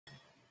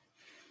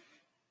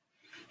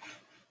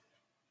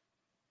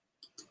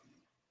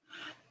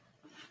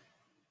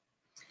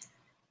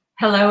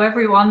Hello,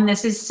 everyone.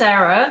 This is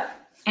Sarah,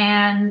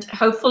 and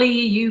hopefully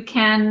you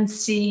can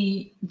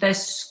see the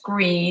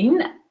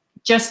screen.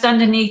 Just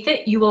underneath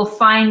it, you will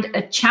find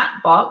a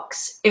chat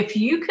box. If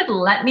you could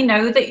let me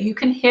know that you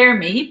can hear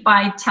me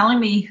by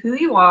telling me who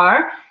you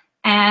are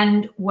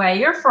and where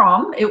you're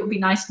from, it would be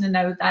nice to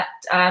know that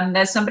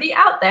there's somebody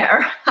out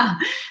there.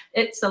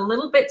 It's a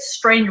little bit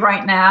strange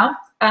right now,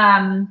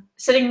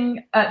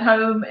 sitting at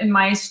home in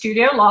my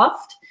studio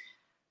loft,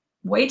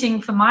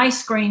 waiting for my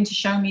screen to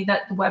show me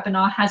that the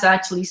webinar has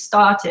actually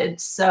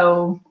started.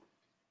 So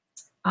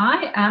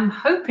I am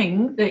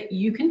hoping that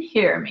you can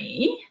hear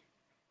me.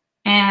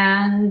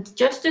 And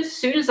just as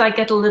soon as I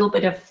get a little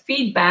bit of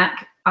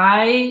feedback,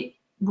 I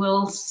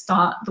will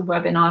start the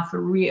webinar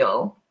for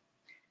real.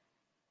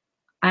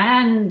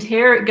 And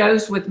here it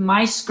goes with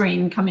my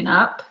screen coming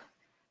up.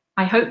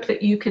 I hope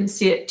that you can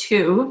see it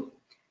too.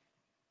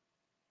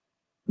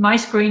 My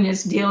screen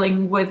is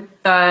dealing with,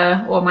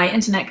 or my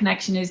internet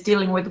connection is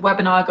dealing with the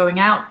webinar going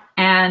out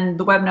and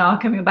the webinar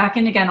coming back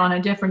in again on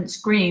a different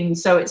screen.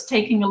 So it's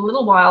taking a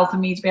little while for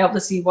me to be able to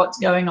see what's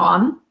going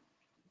on.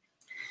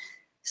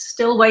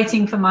 Still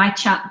waiting for my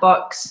chat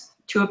box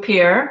to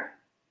appear.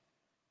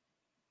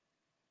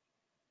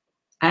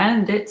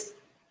 And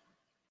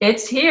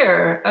it's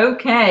here.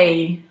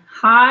 Okay.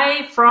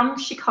 Hi from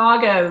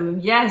Chicago.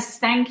 Yes,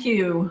 thank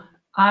you.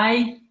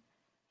 I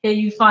hear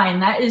you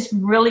fine. That is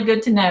really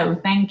good to know.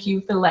 Thank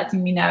you for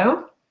letting me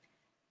know.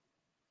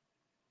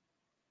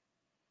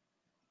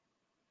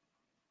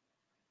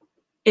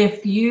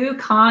 If you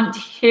can't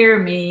hear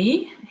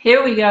me,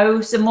 here we go,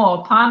 some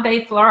more. Palm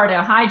Bay,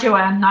 Florida. Hi,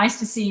 Joanne. Nice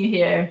to see you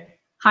here.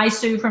 Hi,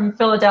 Sue from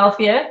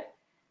Philadelphia.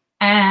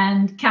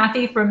 And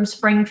Kathy from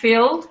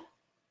Springfield.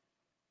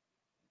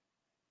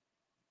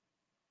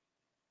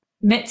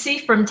 Mitzi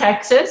from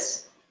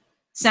Texas.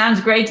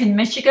 Sounds great in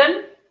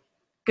Michigan.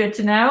 Good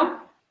to know.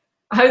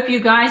 I hope you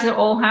guys are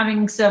all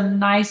having some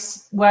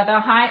nice weather.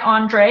 Hi,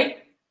 Andre.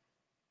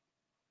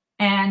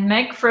 And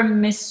Meg from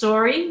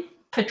Missouri.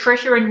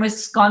 Patricia in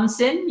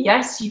Wisconsin.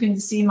 Yes, you can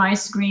see my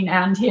screen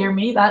and hear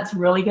me. That's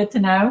really good to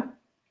know.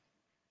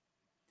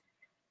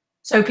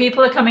 So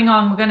people are coming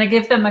on. We're going to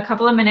give them a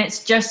couple of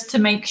minutes just to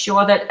make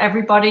sure that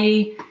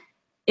everybody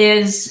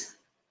is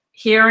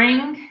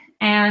hearing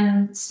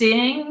and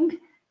seeing.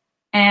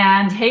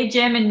 And hey,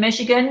 Jim in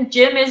Michigan.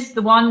 Jim is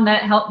the one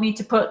that helped me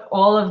to put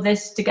all of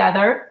this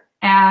together.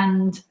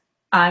 And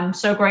I'm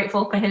so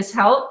grateful for his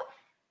help.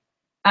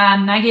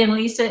 Maggie and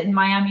Lisa in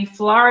Miami,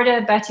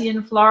 Florida, Betty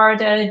in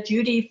Florida,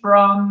 Judy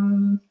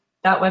from,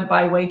 that went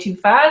by way too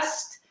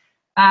fast,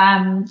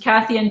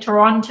 Kathy in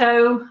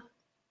Toronto,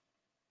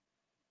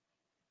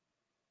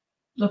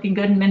 looking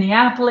good in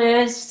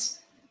Minneapolis,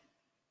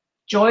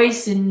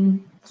 Joyce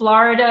in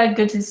Florida,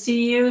 good to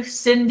see you,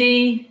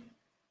 Cindy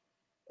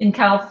in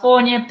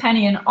California,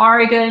 Penny in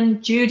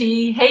Oregon,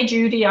 Judy, hey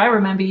Judy, I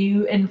remember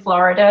you in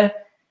Florida,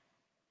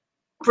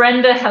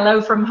 Brenda,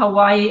 hello from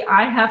Hawaii.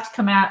 I have to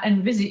come out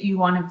and visit you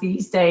one of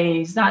these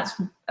days.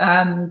 That's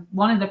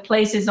one of the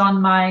places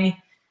on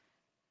my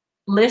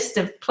list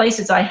of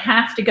places I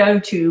have to go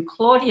to.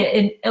 Claudia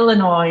in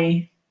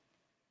Illinois.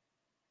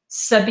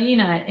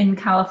 Sabina in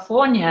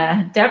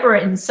California.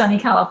 Deborah in sunny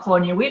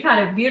California. We've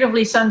had a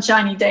beautifully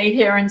sunshiny day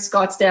here in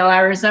Scottsdale,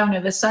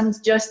 Arizona. The sun's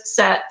just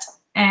set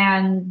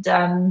and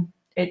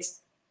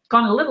it's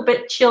gone a little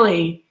bit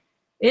chilly.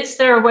 Is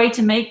there a way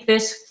to make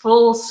this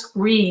full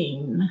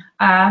screen?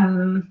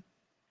 I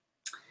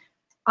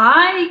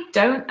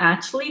don't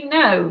actually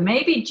know.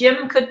 Maybe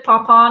Jim could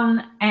pop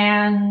on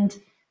and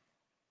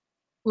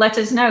let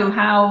us know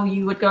how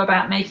you would go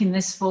about making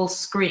this full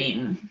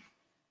screen.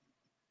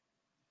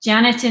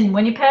 Janet in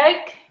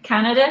Winnipeg,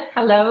 Canada,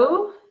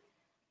 hello.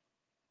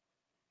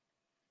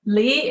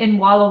 Lee in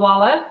Walla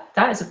Walla,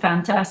 that is a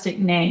fantastic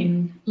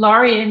name.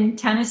 Laurie in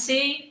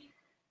Tennessee,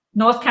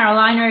 North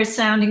Carolina is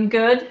sounding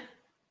good.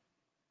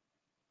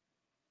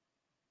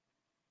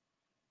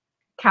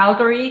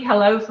 Calgary,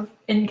 hello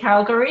in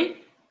Calgary.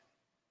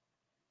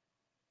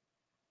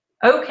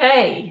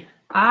 Okay,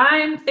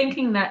 I'm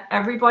thinking that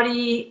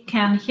everybody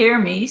can hear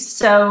me,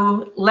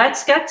 so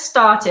let's get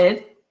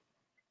started.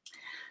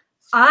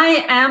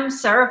 I am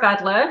Sarah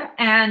Vedler,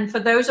 and for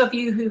those of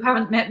you who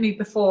haven't met me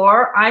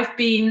before, I've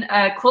been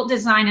a quilt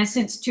designer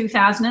since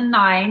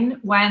 2009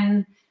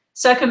 when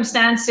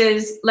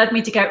circumstances led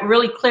me to get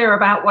really clear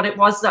about what it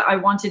was that I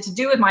wanted to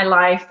do with my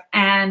life.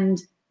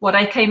 And what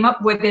I came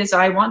up with is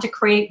I want to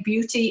create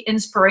beauty,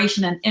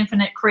 inspiration, and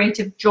infinite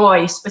creative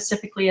joy,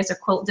 specifically as a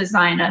quilt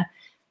designer.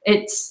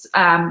 It's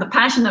the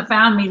passion that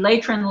found me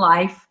later in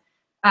life.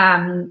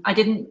 I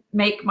didn't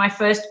make my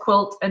first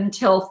quilt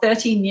until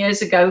 13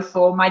 years ago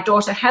for my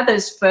daughter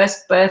Heather's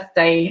first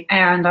birthday,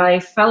 and I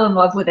fell in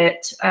love with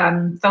it,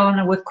 fell in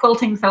love with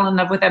quilting, fell in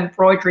love with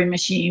embroidery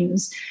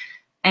machines,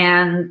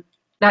 and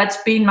that's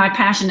been my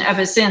passion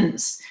ever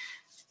since.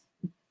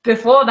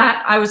 Before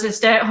that, I was a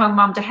stay-at-home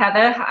mom to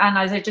Heather, and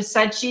as I just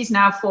said, she's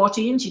now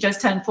 14. She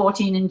just turned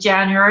 14 in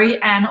January,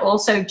 and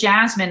also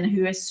Jasmine,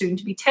 who is soon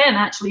to be 10.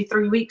 Actually,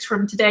 3 weeks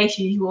from today,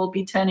 she will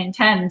be turning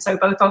 10, so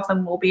both of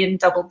them will be in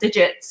double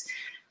digits.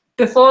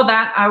 Before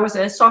that, I was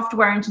a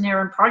software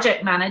engineer and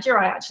project manager.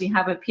 I actually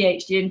have a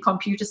PhD in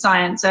computer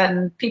science,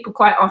 and people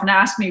quite often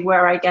ask me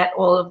where I get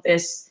all of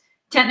this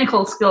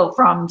technical skill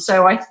from.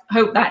 So I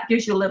hope that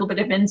gives you a little bit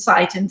of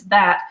insight into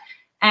that.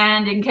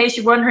 And in case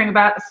you're wondering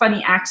about the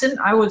funny accent,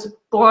 I was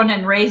born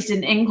and raised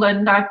in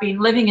England. I've been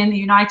living in the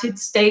United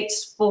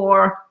States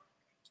for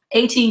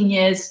 18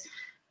 years.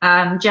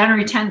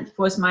 January 10th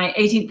was my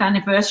 18th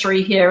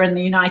anniversary here in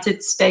the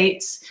United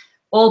States,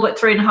 all but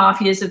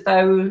 3.5 years of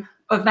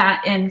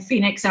that in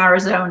Phoenix,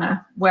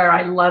 Arizona, where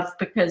I love,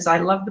 because I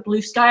love the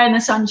blue sky and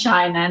the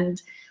sunshine. And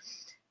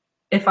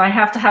if I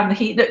have to have the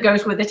heat that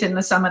goes with it in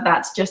the summer,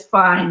 that's just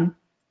fine.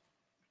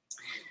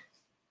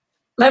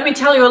 Let me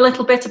tell you a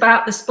little bit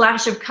about the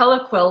Splash of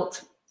Color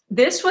quilt.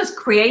 This was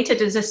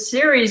created as a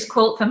series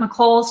quilt for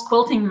McCall's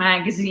Quilting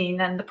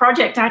magazine, and the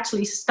project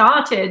actually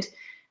started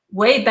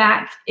way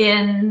back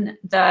in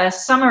the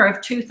summer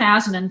of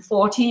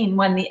 2014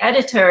 when the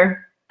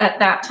editor at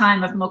that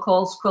time of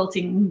McCall's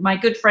Quilting, my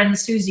good friend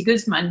Susie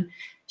Guzman,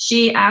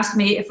 she asked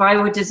me if I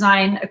would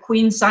design a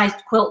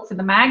queen-sized quilt for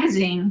the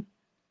magazine.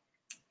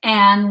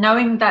 And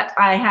knowing that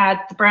I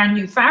had the brand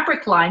new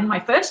fabric line, my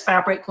first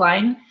fabric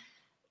line,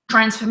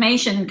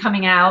 Transformation,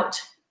 coming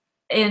out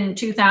in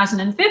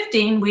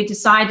 2015, we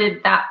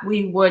decided that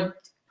we would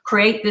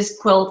create this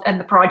quilt and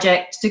the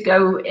project to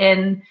go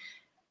in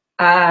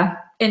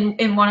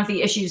one of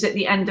the issues at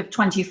the end of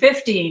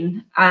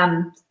 2015.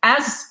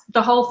 As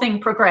the whole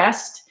thing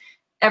progressed,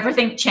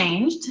 everything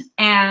changed,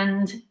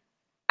 and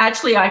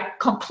actually I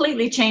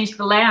completely changed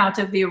the layout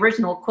of the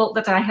original quilt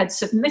that I had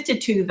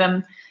submitted to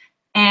them.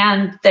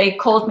 And they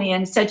called me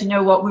and said, you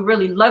know what, we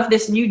really love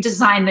this new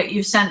design that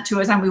you sent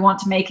to us, and we want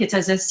to make it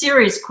as a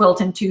series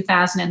quilt in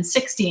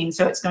 2016.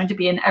 So it's going to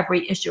be in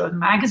every issue of the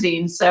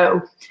magazine.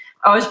 So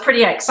I was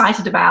pretty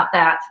excited about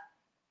that.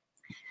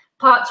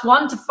 Parts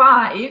 1 to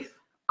 5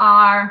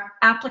 are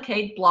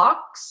applique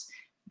blocks.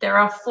 There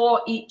are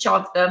 4 each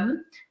of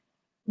them,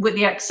 with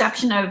the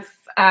exception of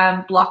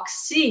block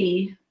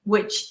C,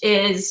 which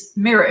is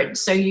mirrored.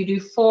 So you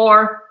do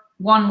 4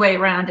 one way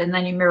around, and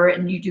then you mirror it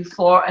and you do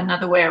 4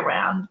 another way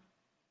around.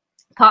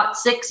 Part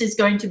 6 is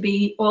going to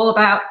be all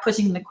about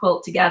putting the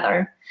quilt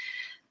together.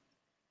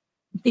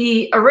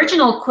 The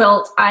original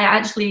quilt I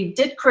actually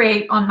did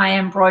create on my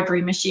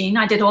embroidery machine.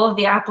 I did all of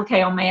the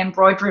applique on my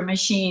embroidery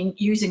machine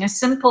using a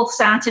simple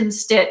satin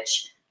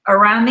stitch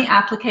around the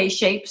applique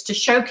shapes to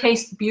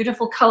showcase the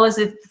beautiful colors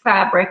of the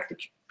fabric, the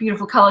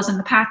beautiful colors and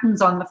the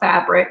patterns on the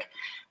fabric.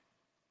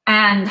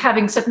 And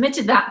having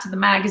submitted that to the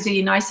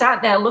magazine, I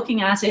sat there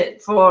looking at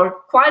it for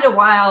quite a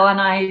while,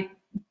 and I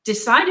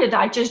decided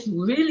I just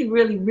really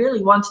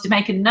wanted to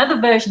make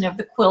another version of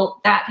the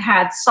quilt that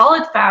had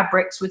solid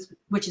fabrics,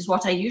 which is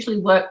what I usually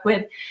work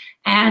with,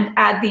 and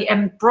add the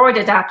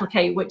embroidered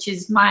applique, which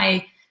is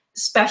my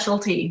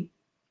specialty,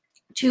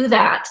 to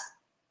that.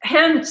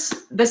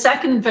 Hence the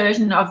second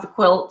version of the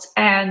quilt,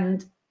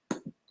 and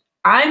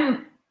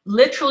I'm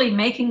literally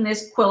making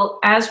this quilt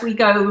as we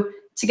go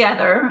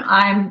together.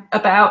 I'm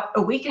about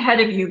a week ahead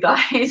of you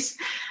guys,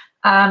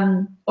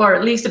 or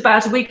at least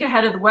about a week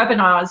ahead of the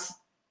webinars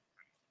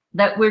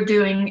that we're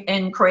doing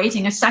in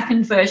creating a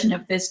second version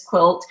of this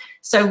quilt.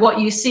 So what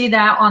you see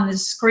there on the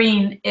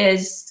screen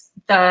is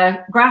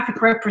the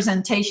graphic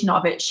representation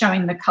of it,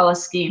 showing the color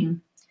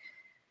scheme.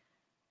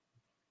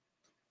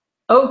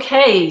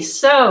 Okay,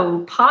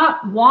 so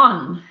part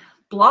 1,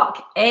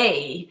 block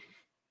A.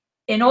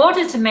 In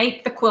order to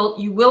make the quilt,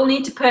 you will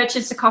need to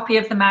purchase a copy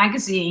of the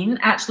magazine.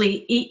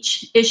 Actually,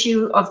 each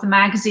issue of the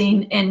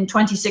magazine in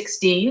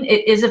 2016,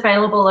 it is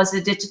available as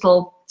a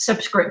digital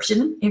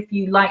subscription if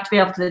you like to be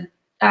able to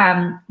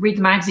read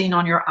the magazine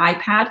on your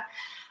iPad.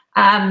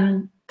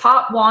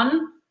 Part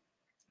 1,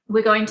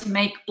 we're going to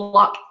make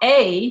block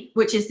A,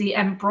 which is the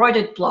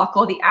embroidered block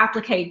or the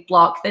applique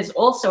block. There's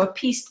also a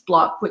pieced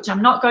block, which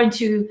I'm not going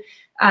to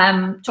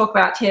talk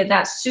about here.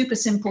 That's super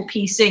simple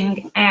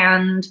piecing,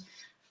 and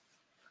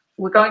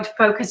we're going to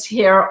focus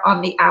here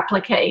on the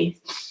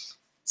applique.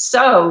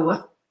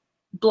 So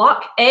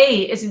block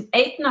A is an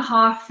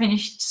 8.5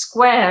 finished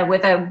square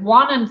with a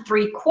 1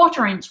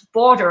 3/4 inch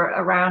border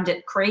around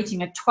it,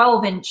 creating a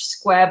 12-inch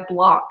square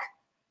block.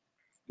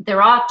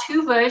 There are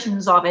 2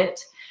 versions of it.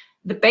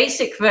 The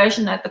basic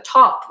version at the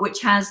top, which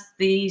has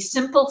the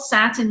simple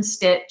satin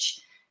stitch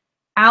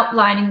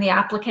outlining the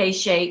applique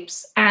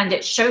shapes, and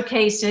it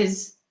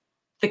showcases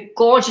the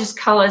gorgeous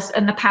colors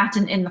and the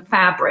pattern in the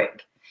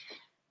fabric.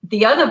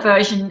 The other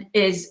version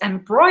is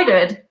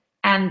embroidered,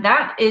 and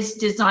that is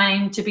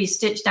designed to be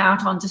stitched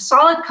out onto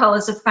solid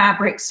colors of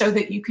fabric so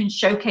that you can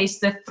showcase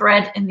the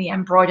thread in the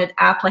embroidered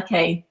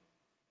applique.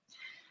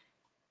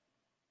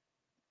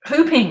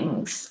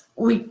 Hoopings.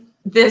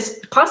 There's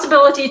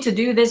possibility to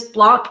do this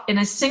block in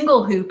a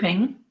single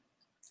hooping,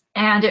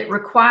 and it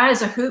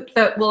requires a hoop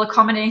that will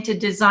accommodate a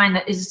design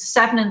that is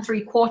 7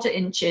 3/4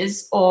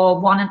 inches or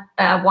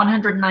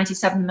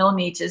 197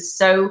 millimeters.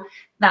 So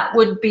that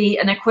would be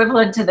an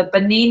equivalent to the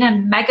Bernina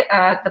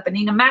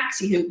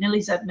Maxi hoop.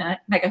 Nearly said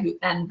mega hoop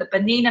then. The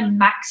Bernina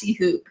Maxi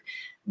hoop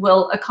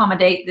will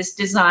accommodate this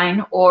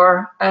design,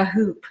 or a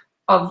hoop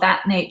of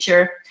that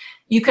nature.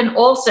 You can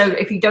also,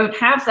 if you don't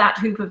have that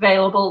hoop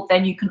available,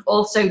 then you can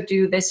also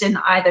do this in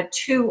either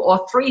 2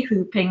 or 3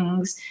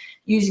 hoopings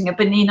using a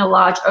Bernina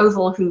large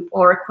oval hoop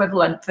or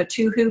equivalent for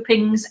 2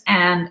 hoopings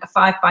and a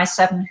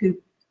 5x7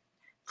 hoop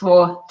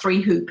for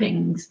 3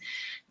 hoopings.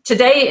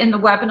 Today in the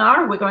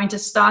webinar, we're going to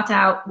start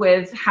out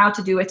with how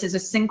to do it as a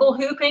single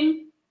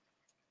hooping,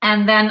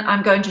 and then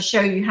I'm going to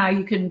show you how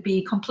you can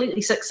be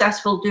completely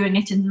successful doing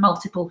it in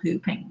multiple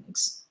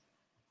hoopings.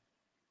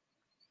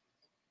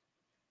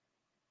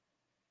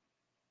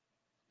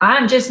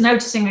 I'm just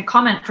noticing a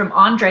comment from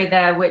Andre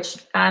there,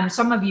 which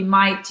some of you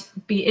might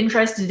be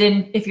interested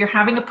in. If you're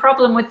having a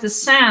problem with the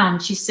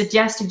sound, she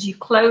suggested you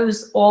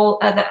close all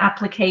other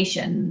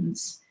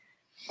applications.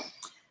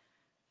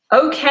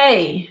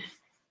 Okay.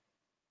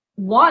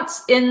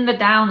 What's in the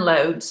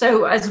download?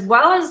 So as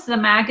well as the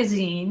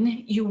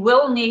magazine, you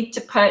will need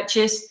to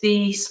purchase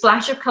the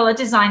Splash of Color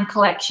Design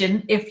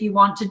Collection if you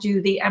want to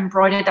do the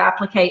embroidered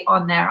applique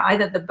on there,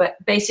 either the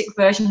basic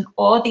version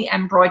or the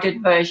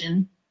embroidered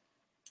version.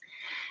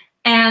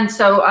 And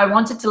so I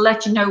wanted to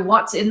let you know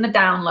what's in the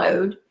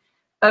download.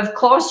 Of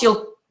course,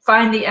 you'll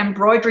find the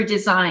embroidery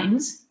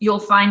designs. You'll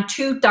find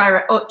two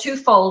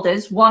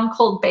folders, one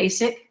called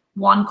Basic,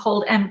 one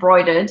called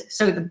Embroidered.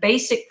 So the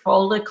Basic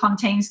folder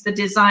contains the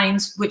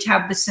designs which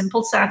have the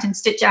simple satin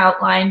stitch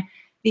outline.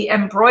 The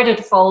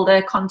Embroidered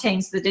folder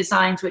contains the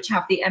designs which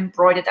have the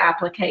embroidered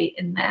applique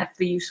in there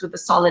for use with the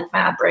solid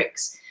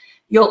fabrics.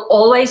 You'll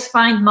always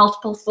find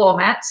multiple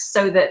formats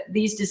so that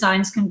these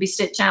designs can be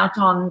stitched out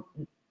on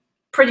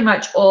pretty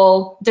much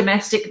all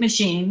domestic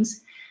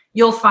machines.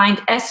 You'll find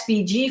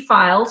SVG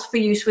files for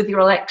use with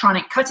your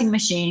electronic cutting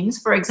machines.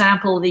 For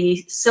example,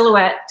 the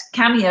Silhouette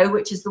Cameo,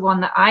 which is the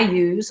one that I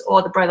use,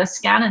 or the Brother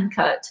Scan and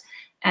Cut.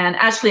 And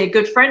actually, a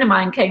good friend of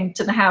mine came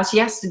to the house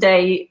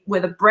yesterday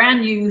with a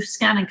brand new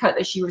Scan and Cut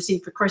that she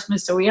received for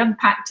Christmas. So we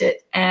unpacked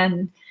it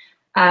and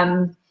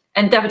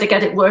endeavored to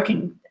get it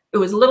working. It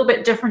was a little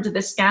bit different to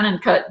the Scan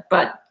and Cut,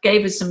 but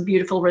gave us some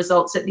beautiful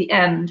results at the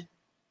end.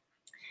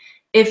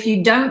 If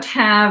you don't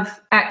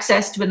have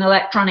access to an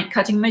electronic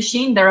cutting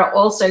machine, there are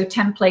also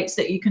templates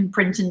that you can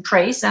print and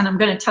trace, and I'm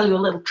going to tell you a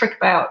little trick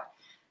about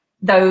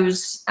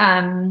those,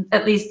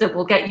 at least that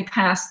will get you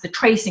past the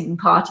tracing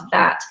part of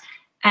that.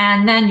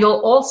 And then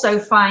you'll also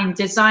find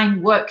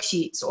design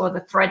worksheets or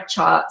the thread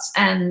charts,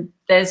 and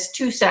there's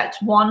 2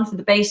 sets, one for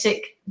the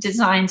basic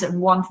designs and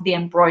one for the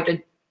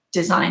embroidered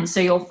designs. So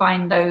you'll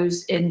find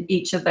those in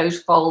each of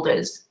those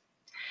folders.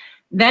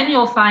 Then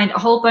you'll find a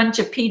whole bunch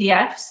of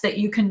PDFs that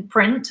you can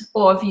print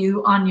or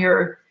view on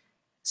your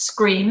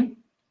screen.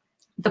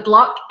 The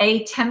Block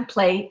A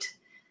template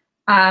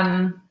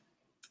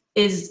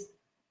is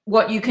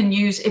what you can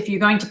use if you're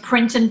going to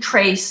print and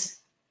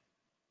trace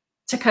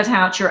to cut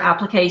out your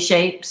applique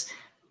shapes.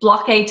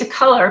 Block A to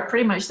color,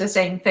 pretty much the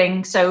same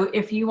thing. So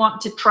if you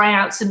want to try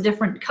out some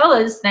different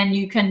colors, then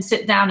you can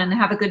sit down and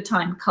have a good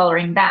time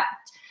coloring that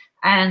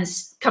and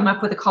come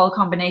up with a color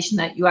combination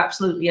that you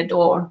absolutely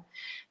adore.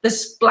 The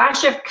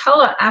Splash of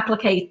Color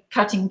applique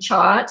cutting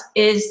chart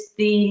is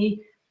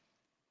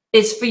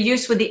for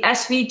use with the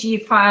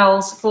SVG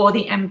files for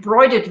the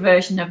embroidered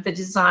version of the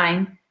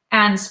design,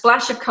 and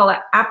Splash of Color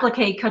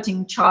applique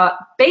cutting chart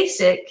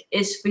basic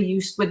is for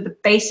use with the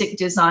basic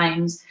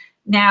designs.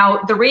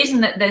 Now, the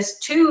reason that there's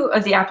 2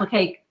 of the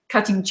applique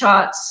cutting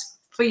charts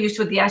for use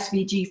with the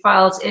SVG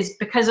files is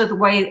because of the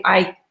way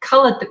I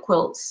colored the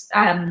quilts.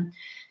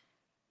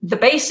 The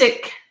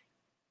basic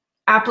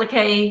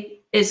applique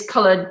is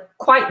colored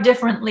quite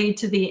differently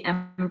to the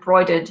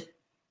embroidered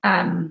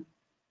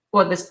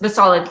or the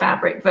solid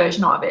fabric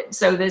version of it.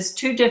 So there's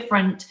 2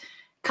 different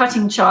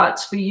cutting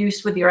charts for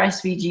use with your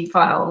SVG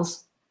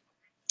files.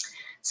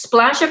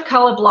 Splash of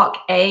Color Block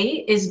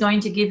A is going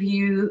to give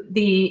you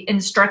the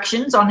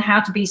instructions on how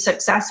to be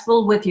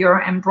successful with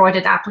your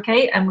embroidered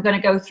applique, and we're going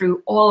to go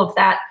through all of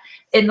that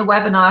in the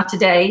webinar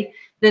today.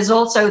 There's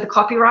also the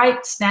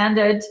copyright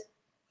standard.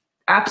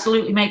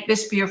 Absolutely make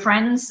this for your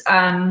friends.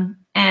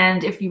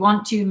 And if you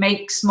want to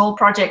make small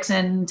projects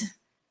and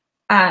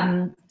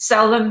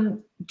sell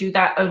them, do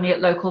that only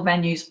at local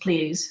venues,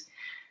 please.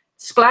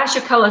 Splash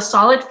of Color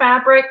Solid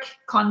Fabric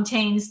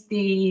contains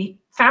the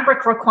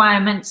fabric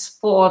requirements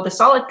for the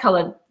solid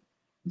colored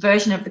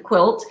version of the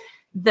quilt.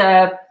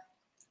 The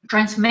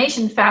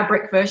transformation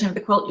fabric version of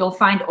the quilt, you'll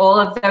find all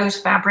of those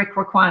fabric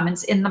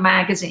requirements in the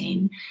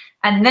magazine.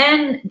 And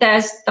then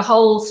there's the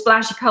whole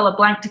Splash of Color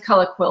Blank to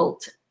Color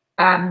quilt.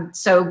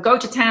 So go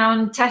to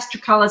town, test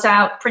your colors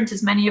out, print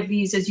as many of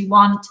these as you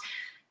want,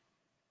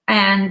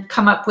 and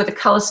come up with a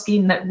color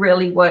scheme that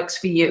really works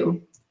for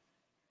you.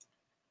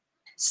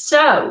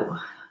 So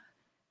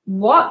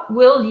what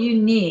will you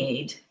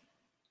need?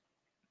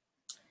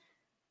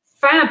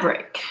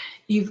 Fabric.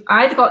 You've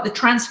either got the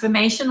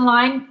Transformation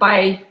line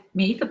by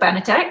me for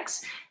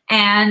Benetex,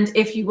 and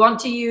if you want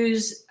to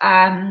use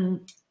a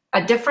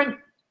different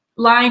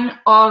line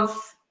of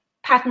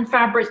pattern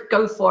fabric,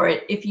 go for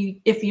it.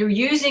 If you're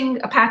using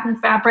a pattern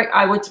fabric,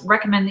 I would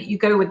recommend that you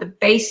go with the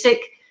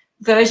basic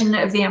version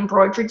of the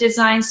embroidery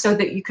design so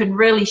that you can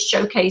really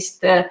showcase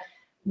the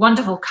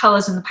wonderful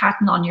colors and the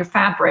pattern on your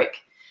fabric.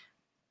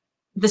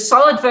 The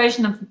solid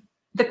version of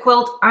the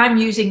quilt, I'm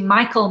using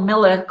Michael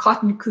Miller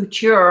Cotton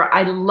Couture.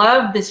 I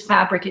love this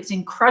fabric. It's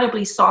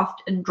incredibly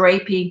soft and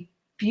drapey,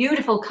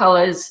 beautiful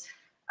colors.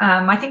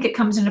 I think it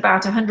comes in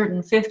about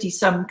 150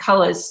 some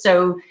colors.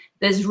 So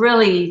there's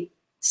really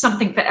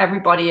something for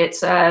everybody.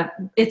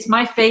 It's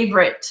my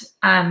favorite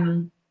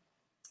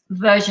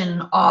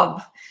version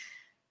of,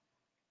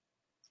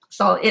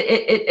 so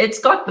it's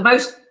got the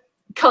most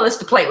colors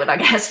to play with, I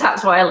guess.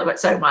 That's why I love it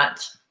so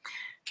much.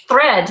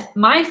 Thread,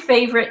 my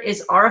favorite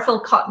is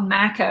Aurifil Cotton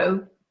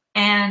Mako.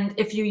 And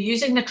if you're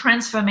using the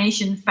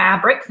Transformation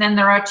fabric, then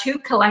there are two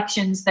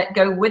collections that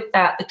go with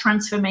that, the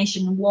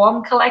Transformation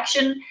Warm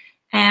collection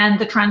and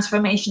the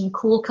Transformation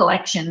Cool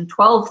collection,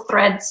 12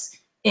 threads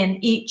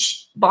in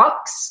each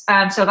box.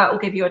 So that will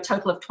give you a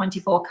total of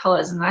 24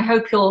 colors. And I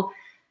hope you'll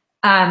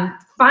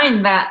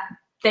find that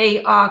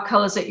they are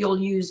colors that you'll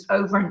use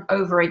over and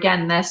over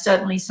again. They're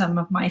certainly some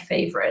of my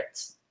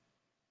favorites.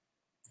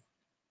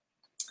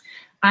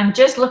 I'm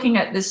just looking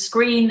at the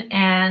screen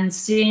and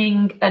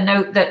seeing a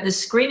note that the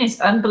screen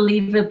is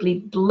unbelievably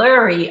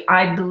blurry.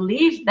 I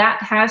believe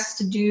that has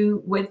to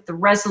do with the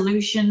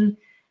resolution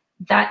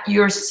that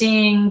you're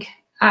seeing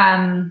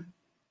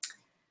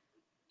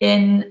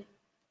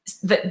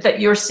that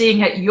you're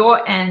seeing at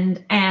your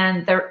end,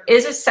 and there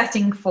is a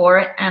setting for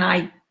it, and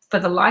I, for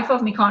the life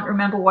of me, can't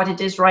remember what it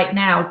is right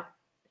now.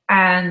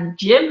 And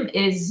Jim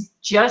is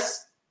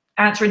just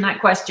answering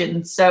that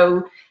question.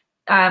 So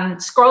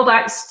scroll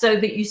back so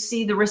that you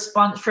see the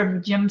response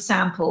from Jim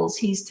Samples.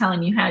 He's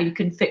telling you how you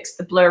can fix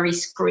the blurry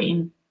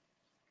screen.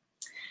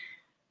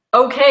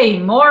 Okay,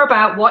 more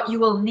about what you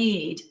will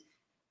need.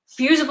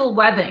 Fusible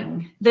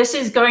webbing. This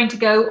is going to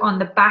go on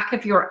the back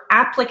of your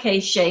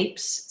applique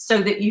shapes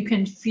so that you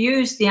can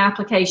fuse the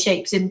applique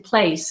shapes in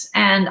place.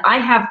 And I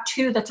have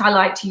two that I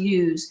like to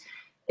use.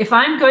 If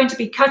I'm going to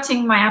be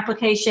cutting my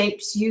applique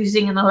shapes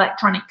using an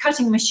electronic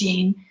cutting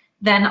machine,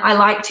 then I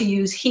like to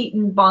use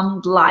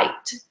HeatnBond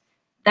Lite.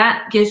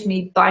 That gives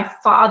me by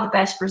far the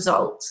best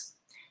results.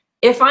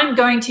 If I'm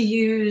going to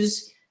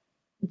use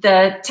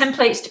the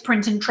templates to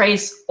print and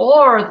trace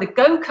or the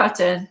Go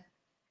Cutter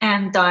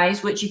and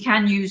dies, which you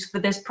can use for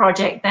this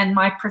project, then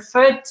my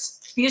preferred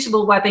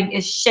fusible webbing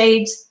is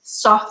Shades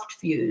Soft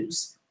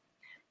Fuse.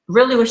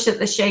 Really wish that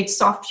the Shades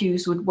Soft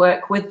Fuse would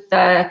work with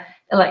the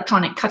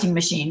electronic cutting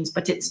machines,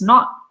 but it's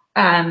not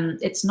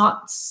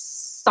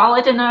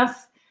solid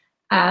enough.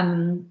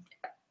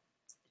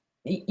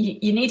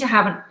 You need to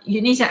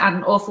add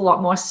an awful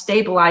lot more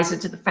stabilizer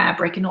to the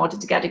fabric in order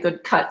to get a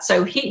good cut.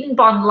 So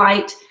HeatnBond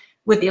Lite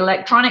with the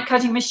electronic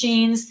cutting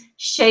machines,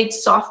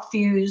 Shades Soft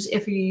Fuse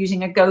if you're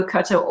using a Go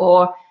Cutter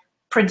or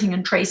printing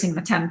and tracing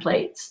the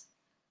templates.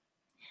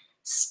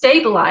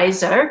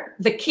 Stabilizer,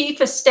 the key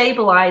for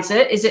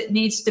stabilizer is it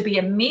needs to be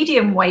a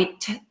medium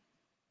weight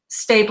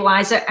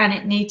stabilizer and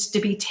it needs to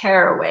be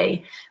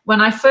tearaway.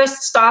 When I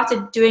first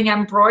started doing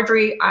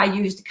embroidery, I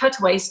used a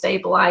cutaway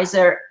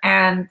stabilizer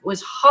and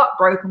was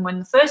heartbroken when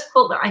the first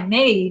quilt that I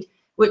made,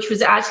 which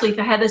was actually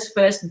for Heather's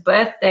first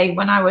birthday,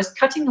 when I was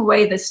cutting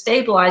away the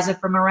stabilizer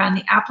from around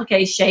the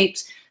applique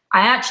shapes,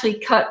 I actually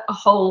cut a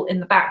hole in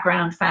the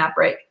background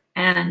fabric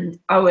and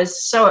I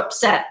was so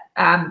upset.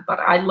 But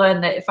I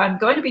learned that if I'm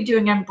going to be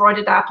doing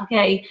embroidered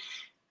applique,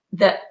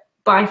 that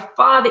by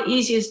far the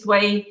easiest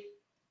way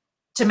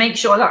to make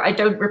sure that I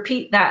don't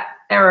repeat that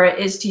error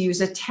is to use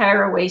a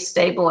tearaway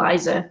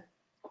stabilizer.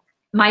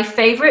 My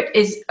favorite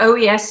is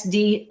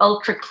OESD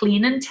Ultra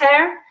Clean and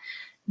Tear.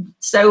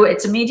 So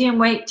it's a medium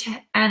weight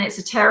and it's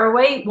a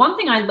tearaway. One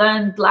thing I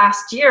learned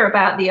last year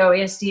about the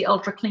OESD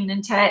Ultra Clean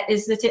and Tear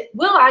is that it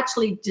will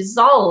actually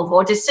dissolve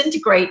or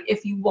disintegrate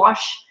if you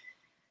wash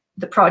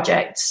the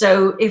project.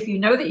 So if you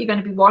know that you're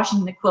going to be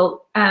washing the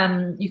quilt,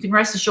 you can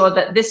rest assured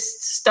that this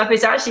stuff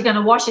is actually going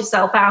to wash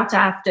itself out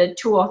after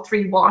 2 or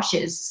 3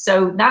 washes.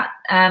 So that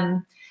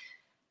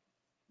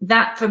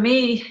that for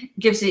me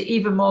gives it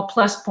even more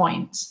plus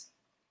points.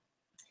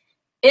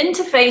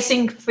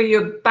 Interfacing for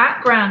your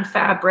background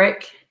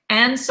fabric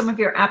and some of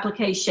your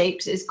applique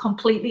shapes is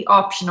completely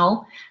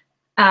optional.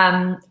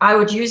 I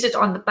would use it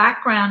on the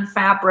background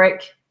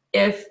fabric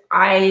if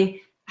I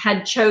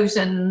had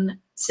chosen,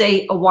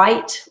 say, a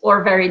white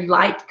or a very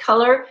light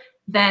color.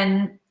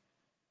 Then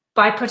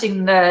by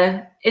putting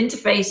the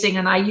interfacing,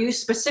 and I use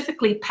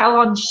specifically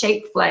Pellon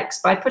Shape Flex,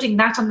 by putting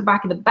that on the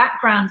back of the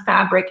background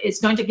fabric,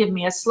 it's going to give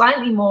me a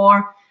slightly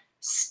more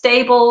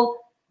stable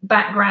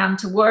background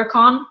to work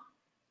on.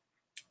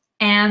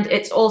 And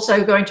it's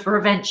also going to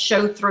prevent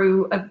show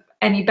through of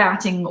any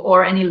batting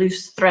or any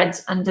loose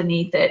threads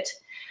underneath it.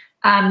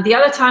 The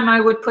other time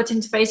I would put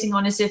interfacing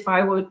on is if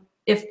I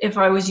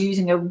was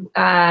using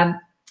a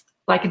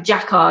like a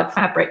jacquard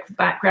fabric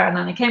background,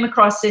 and I came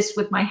across this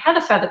with my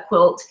Heather Feather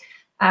quilt,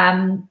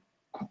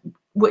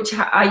 which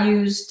I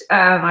used,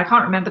 I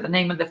can't remember the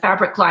name of the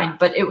fabric line,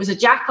 but it was a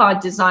jacquard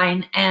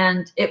design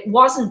and it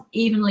wasn't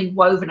evenly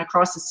woven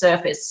across the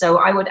surface. So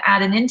I would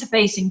add an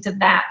interfacing to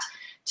that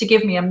to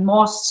give me a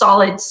more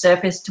solid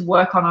surface to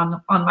work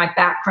on my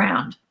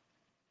background.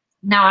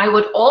 Now I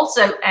would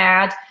also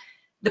add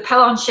the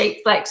Pellon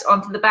Shape Flex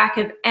onto the back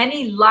of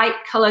any light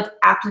colored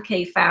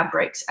applique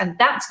fabrics, and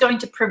that's going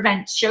to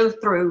prevent show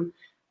through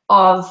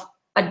of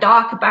a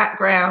darker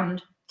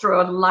background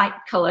through a light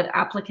colored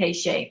applique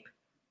shape.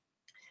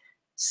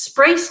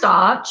 Spray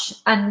starch,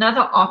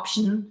 another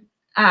option.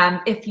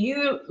 If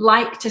you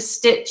like to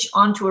stitch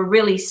onto a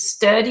really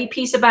sturdy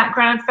piece of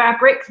background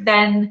fabric,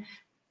 then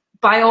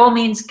by all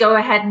means go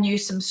ahead and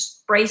use some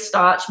spray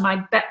starch.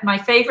 My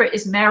favorite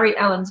is Mary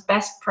Ellen's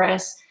Best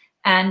Press,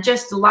 and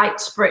just light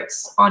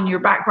spritz on your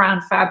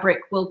background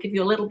fabric will give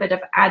you a little bit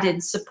of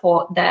added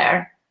support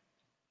there.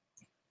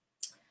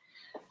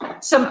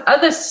 Some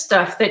other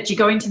stuff that you're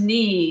going to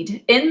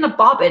need in the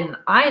bobbin,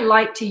 I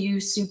like to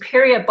use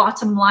Superior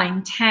Bottom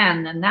Line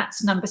Tan, and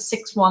that's number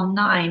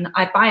 619.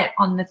 I buy it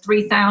on the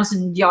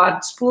 3,000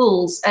 yard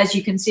spools, as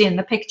you can see in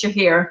the picture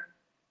here,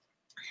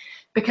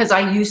 because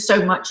I use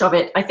so much of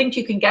it. I think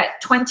you can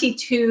get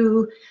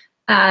 22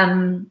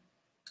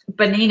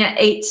 Bernina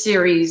 8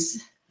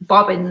 series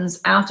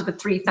bobbins out of a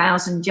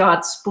 3,000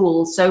 yard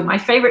spool. So my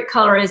favorite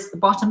color is the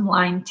Bottom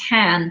Line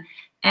Tan,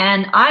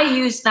 and I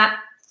use that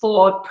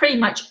for pretty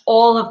much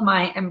all of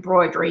my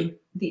embroidery.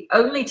 The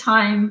only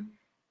time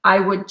I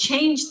would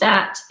change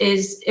that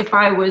is if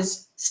I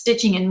was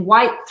stitching in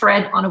white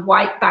thread on a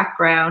white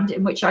background,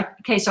 in which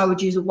case I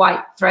would use a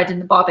white thread in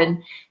the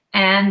bobbin.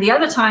 And the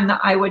other time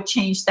that I would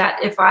change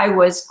that if I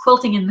was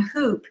quilting in the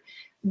hoop,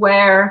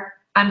 where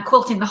I'm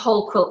quilting the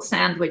whole quilt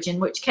sandwich, in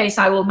which case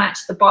I will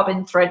match the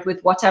bobbin thread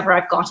with whatever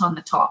I've got on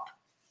the top.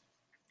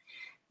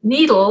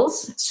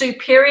 Needles,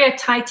 Superior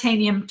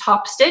Titanium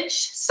Top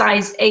Stitch,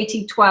 size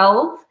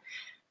 80-12.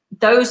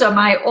 Those are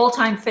my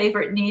all-time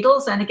favorite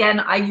needles, and again,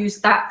 I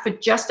use that for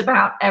just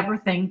about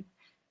everything.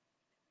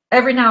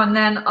 Every now and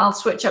then I'll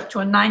switch up to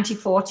a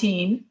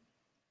 90-14.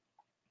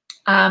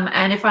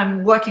 And if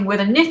I'm working with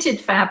a knitted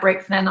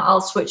fabric, then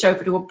I'll switch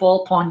over to a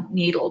ballpoint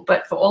needle.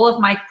 But for all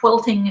of my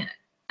quilting,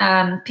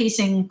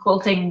 piecing,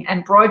 quilting,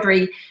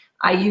 embroidery,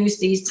 I use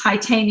these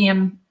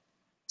titanium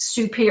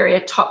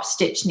Superior Top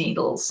Stitch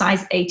needles,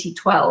 size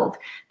 80-12.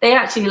 They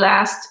actually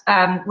last,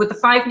 with the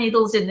 5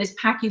 needles in this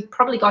pack, you've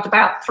probably got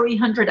about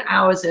 300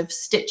 hours of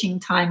stitching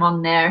time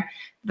on there,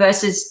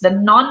 versus the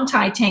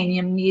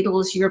non-titanium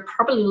needles, you're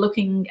probably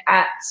looking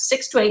at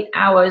 6 to 8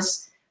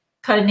 hours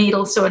per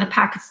needle. So in a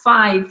pack of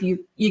 5,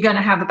 you're going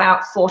to have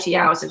about 40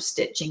 hours of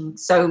stitching.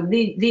 So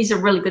these are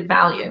really good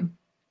value.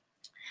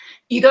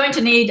 You're going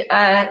to need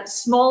a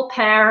small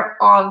pair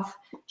of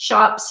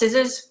sharp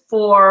scissors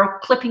for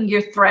clipping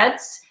your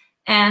threads.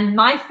 And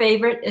my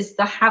favorite is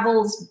the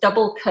Havells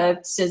double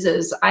curved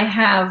scissors. I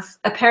have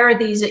a pair of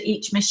these at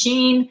each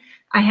machine.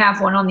 I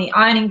have one on the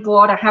ironing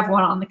board, I have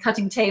one on the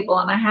cutting table,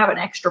 and I have an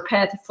extra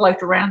pair to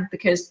float around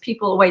because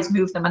people always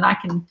move them and I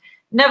can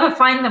never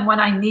find them when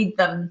I need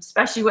them,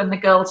 especially when the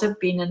girls have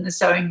been in the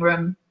sewing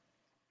room.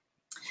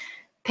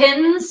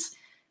 Pins,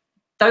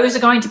 those are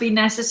going to be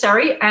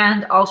necessary,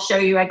 and I'll show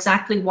you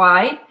exactly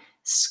why.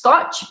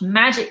 Scotch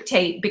Magic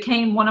Tape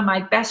became one of my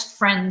best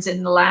friends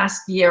in the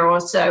last year or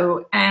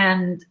so,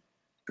 and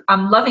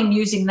I'm loving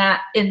using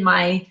that in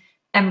my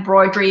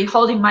embroidery,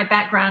 holding my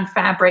background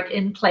fabric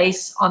in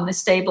place on the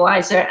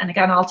stabilizer. And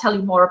again, I'll tell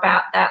you more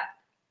about that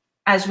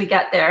as we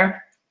get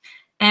there.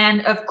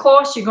 And of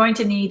course, you're going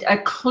to need a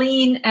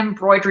clean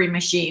embroidery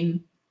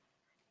machine.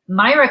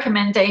 My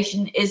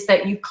recommendation is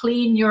that you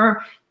clean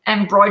your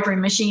embroidery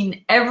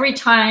machine every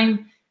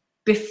time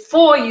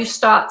before you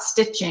start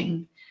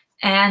stitching.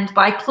 And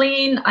by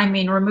clean, I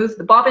mean remove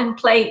the bobbin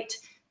plate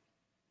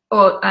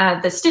or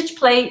the stitch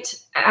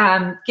plate,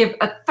 give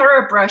a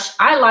thorough brush.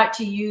 I like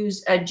to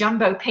use a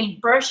jumbo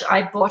paintbrush.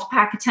 I bought a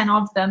pack of 10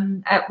 of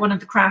them at one of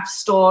the craft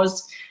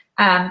stores.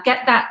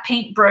 Get that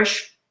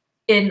paintbrush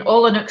in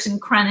all the nooks and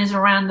crannies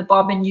around the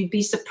bobbin. You'd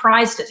be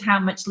surprised at how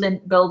much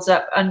lint builds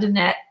up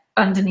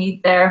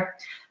underneath there.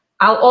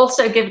 I'll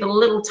also give it a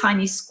little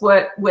tiny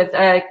squirt with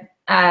a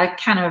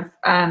kind of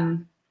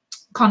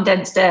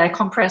condensed air,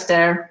 compressed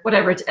air,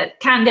 whatever it's,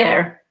 canned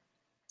air.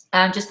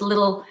 Just a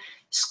little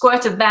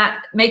squirt of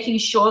that, making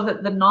sure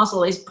that the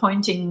nozzle is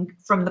pointing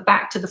from the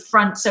back to the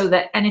front so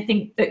that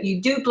anything that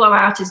you do blow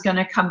out is going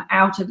to come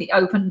out of the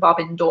open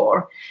bobbin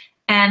door.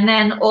 And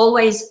then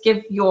always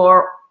give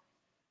your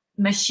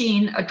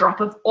machine a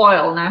drop of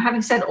oil. Now,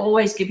 having said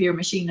always give your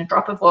machine a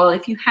drop of oil,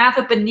 if you have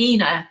a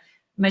Bernina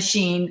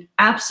machine,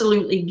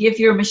 absolutely give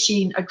your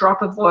machine a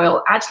drop of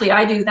oil. Actually,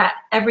 I do that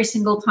every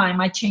single time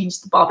I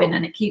change the bobbin,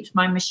 and it keeps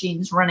my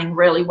machines running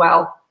really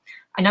well.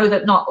 I know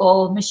that not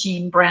all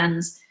machine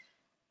brands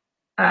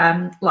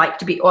like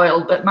to be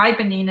oiled, but my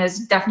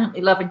Berninas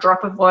definitely love a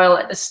drop of oil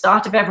at the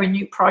start of every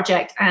new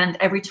project and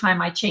every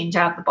time I change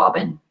out the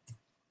bobbin.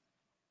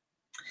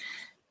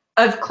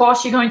 Of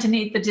course, you're going to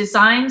need the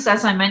designs,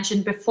 as I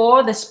mentioned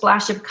before, the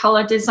splash of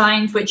color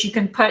designs, which you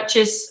can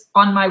purchase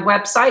on my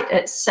website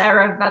at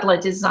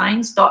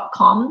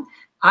sarahvedlerdesigns.com,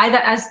 either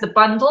as the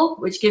bundle,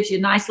 which gives you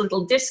a nice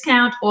little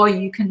discount, or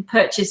you can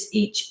purchase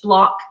each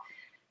block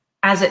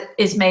as it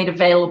is made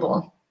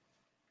available.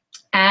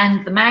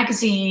 And the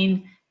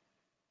magazine,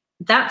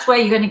 that's where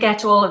you're going to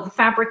get all of the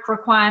fabric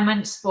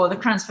requirements for the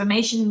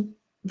transformation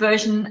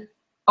version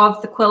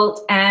of the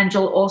quilt, and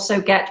you'll also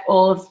get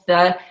all of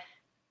the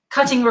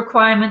cutting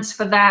requirements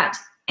for that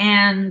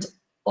and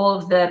all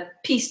of the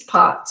pieced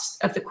parts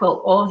of the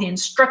quilt. All of the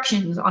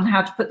instructions on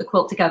how to put the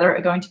quilt together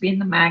are going to be in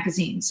the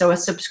magazine, so a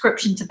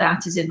subscription to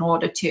that is in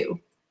order too.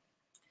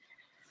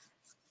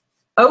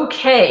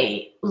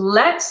 Okay,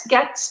 let's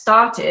get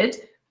started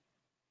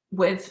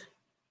with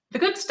the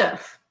good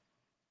stuff.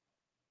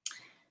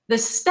 The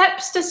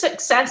steps to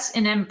success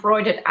in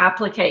embroidered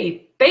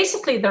applique.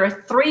 Basically, there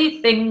are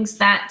 3 things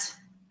that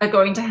are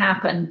going to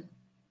happen.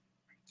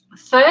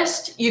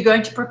 First, you're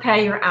going to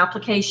prepare your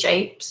applique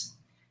shapes.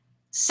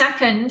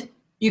 Second,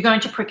 you're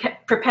going to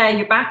prepare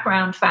your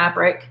background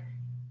fabric.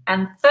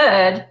 And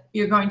third,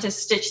 you're going to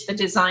stitch the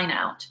design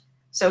out.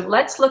 So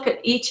let's look at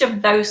each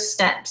of those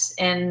steps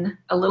in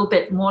a little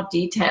bit more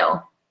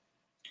detail.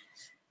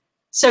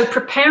 So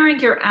preparing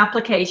your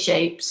applique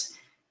shapes.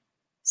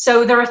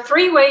 So there are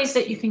 3 ways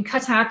that you can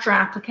cut out your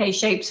applique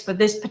shapes for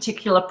this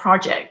particular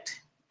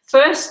project.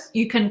 First,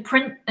 you can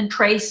print and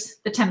trace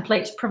the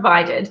templates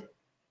provided.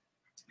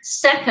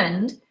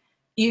 Second,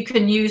 you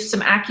can use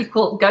some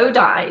AccuQuilt Go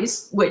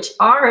dies, which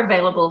are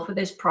available for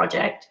this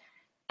project.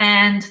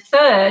 And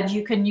third,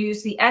 you can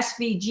use the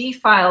SVG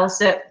files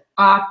that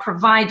are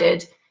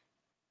provided,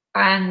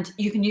 and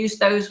you can use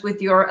those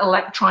with your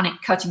electronic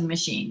cutting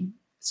machine.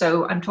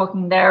 So I'm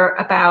talking there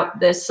about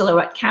the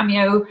Silhouette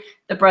Cameo,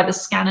 the Brother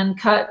Scan and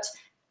Cut,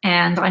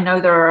 and I know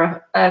there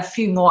are a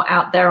few more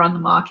out there on the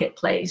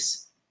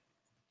marketplace.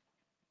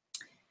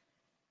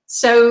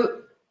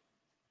 So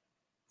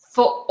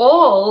for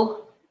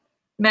all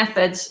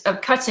methods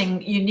of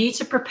cutting, you need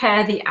to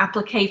prepare the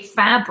applique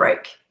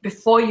fabric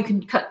before you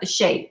can cut the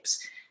shapes.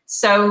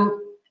 So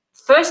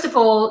first of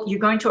all, you're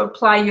going to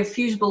apply your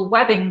fusible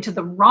webbing to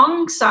the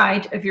wrong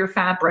side of your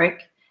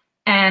fabric.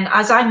 And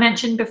as I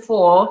mentioned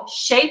before,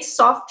 Shade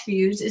Soft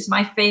Fuse is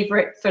my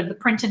favorite for the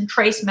print and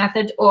trace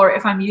method, or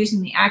if I'm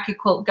using the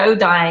AccuQuilt Go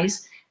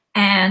dies.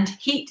 And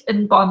Heat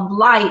and Bond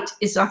Light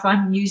is if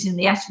I'm using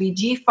the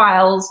SVG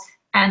files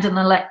and an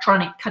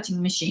electronic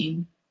cutting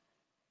machine.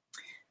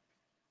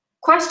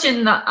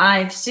 Question that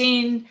I've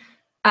seen,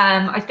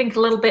 I think a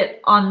little bit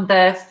on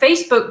the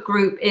Facebook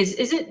group is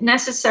it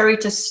necessary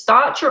to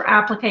start your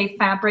applique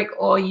fabric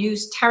or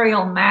use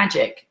Terial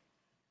Magic?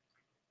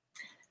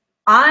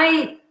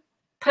 I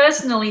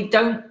personally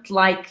don't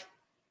like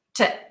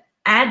to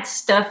add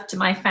stuff to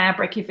my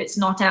fabric if it's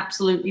not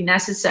absolutely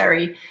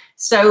necessary.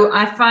 So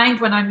I find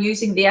when I'm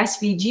using the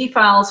SVG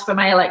files for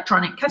my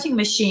electronic cutting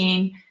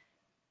machine,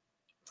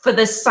 for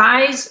the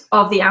size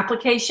of the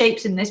applique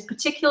shapes in this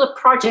particular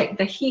project,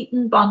 the Heat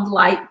and Bond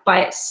Light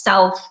by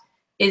itself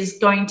is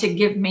going to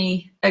give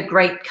me a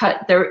great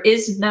cut. There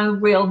is no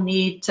real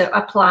need to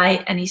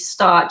apply any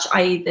starch,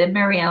 i.e. the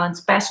Mary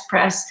Ellen's Best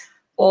Press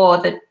or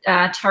the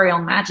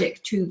Terial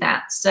Magic to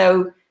that.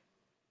 So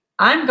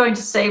I'm going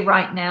to say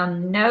right now,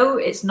 no,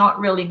 it's not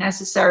really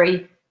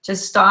necessary to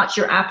starch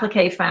your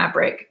applique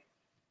fabric.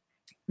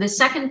 The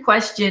second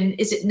question,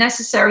 is it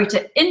necessary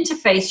to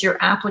interface your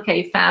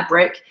applique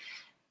fabric?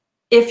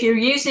 If you're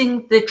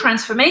using the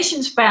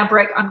Transformations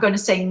fabric, I'm going to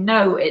say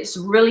no, it's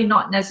really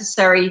not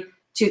necessary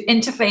to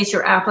interface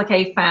your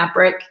applique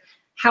fabric.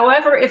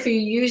 However, if you're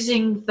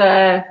using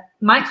the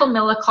Michael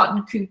Miller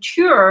Cotton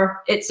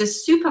Couture, it's a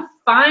super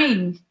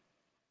fine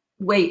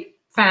weight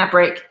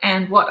fabric,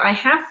 and what I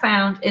have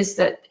found is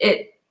that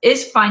it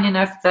is fine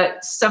enough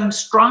that some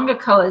stronger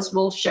colors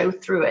will show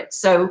through it.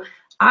 So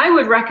I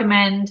would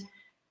recommend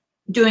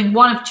doing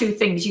one of 2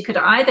 things. You could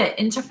either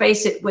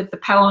interface it with the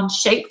Pellon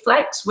Shape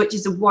Flex, which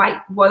is a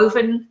white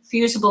woven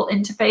fusible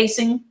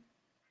interfacing,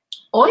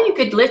 or you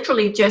could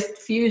literally just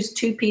fuse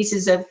 2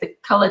 pieces of the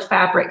colored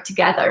fabric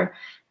together,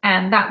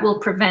 and that will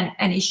prevent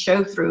any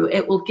show through.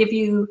 It will give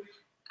you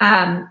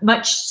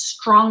much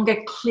stronger,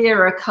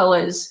 clearer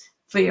colors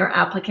for your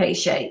applique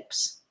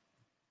shapes.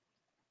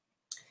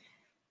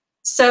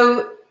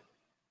 So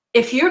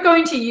if you're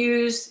going to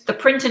use the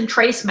print and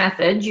trace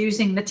method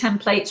using the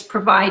templates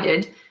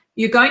provided,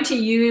 you're going to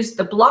use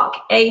the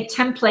block A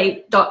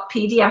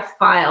template.pdf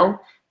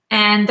file,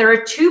 and there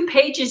are 2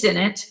 pages in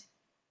it.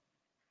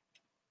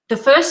 The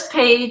first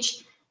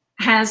page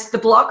has the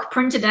block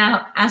printed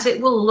out as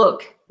it will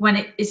look when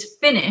it is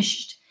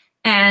finished,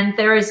 and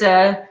there is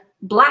a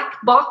black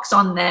box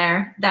on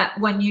there that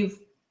when you've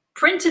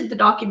printed the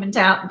document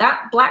out,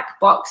 that black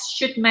box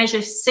should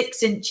measure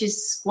 6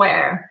 inches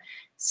square.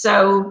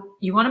 So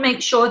you want to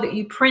make sure that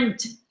you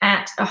print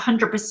at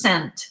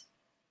 100%.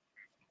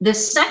 The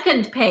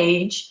second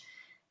page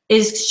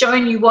is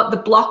showing you what the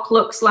block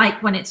looks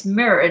like when it's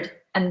mirrored,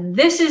 and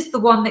this is the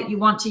one that you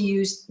want to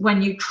use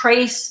when you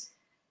trace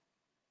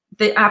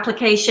the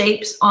applique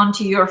shapes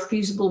onto your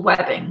fusible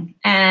webbing.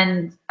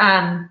 And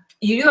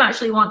you do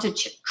actually want to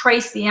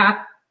trace the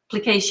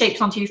applique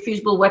shapes onto your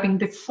fusible webbing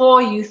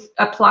before you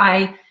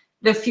apply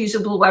the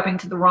fusible webbing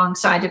to the wrong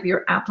side of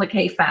your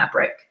applique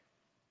fabric.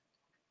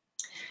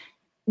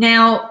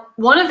 Now,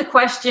 one of the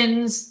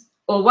questions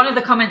or one of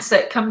the comments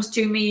that comes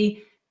to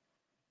me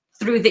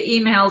through the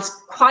emails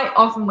quite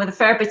often with a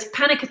fair bit of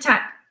panic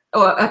attack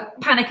or a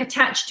panic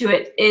attached to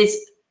it is,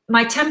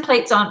 my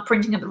templates aren't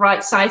printing at the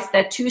right size.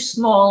 They're too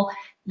small.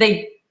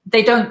 They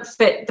don't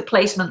fit the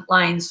placement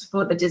lines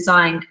for the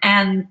design.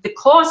 And the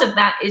cause of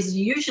that is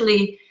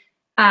usually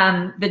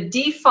the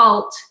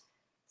default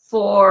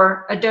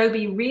for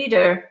Adobe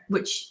Reader,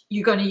 which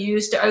you're going to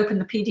use to open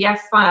the PDF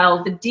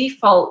file. The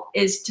default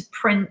is to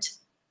print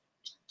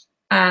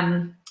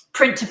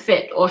to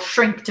fit or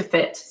shrink to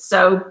fit.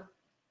 So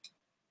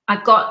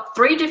I've got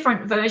 3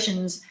 different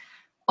versions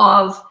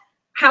of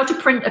how to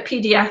print a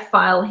PDF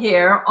file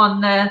here.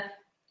 On the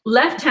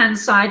left-hand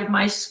side of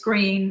my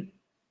screen,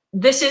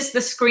 this is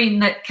the screen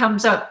that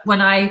comes up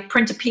when I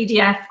print a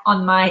PDF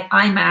on my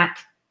iMac,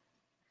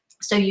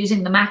 so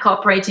using the Mac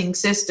operating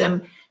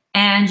system.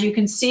 And you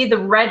can see the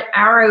red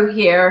arrow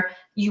here.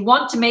 You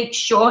want to make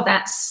sure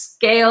that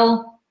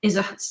scale is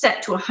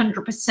set to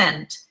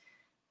 100%.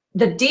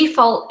 The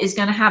default is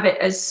going to have it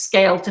as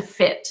scale to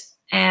fit,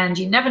 and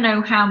you never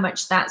know how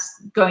much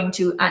that's going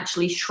to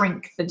actually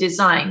shrink the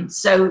design.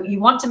 So you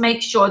want to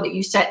make sure that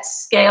you set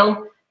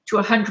scale to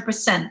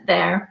 100%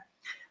 there.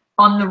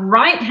 On the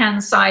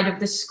right-hand side of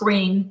the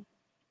screen,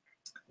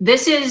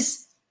 this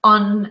is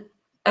on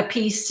a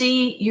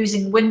PC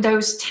using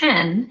Windows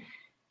 10,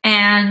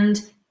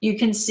 and you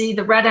can see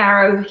the red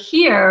arrow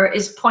here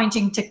is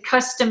pointing to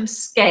custom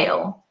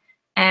scale,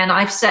 and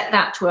I've set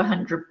that to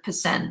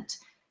 100%.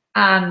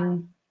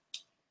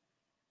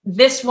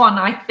 This one,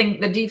 I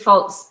think the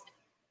default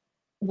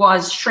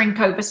was shrink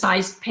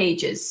oversized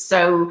pages.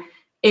 So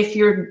if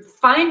you're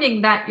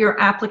finding that your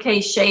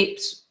applique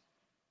shapes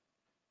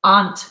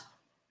aren't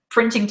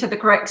printing to the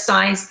correct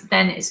size,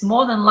 then it's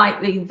more than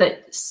likely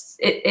that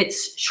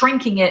it's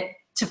shrinking it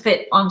to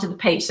fit onto the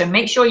page. So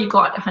make sure you've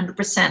got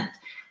 100%.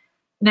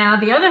 Now,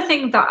 the other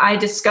thing that I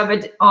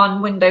discovered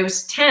on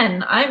Windows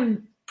 10,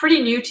 I'm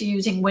pretty new to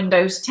using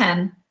Windows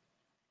 10,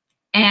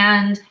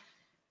 and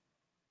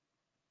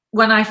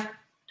when I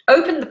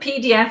opened the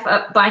PDF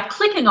up by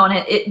clicking on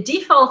it, it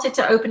defaulted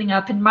to opening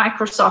up in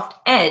Microsoft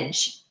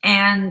Edge,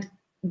 and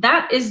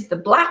that is the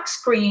black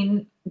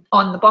screen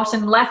on the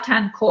bottom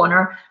left-hand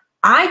corner.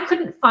 I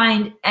couldn't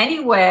find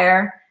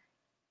anywhere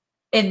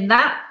in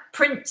that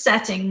print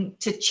setting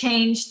to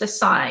change the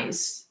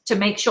size to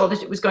make sure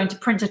that it was going to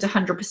print at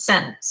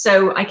 100%.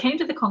 So I came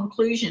to the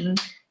conclusion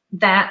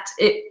that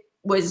it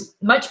was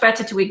much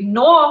better to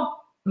ignore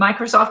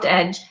Microsoft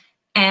Edge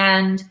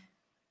and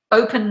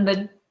open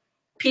the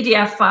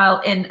PDF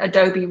file in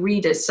Adobe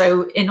Reader.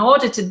 So in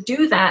order to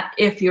do that,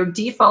 if your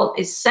default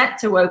is set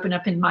to open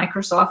up in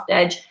Microsoft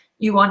Edge,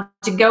 you want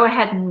to go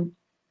ahead and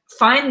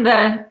find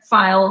the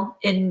file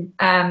in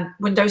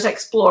Windows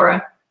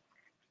Explorer.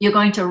 You're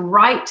going to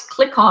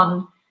right-click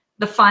on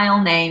the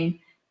file name,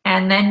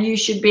 and then you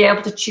should be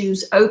able to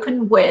choose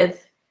Open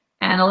With,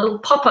 and a little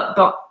pop-up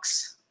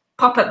box,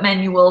 pop-up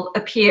menu will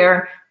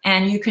appear,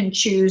 and you can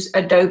choose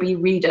Adobe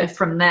Reader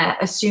from there,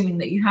 assuming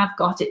that you have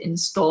got it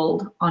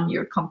installed on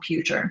your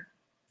computer.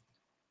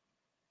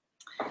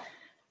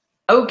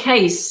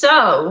 Okay,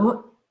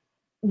 so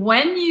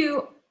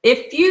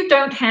if you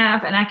don't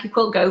have an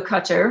AccuQuilt Go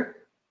cutter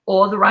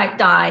or the right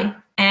die,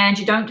 and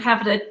you don't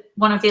have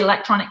one of the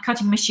electronic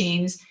cutting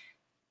machines,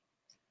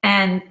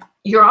 and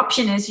your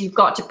option is you've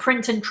got to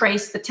print and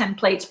trace the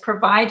templates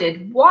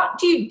provided, what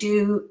do you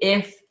do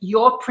if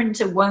your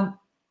printer won't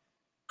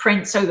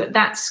print so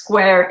that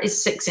square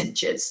is 6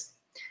 inches?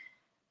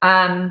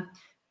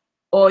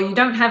 Or you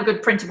don't have a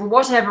good printer for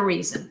whatever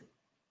reason.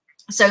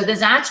 So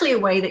there's actually a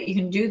way that you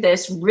can do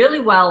this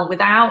really well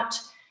without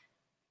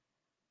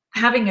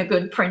having a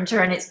good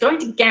printer, and it's going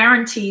to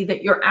guarantee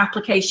that your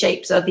applique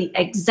shapes are the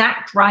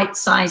exact right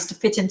size to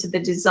fit into the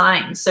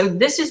design. So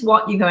this is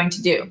what you're going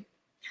to do.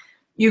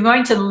 You're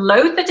going to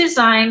load the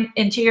design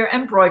into your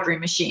embroidery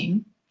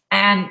machine.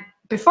 And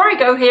before I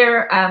go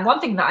here,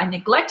 one thing that I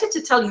neglected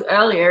to tell you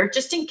earlier,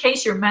 just in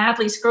case you're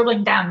madly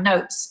scribbling down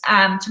notes,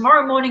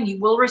 tomorrow morning you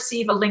will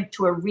receive a link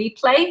to a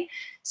replay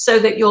so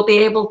that you'll be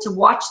able to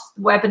watch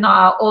the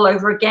webinar all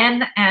over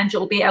again, and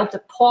you'll be able to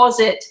pause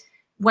it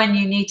when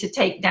you need to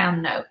take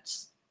down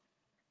notes.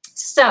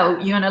 So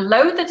you're going to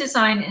load the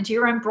design into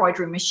your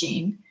embroidery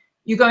machine.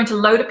 You're going to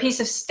load a piece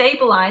of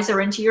stabilizer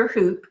into your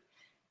hoop.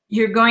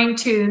 You're going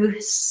to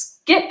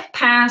skip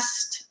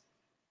past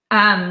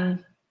color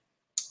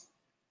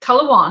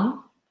 1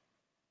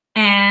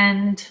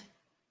 and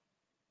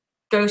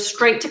go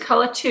straight to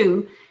color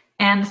 2.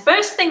 And the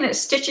first thing that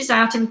stitches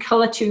out in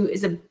color 2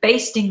 is a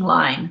basting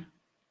line.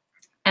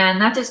 And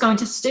that is going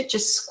to stitch a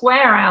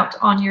square out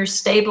on your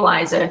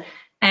stabilizer.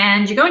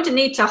 And you're going to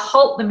need to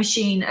halt the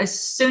machine as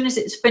soon as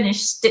it's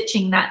finished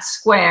stitching that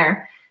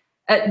square.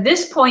 At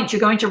this point,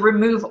 you're going to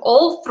remove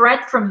all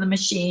thread from the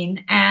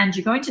machine, and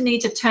you're going to need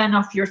to turn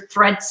off your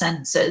thread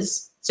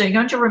sensors. So you're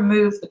going to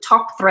remove the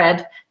top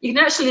thread. You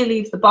can actually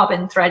leave the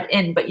bobbin thread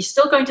in, but you're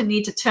still going to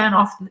need to turn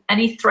off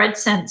any thread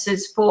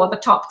sensors for the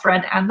top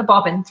thread and the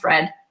bobbin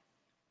thread.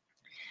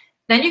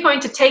 Then you're going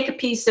to take a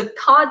piece of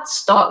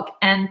cardstock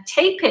and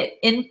tape it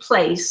in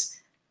place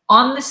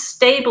on the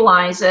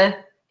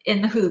stabilizer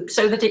in the hoop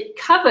so that it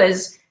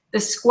covers the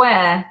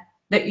square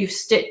that you've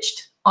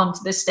stitched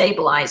onto the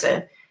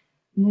stabilizer.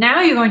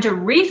 Now you're going to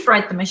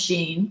rethread the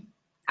machine.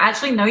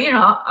 Actually, no, you're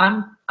not.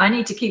 I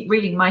need to keep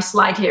reading my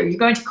slide here. You're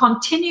going to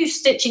continue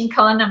stitching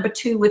color number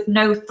 2 with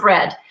no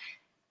thread.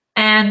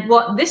 And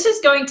what this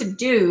is going to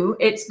do,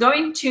 it's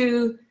going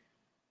to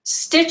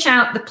stitch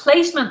out the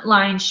placement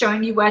line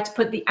showing you where to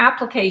put the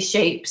applique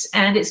shapes,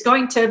 and it's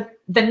going to,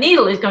 the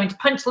needle is going to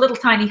punch little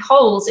tiny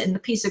holes in the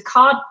piece of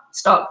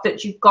cardstock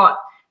that you've got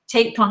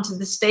taped onto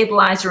the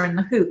stabilizer and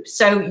the hoop.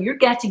 So you're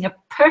getting a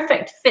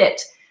perfect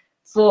fit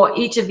for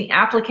each of the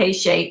applique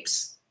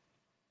shapes,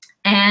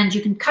 and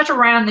you can cut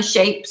around the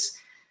shapes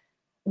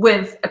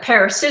with a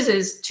pair of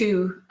scissors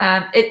to,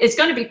 it's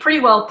going to be pretty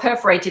well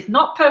perforated,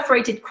 not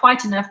perforated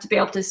quite enough to be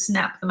able to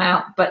snap them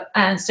out, but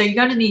so you're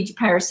going to need your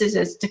pair of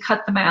scissors to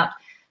cut them out.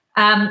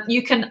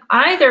 You can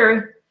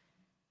either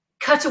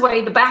cut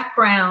away the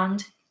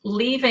background,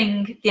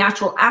 leaving the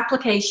actual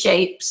applique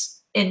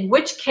shapes, in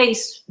which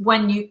case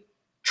when you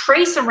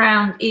trace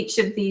around each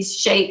of these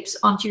shapes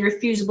onto your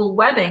fusible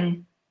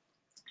webbing,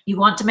 you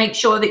want to make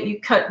sure that you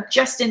cut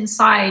just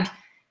inside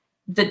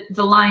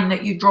the line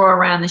that you draw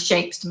around the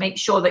shapes to make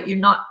sure that you're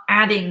not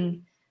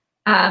adding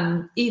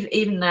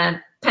even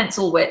the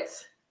pencil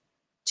width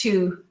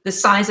to the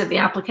size of the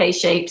applique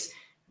shapes.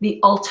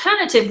 The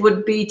alternative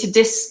would be to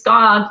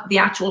discard the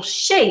actual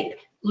shape,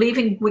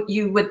 leaving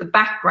you with the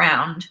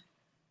background,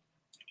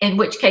 in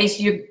which case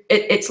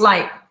it's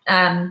like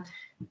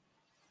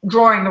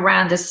drawing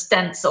around a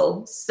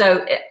stencil.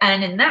 So,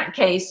 and in that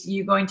case,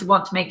 you're going to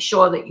want to make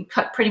sure that you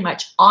cut pretty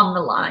much on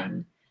the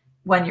line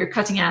when you're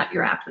cutting out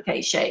your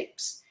applique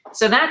shapes.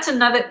 So that's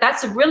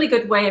a really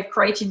good way of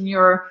creating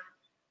your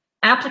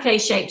applique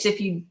shapes if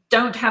you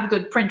don't have a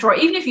good printer, or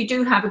even if you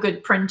do have a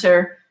good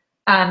printer,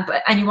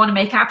 and you want to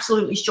make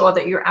absolutely sure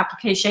that your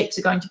applique shapes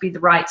are going to be the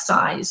right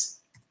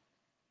size.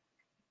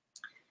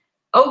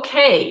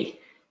 Okay,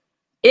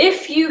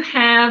 if you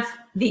have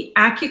the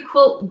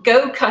AccuQuilt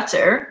Go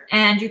Cutter,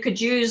 and you could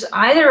use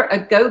either a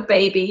Go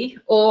Baby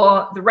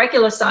or the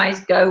regular size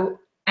Go,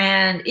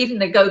 and even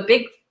the Go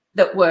Big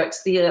that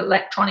works, the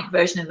electronic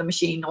version of the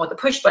machine or the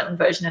push button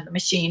version of the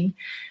machine,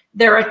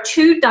 there are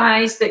 2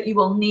 dies that you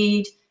will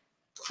need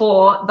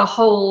for the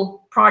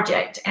whole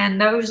project,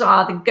 and those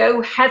are the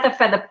Go Heather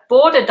Feather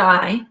border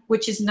die,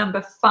 which is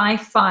number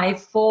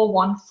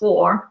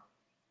 55414,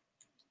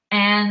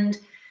 and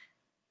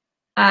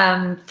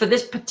for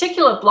this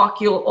particular block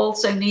you'll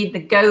also need the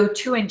Go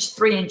 2-inch,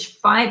 3-inch,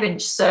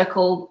 5-inch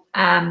circle.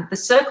 The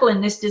circle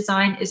in this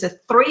design is a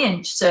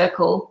 3-inch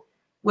circle,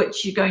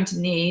 which you're going to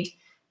need,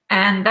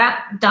 and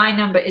that die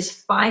number is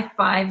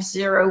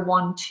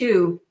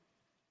 55012.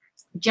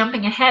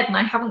 Jumping ahead, and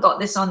I haven't got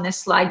this on this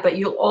slide, but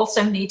you'll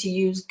also need to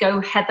use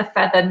Go Heather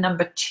Feather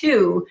number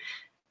 2,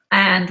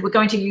 and we're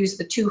going to use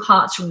the 2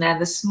 hearts from there,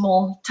 the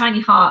small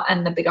tiny heart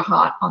and the bigger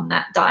heart on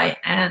that die,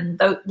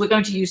 and we're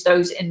going to use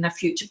those in the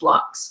future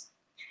blocks.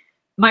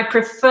 My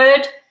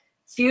preferred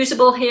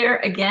fusible here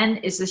again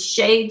is the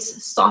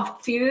Shades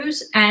Soft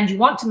Fuse, and you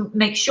want to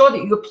make sure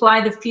that you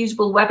apply the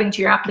fusible webbing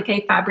to your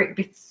applique fabric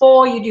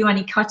before you do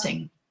any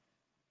cutting.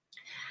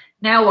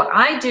 Now what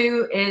I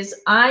do is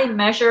I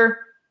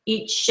measure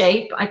each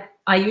shape.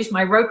 I use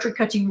my rotary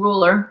cutting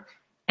ruler,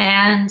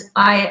 and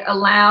I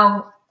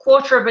allow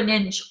 1/4 of an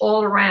inch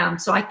all around.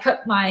 So I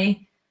cut my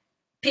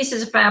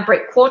pieces of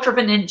fabric 1/4 of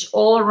an inch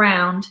all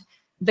around.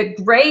 The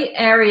gray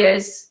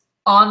areas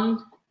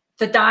on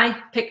the die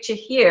picture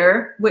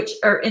here, which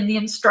are in the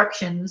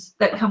instructions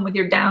that come with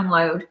your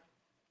download,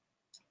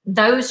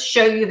 those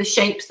show you the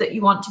shapes that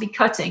you want to be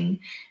cutting.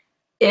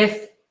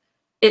 If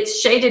it's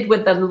shaded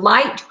with the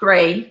light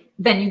gray,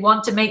 then you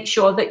want to make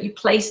sure that you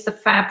place the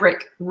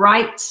fabric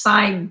right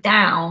side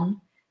down.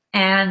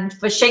 And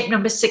for shape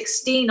number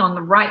 16 on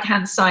the right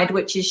hand side,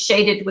 which is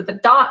shaded with the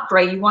dark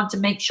gray, you want to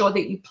make sure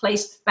that you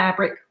place the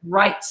fabric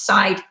right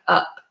side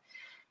up.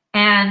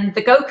 And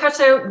the Go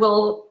Cutter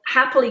will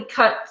happily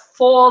cut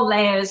 4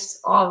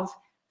 layers of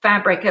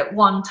fabric at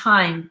one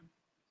time,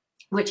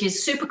 which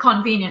is super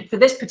convenient. For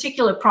this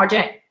particular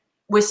project,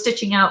 we're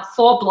stitching out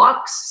 4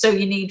 blocks, so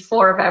you need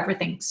 4 of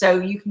everything. So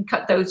you can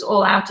cut those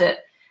all out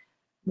at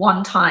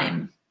one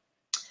time.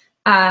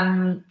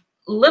 A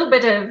little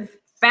bit of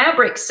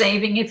fabric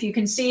saving, if you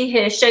can see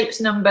here,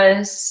 shapes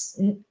numbers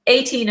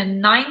 18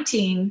 and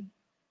 19,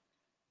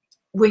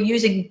 we're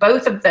using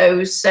both of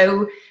those.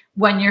 So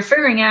when you're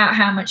figuring out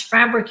how much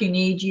fabric you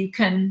need, you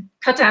can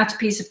cut out a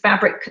piece of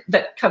fabric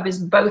that covers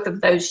both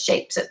of those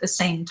shapes at the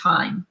same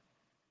time.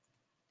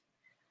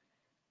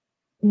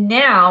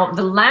 Now,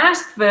 the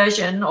last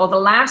version, or the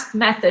last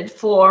method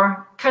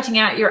for cutting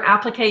out your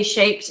applique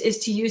shapes, is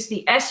to use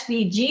the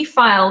SVG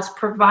files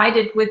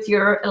provided with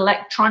your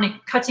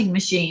electronic cutting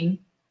machine.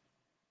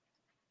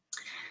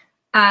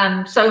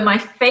 So my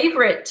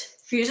favorite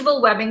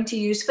fusible webbing to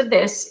use for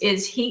this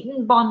is Heat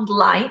and Bond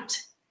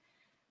Light.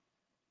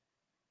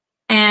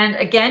 And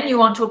again, you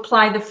want to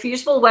apply the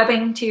fusible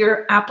webbing to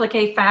your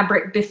applique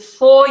fabric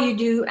before you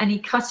do any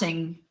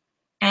cutting.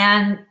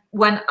 And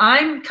when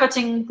I'm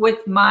cutting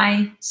with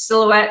my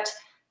silhouette,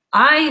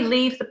 I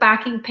leave the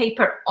backing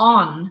paper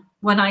on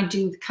when I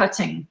do the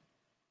cutting.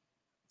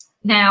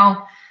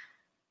 Now,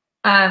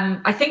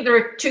 I think there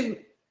are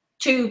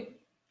two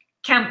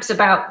camps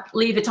about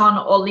leave it on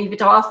or leave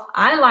it off.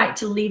 I like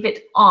to leave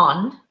it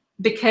on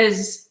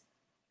because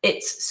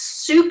it's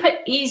super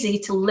easy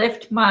to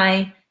lift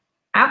my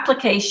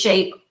applique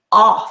shape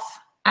off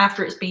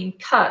after it's been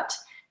cut,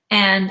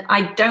 and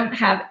I don't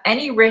have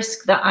any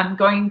risk that I'm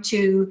going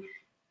to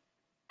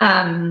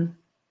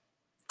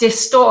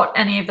distort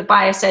any of the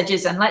bias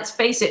edges. And let's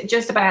face it,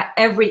 just about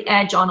every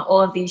edge on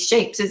all of these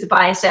shapes is a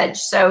bias edge.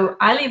 So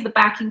I leave the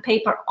backing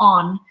paper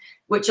on,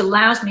 which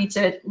allows me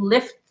to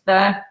lift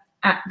the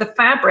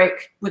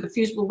fabric with the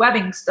fusible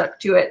webbing stuck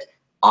to it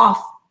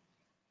off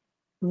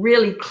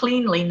really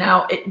cleanly.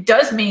 Now, it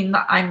does mean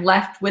that I'm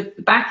left with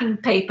the backing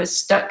paper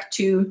stuck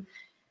to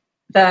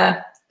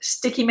the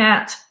sticky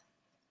mat.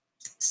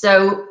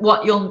 So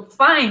what you'll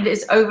find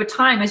is over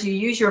time, as you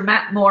use your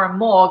mat more and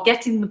more,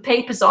 getting the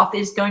papers off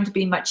is going to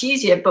be much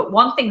easier. But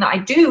one thing that I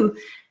do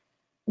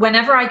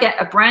whenever I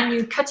get a brand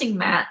new cutting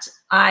mat,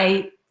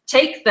 I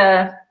take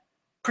the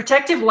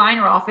protective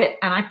liner off it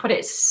and I put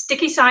it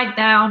sticky side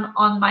down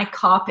on my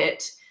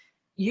carpet,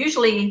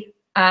 usually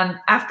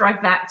after I've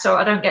vacuumed, so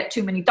I don't get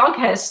too many dog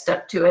hairs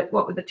stuck to it,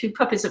 what with the two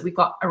puppies that we've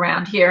got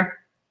around here.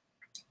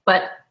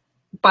 But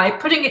by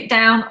putting it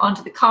down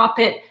onto the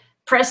carpet,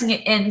 pressing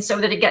it in so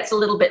that it gets a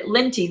little bit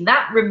linty,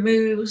 that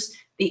removes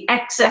the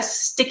excess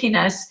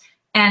stickiness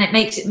and it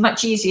makes it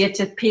much easier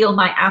to peel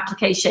my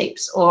applique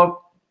shapes, or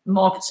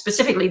more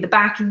specifically the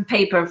backing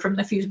paper from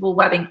the fusible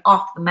webbing,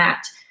 off the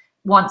mat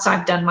once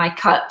I've done my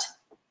cut.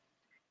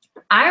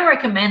 I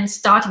recommend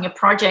starting a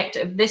project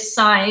of this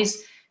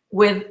size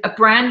with a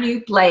brand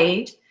new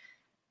blade.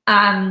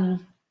 The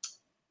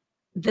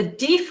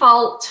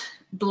default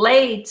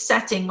blade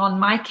setting on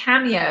my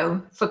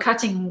Cameo for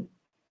cutting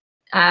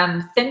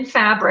thin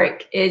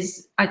fabric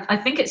is, I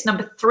think it's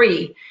number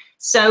 3.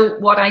 So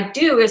what I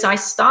do is I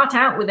start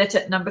out with it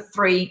at number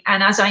 3,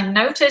 and as I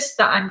notice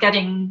that I'm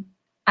getting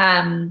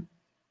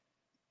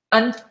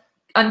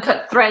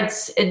uncut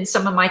threads in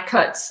some of my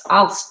cuts,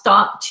 I'll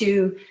start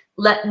to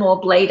let more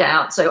blade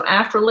out. So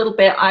after a little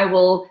bit,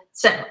 I'll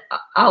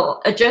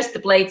adjust the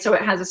blade so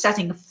it has a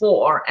setting of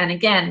 4. And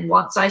again,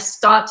 once I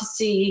start to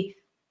see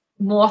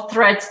more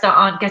threads that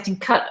aren't getting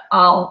cut,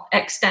 I'll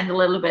extend a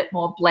little bit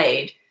more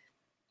blade.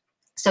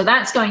 So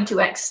that's going to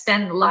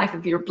extend the life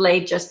of your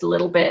blade just a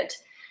little bit.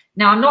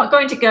 Now, I'm not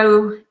going to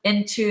go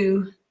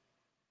into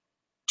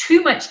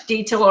too much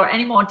detail or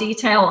any more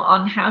detail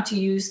on how to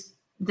use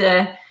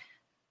the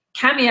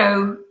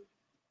Cameo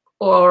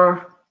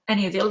or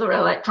any of the other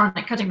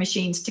electronic cutting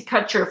machines to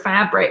cut your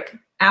fabric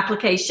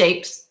applique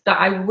shapes, but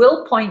I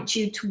will point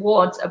you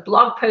towards a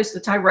blog post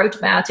that I wrote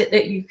about it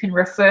that you can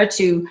refer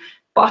to,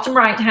 bottom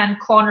right hand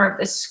corner of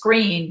the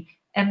screen,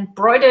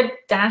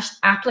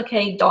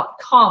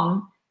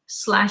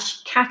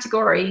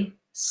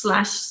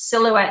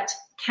 embroidered-applique.com/category/silhouette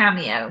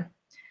cameo.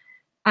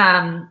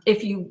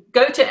 If you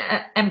go to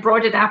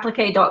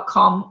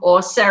embroideredapplique.com or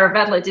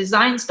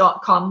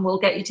sarahvedlerdesigns.com, will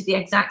get you to the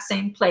exact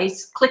same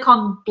place. Click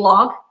on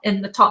blog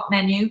in the top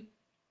menu,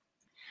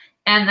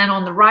 and then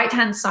on the right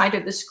hand side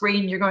of the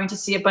screen you're going to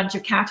see a bunch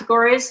of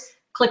categories.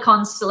 Click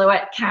on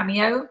silhouette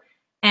cameo,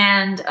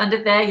 and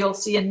under there you'll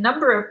see a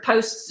number of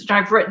posts that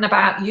I've written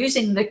about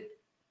using the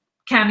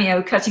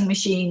Cameo cutting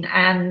machine,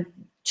 and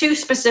 2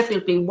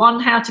 specifically, one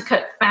how to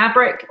cut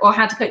fabric or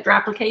how to cut your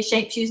applique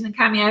shapes using the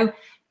Cameo,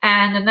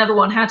 and another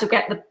one how to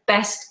get the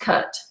best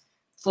cut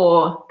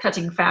for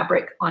cutting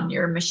fabric on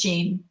your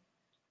machine.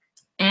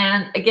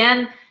 And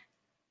again,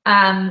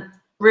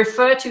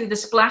 refer to the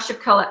Splash of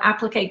Color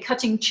applique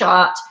cutting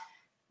chart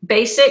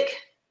basic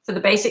for the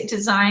basic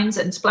designs,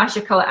 and Splash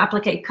of Color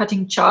applique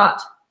cutting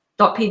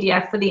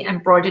chart.pdf for the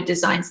embroidered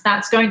designs.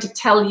 That's going to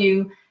tell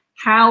you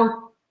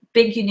how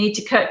big you need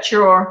to cut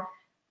your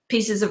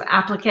pieces of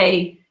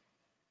applique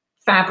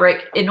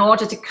fabric in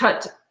order to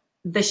cut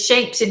the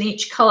shapes in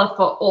each color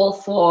for all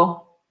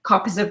 4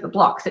 copies of the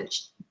blocks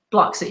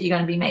that you're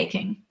going to be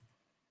making.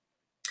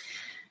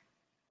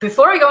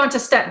 Before I go on to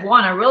step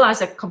 1, I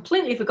realize I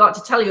completely forgot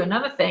to tell you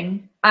another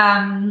thing.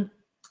 And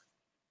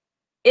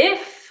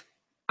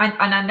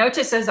I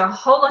notice there's a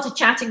whole lot of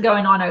chatting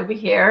going on over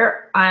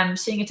here. I'm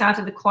seeing it out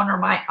of the corner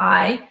of my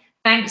eye.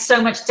 Thanks so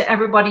much to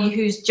everybody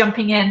who's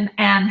jumping in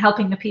and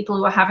helping the people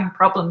who are having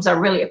problems. I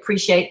really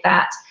appreciate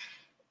that.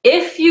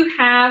 If you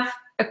have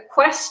a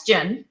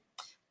question,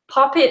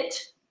 pop it,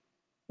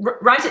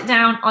 write it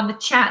down on the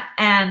chat,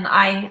 and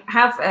I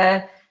have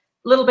a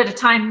little bit of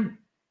time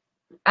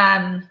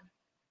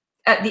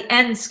at the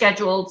end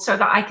scheduled so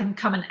that I can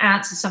come and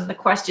answer some of the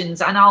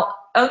questions, and I'll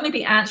only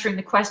be answering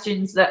the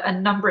questions that a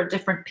number of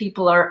different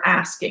people are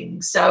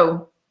asking.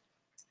 So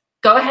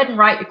go ahead and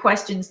write your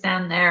questions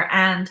down there,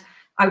 and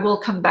I will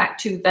come back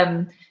to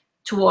them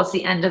towards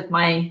the end of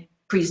my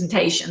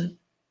presentation.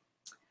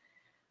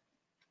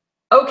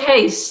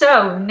 Okay,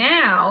 so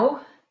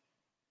now,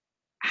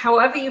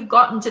 however you've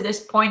gotten to this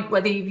point,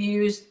 whether you've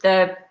used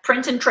the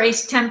print and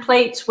trace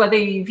templates, whether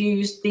you've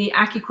used the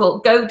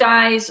AccuQuilt Go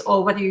dies,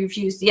 or whether you've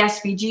used the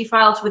SVG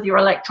files with your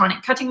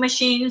electronic cutting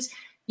machines,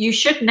 you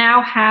should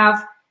now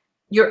have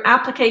your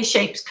applique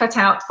shapes cut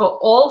out for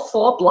all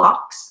 4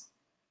 blocks.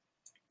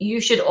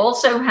 You should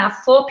also have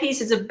 4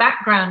 pieces of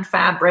background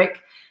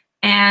fabric,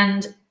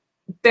 and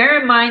bear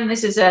in mind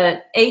this is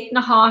a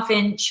 8.5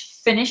 inch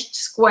finished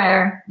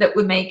square that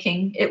we're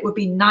making. It would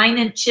be 9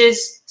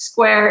 inches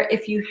square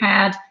if you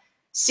had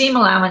seam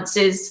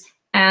allowances,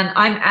 and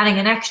I'm adding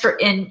an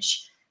extra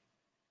inch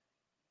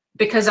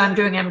because I'm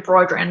doing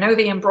embroidery. I know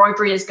the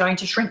embroidery is going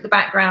to shrink the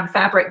background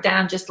fabric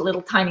down just a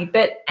little tiny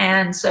bit,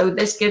 and so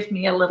this gives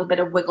me a little bit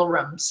of wiggle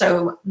room.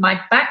 So my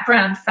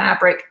background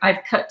fabric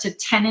I've cut to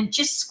 10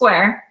 inches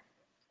square.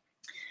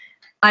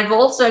 I've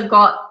also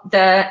got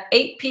the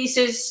 8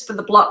 pieces for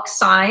the block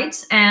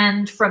sides,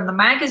 and from the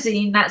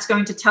magazine that's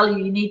going to tell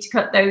you need to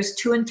cut those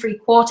 2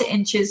 3/4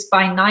 inches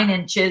by 9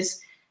 inches.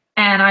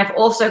 And I've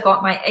also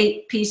got my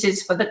 8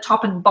 pieces for the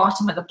top and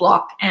bottom of the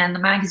block, and the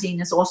magazine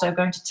is also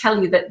going to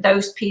tell you that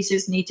those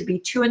pieces need to be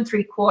 2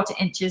 3/4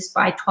 inches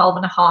by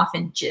 12.5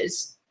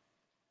 inches.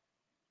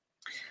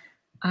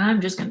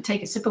 I'm just going to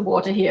take a sip of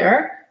water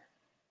here.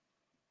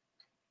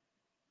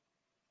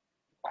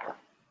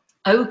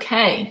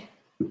 Okay,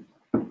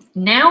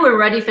 now we're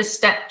ready for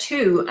step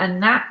 2,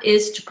 and that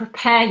is to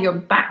prepare your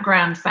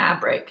background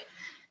fabric.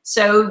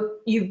 So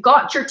you've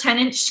got your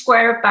 10-inch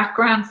square of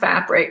background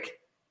fabric,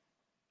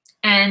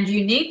 and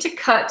you need to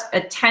cut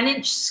a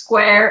 10-inch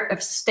square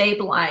of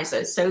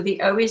stabilizer. So the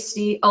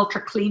OSD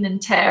Ultra Clean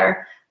and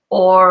Tear,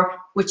 or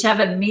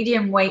whichever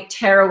medium weight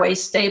tearaway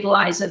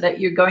stabilizer that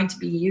you're going to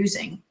be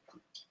using.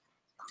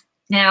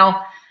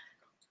 Now,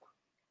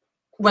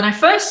 when I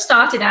first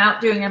started out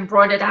doing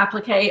embroidered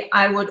applique,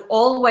 I would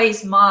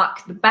always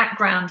mark the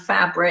background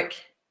fabric,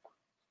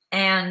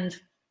 and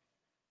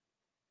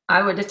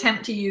I would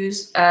attempt to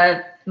use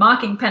a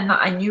marking pen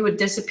that I knew would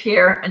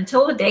disappear,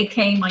 until the day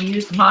came I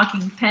used a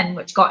marking pen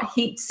which got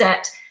heat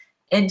set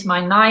into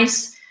my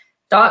nice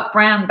dark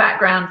brown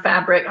background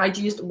fabric. I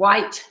used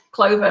white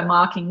Clover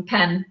marking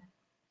pen.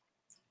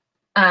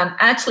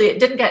 Actually, it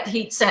didn't get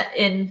heat set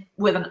in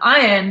with an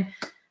iron.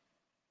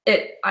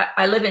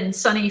 I live in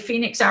sunny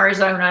Phoenix,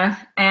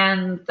 Arizona,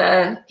 and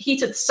the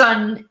heat of the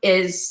sun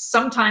is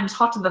sometimes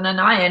hotter than an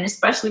iron,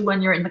 especially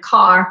when you're in the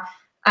car.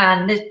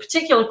 And this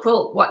particular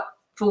quilt,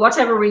 for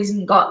whatever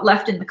reason, got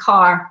left in the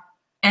car,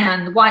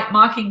 and the white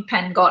marking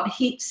pen got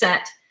heat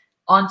set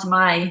onto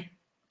my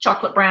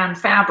chocolate brown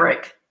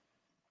fabric.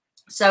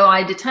 So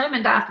I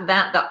determined after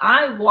that that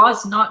I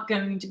was not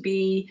going to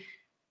be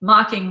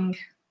marking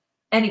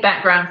any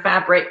background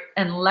fabric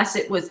unless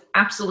it was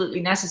absolutely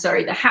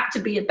necessary. There had to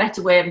be a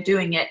better way of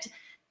doing it.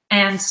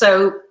 And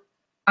so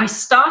I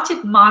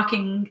started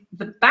marking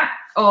the back,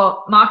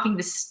 or marking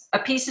this, a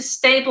piece of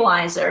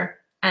stabilizer,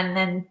 and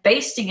then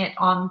basting it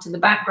onto the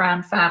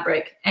background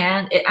fabric.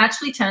 And it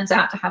actually turns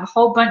out to have a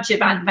whole bunch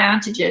of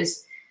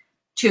advantages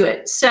to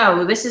it.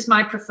 So this is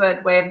my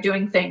preferred way of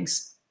doing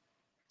things.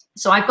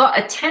 So I've got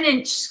a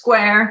 10-inch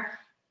square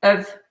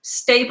of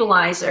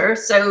stabilizer.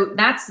 So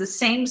that's the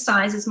same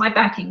size as my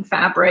backing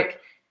fabric.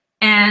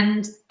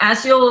 And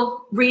as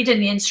you'll read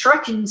in the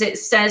instructions, it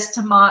says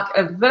to mark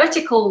a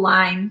vertical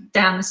line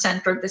down the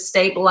center of the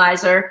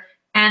stabilizer,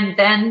 and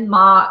then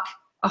mark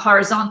a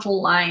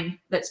horizontal line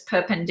that's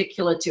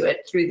perpendicular to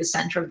it through the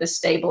center of the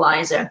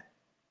stabilizer.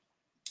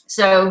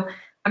 So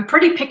I'm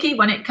pretty picky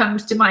when it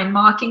comes to my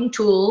marking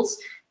tools.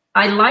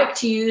 I like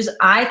to use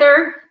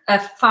either a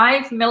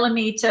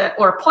 5mm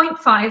or a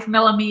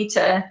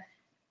 0.5mm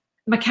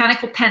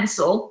mechanical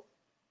pencil.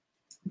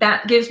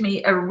 That gives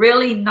me a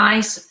really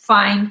nice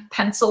fine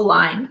pencil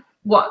line.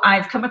 What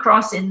I've come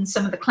across in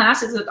some of the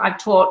classes that I've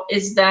taught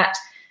is that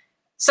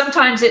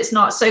sometimes it's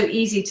not so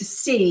easy to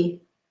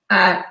see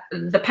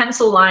the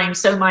pencil line.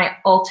 So my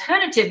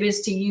alternative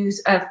is to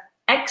use an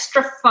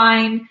extra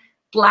fine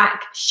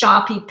black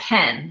Sharpie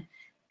pen,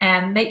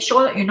 and make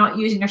sure that you're not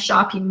using a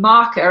Sharpie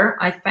marker.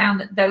 I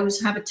found that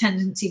those have a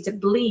tendency to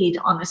bleed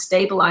on the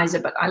stabilizer,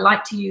 but I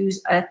like to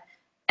use an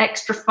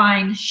extra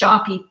fine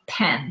Sharpie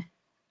pen.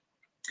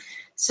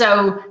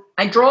 So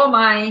I draw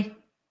my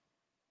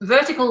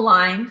vertical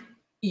line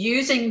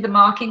using the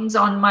markings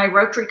on my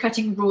rotary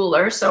cutting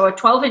ruler. So a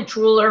 12-inch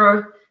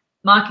ruler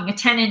marking a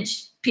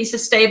 10-inch piece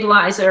of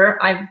stabilizer.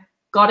 I've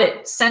got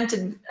it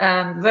centered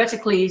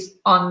vertically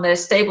on the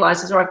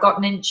stabilizer, so I've got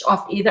an inch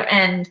off either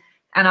end,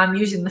 and I'm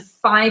using the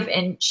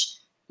 5-inch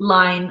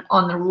line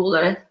on the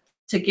ruler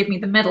to give me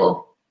the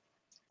middle.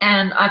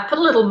 And I've put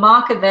a little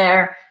marker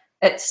there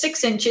at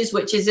 6 inches,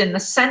 which is in the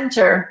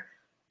center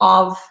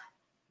of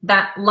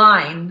that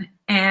line,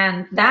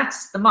 and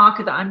that's the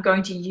marker that I'm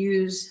going to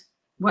use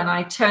when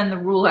I turn the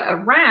ruler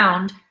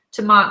around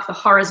to mark the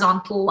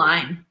horizontal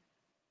line.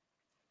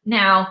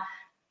 Now,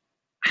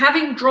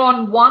 having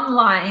drawn one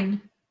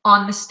line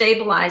on the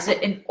stabilizer,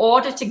 in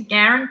order to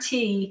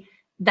guarantee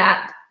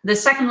that the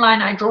second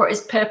line I draw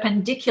is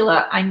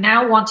perpendicular, I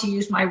now want to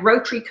use my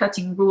rotary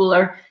cutting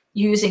ruler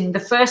using the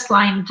first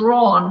line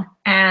drawn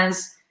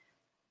as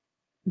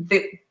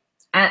the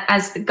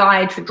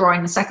guide for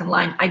drawing the second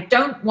line. I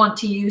don't want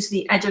to use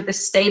the edge of the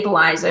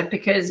stabilizer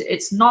because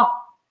it's not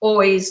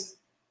always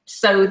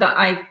so that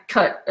I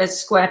cut a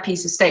square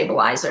piece of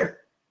stabilizer.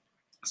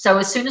 So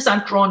as soon as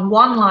I've drawn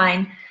one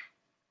line,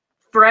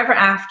 forever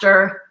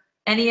after,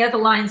 any other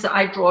lines that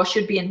I draw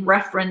should be in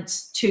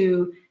reference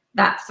to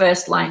that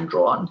first line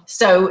drawn.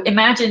 So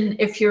imagine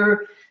if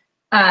you're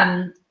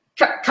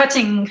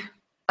cutting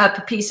up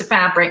a piece of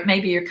fabric,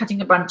 maybe you're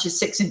cutting a bunch of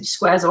 6-inch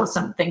squares or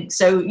something.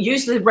 So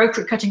use the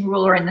rotary cutting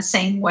ruler in the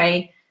same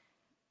way.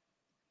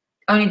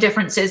 Only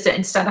difference is that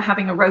instead of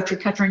having a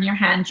rotary cutter in your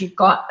hand, you've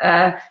got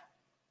a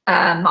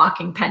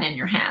marking pen in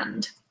your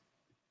hand.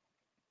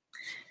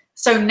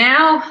 So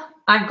now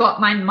I've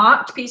got my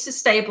marked piece of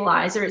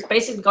stabilizer. It's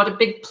basically got a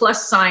big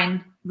plus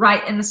sign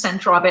right in the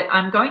center of it.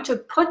 I'm going to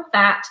put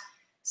that,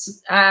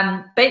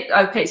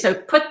 okay, so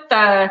put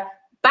the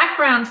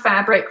background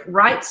fabric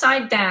right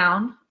side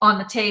down on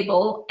the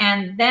table,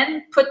 and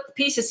then put the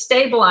piece of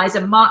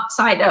stabilizer marked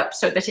side up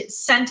so that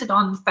it's centered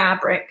on the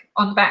fabric,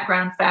 on the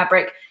background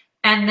fabric,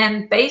 and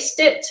then baste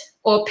it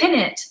or pin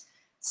it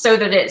so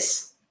that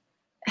it's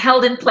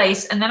held in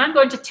place. And then I'm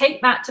going to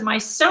take that to my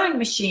sewing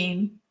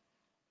machine,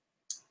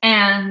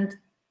 and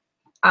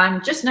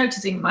I'm just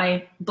noticing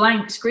my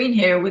blank screen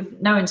here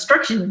with no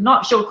instructions,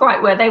 not sure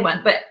quite where they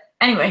went, but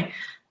anyway,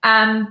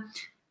 I'm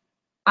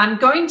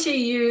going to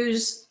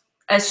use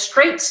a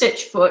straight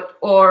stitch foot,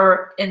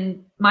 or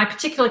in my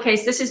particular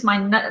case, this is my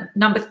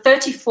number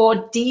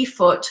 34D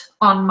foot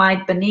on my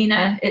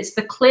Bernina. It's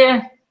the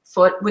clear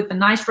foot with the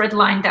nice red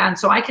line down,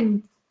 so I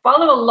can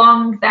follow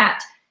along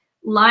that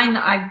line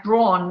that I've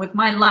drawn with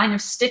my line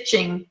of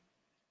stitching.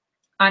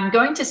 I'm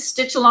going to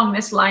stitch along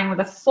this line with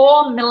a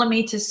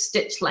 4mm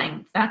stitch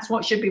length. That's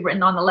what should be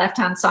written on the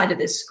left-hand side of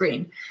this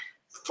screen.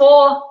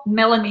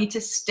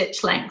 4mm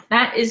stitch length.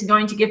 That is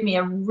going to give me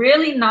a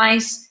really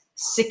nice,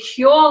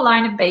 secure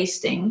line of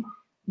basting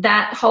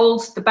that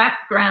holds the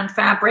background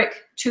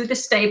fabric to the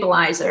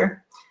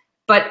stabilizer.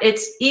 But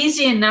it's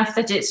easy enough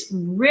that it's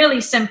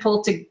really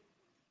simple to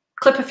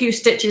clip a few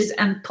stitches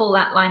and pull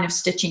that line of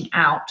stitching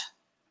out.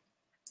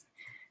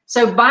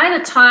 So by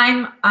the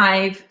time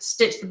I've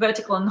stitched the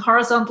vertical and the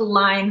horizontal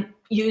line,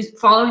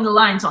 following the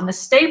lines on the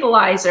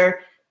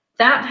stabilizer,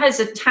 that has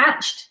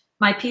attached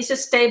my piece of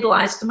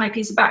stabilizer to my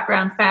piece of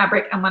background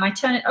fabric. And when I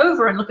turn it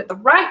over and look at the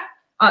right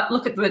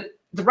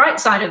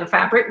side of the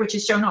fabric, which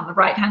is shown on the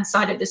right-hand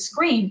side of the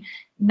screen,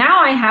 now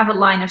I have a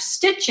line of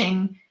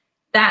stitching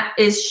that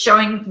is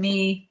showing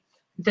me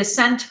the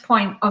center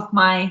point of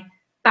my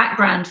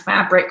background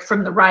fabric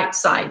from the right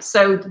side.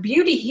 So the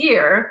beauty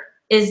here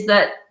is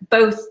that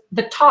both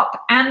the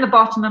top and the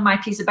bottom of my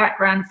piece of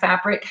background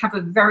fabric have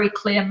a very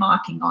clear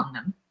marking on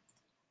them.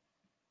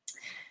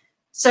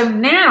 So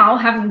now,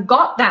 having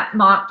got that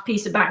marked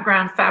piece of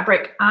background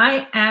fabric,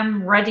 I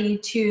am ready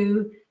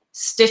to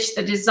stitch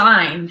the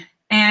design.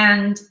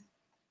 And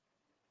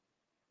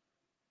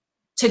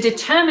to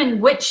determine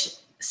which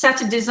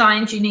set of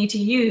designs you need to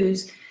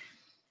use,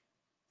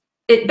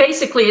 it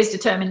basically is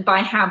determined by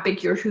how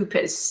big your hoop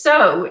is.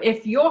 So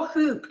if your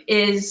hoop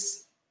is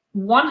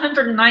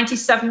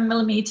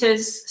 197mm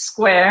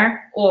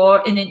square,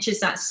 or in inches,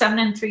 that's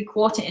 7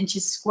 3/4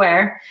 inches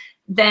square,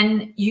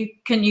 then you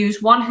can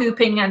use one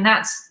hooping, and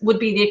that's would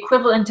be the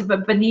equivalent of a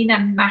Bernina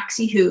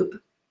maxi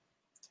hoop.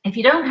 If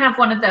you don't have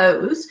one of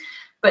those,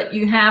 but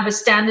you have a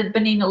standard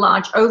Bernina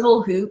large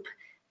oval hoop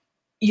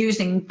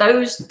using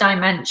those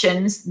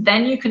dimensions,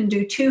 then you can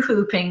do 2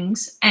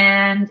 hoopings.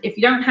 And if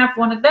you don't have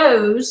one of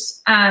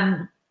those,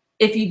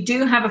 if you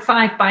do have a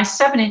 5 by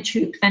 7 inch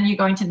hoop, then you're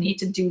going to need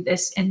to do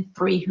this in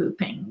 3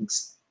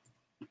 hoopings.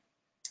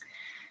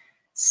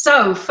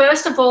 So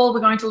first of all, we're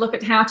going to look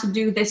at how to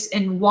do this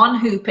in 1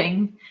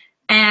 hooping.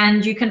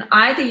 And you can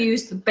either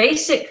use the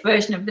basic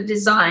version of the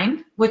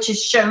design, which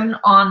is shown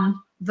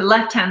on the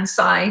left-hand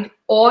side,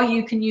 or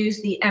you can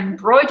use the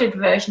embroidered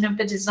version of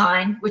the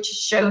design, which is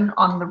shown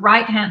on the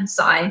right-hand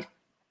side.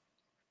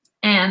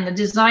 And the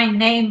design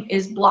name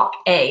is Block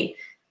A.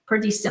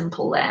 Pretty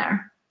simple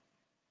there.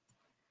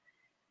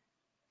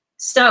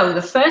 So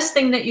the first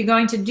thing that you're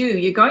going to do,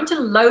 you're going to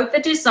load the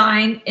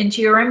design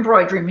into your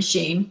embroidery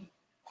machine,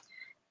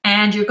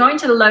 and you're going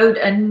to load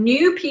a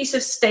new piece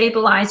of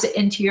stabilizer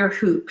into your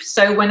hoop.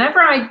 So whenever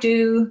I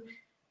do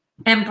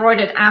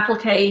embroidered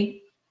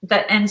applique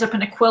that ends up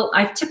in a quilt,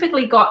 I've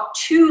typically got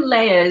 2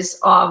 layers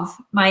of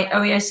my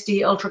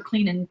OESD Ultra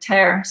Clean and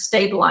Tear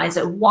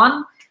stabilizer.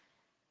 One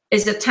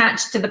is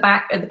attached to the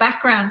back of the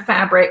background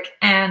fabric,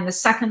 and the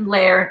second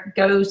layer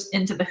goes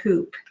into the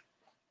hoop.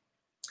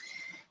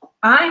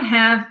 I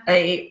have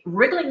a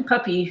wriggling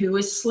puppy who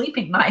is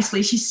sleeping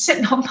nicely. She's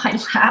sitting on my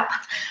lap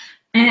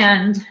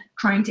and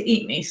trying to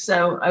eat me.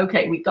 So,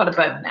 okay, we've got a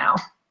bone now.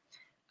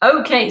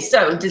 Okay,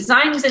 so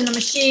designs in the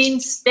machine,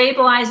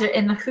 stabilizer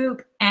in the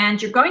hoop,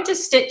 and you're going to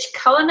stitch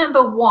color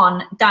number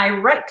 1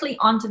 directly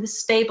onto the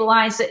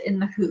stabilizer in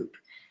the hoop.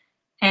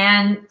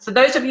 And for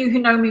those of you who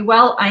know me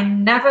well, I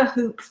never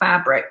hoop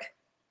fabric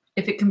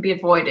if it can be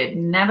avoided.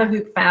 Never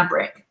hoop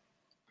fabric.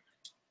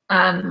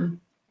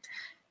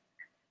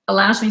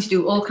 Allows me to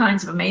do all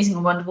kinds of amazing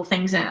and wonderful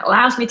things, and it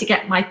allows me to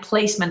get my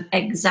placement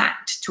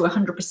exact to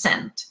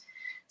 100%.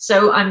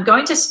 So I'm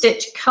going to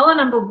stitch color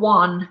number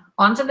 1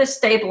 onto the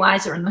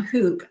stabilizer and the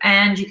hoop.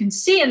 And you can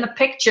see in the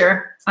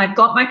picture, I've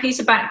got my piece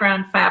of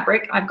background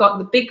fabric. I've got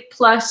the big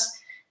plus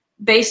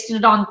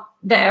basted on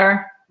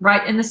there,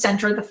 right in the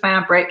center of the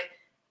fabric.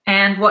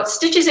 And what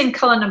stitches in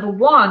color number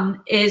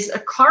 1 is a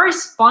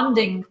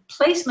corresponding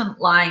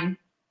placement line.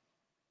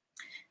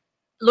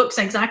 Looks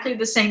exactly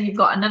the same. You've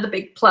got another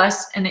big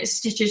plus and it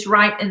stitches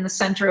right in the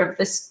center of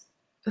this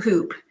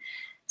hoop.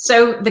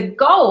 So the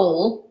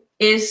goal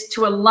is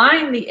to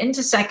align the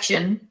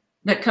intersection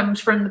that comes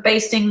from the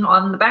basting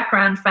on the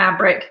background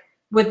fabric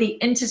with the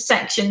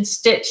intersection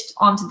stitched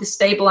onto the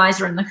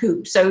stabilizer and the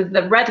hoop. So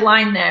the red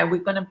line there,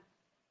 we're going to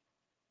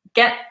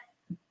get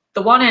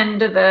the one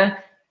end of the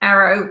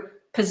arrow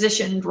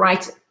positioned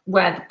right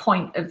where the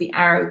point of the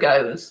arrow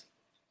goes.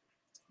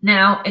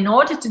 Now, in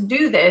order to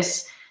do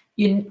this,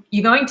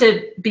 you're going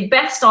to be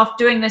best off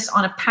doing this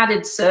on a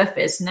padded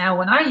surface. Now,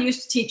 when I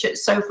used to teach at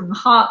Sew from the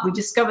Heart, we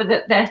discovered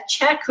that their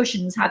chair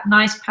cushions had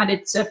nice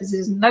padded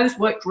surfaces, and those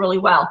worked really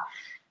well.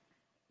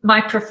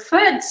 My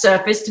preferred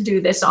surface to do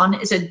this on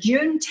is a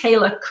June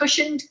Taylor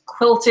Cushioned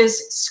Quilters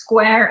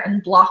Square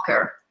and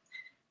Blocker.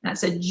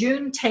 That's a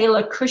June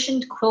Taylor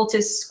Cushioned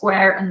Quilters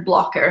Square and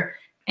Blocker.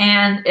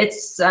 And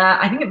it's,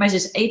 I think it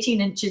measures 18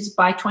 inches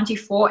by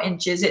 24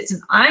 inches. It's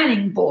an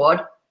ironing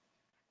board.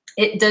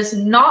 It does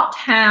not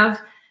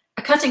have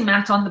a cutting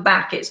mat on the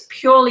back. It's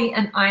purely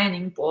an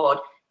ironing board.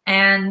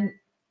 And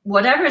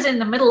whatever is in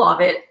the middle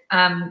of it,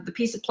 the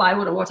piece of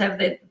plywood or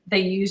whatever they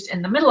used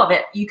in the middle of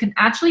it, you can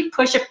actually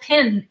push a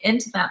pin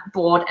into that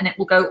board and it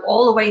will go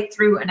all the way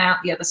through and out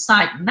the other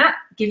side. And that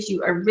gives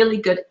you a really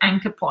good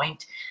anchor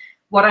point.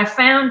 What I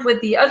found with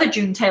the other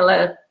June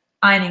Taylor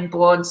ironing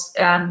boards,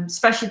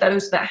 especially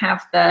those that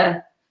have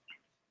the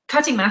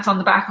cutting mat on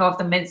the back of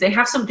them, is they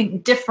have something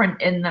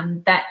different in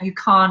them that you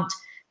can't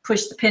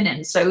push the pin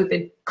in. So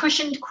the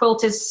Cushioned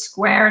Quilters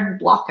Square and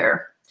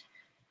Blocker.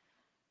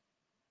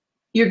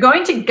 You're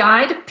going to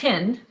guide a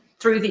pin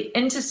through the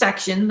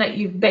intersection that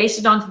you've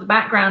basted onto the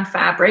background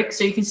fabric.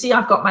 So you can see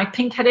I've got my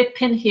pink-headed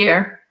pin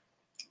here,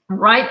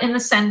 right in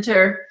the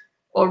center,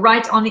 or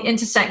right on the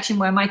intersection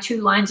where my two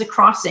lines are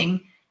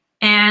crossing.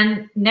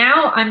 And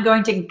now I'm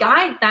going to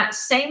guide that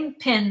same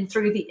pin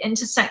through the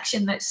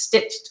intersection that's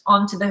stitched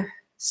onto the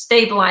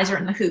stabilizer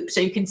and the hoop.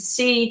 So you can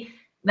see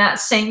that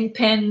same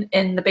pin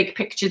in the big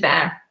picture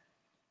there,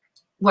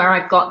 where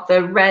I've got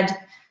the red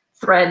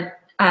thread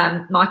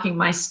marking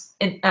my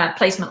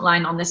placement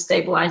line on the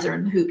stabilizer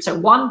and the hoop. So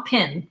one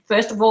pin,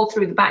 first of all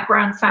through the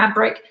background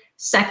fabric,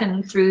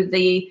 second through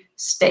the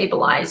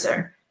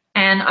stabilizer.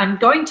 And I'm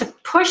going to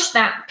push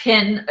that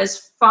pin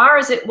as far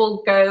as it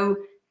will go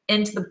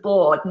into the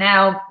board.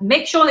 Now,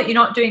 make sure that you're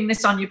not doing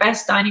this on your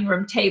best dining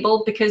room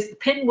table, because the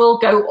pin will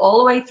go all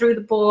the way through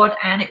the board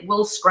and it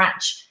will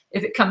scratch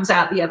if it comes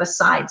out the other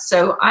side.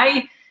 So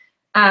I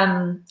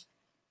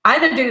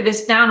either do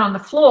this down on the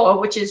floor,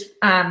 which is,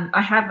 I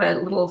have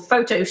a little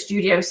photo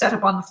studio set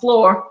up on the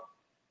floor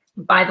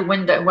by the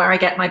window where I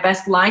get my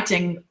best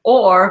lighting,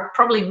 or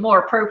probably more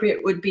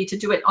appropriate would be to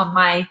do it on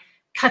my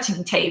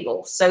cutting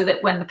table, so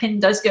that when the pin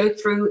does go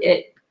through,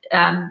 it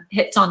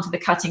hits onto the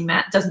cutting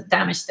mat, doesn't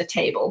damage the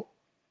table.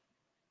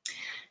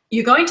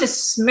 You're going to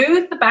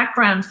smooth the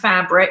background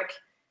fabric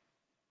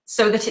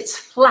so that it's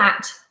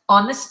flat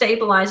on the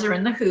stabilizer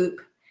and the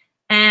hoop,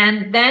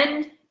 and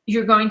then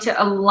you're going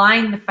to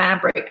align the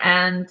fabric,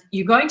 and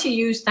you're going to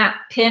use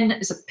that pin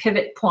as a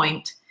pivot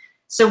point.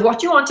 So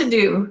what you want to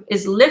do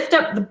is lift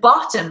up the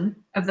bottom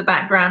of the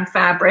background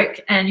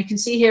fabric, and you can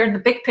see here in the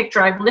big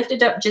picture I've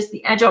lifted up just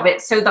the edge of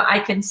it so that I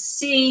can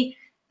see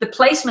the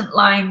placement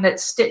line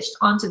that's stitched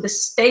onto the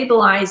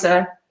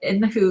stabilizer in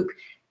the hoop.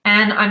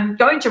 And I'm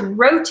going to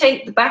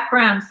rotate the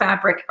background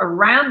fabric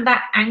around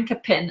that anchor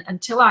pin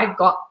until I've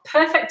got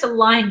perfect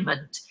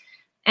alignment.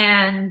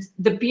 And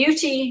the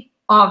beauty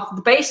of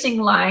the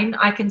basting line,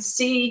 I can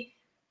see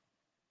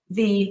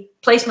the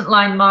placement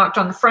line marked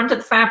on the front of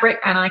the fabric,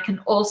 and I can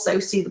also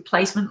see the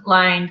placement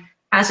line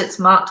as it's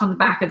marked on the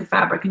back of the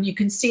fabric. And you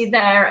can see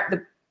there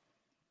the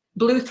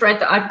blue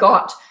thread that I've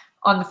got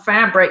on the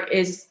fabric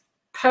is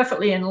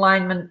perfectly in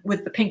alignment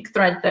with the pink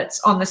thread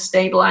that's on the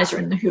stabilizer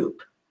in the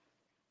hoop.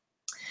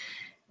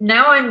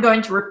 Now I'm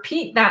going to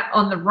repeat that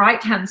on the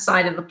right-hand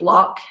side of the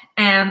block,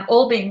 and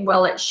all being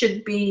well, it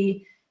should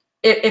be,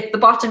 if the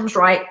bottom's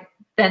right,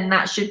 then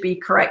that should be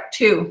correct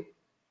too.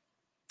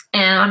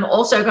 And I'm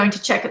also going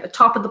to check at the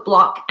top of the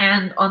block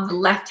and on the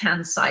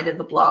left-hand side of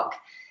the block.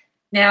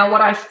 Now,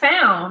 what I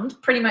found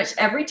pretty much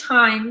every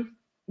time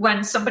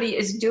when somebody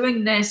is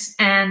doing this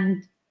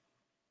and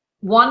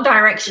one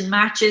direction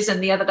matches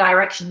and the other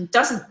direction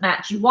doesn't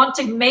match, you want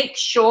to make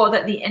sure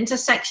that the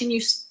intersection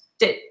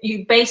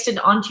you basted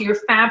onto your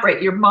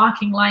fabric, your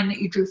marking line that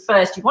you drew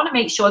first, you want to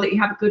make sure that you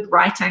have a good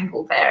right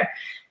angle there.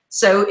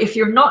 So if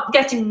you're not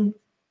getting,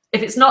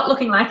 if it's not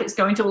looking like it's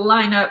going to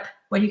line up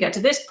when you get to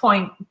this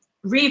point,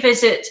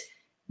 revisit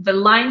the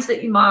lines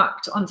that you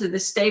marked onto the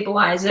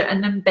stabilizer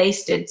and then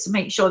basted to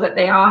make sure that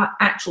they are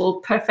actual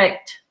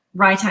perfect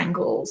right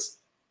angles.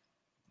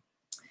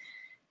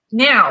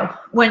 Now,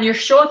 when you're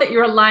sure that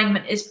your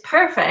alignment is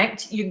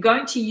perfect, you're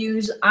going to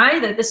use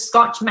either the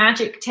Scotch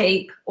Magic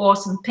tape or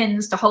some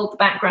pins to hold the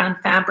background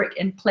fabric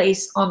in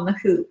place on the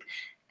hoop.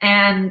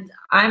 And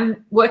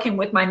I'm working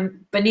with my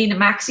Bernina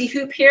Maxi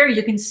hoop here.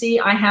 You can see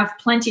I have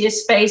plenty of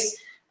space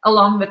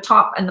along the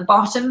top and the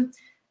bottom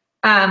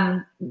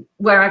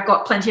where I've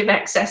got plenty of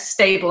excess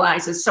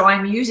stabilizers. So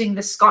I'm using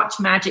the Scotch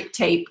Magic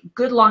tape,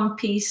 good long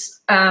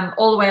piece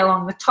all the way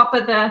along the top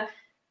of the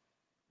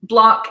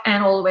block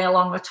and all the way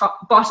along the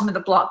bottom of the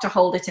block to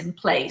hold it in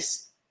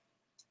place.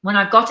 When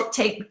I've got it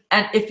taped,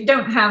 and if you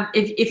don't have,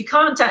 if you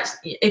can't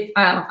actually,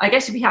 I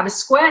guess if you have a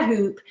square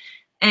hoop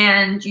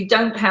and you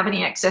don't have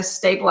any excess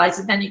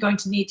stabilizer, then you're going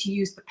to need to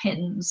use the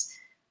pins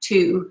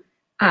to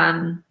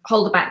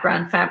hold the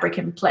background fabric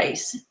in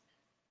place.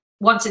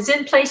 Once it's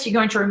in place, you're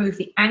going to remove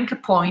the anchor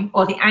point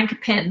or the anchor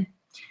pin,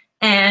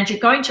 and you're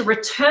going to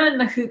return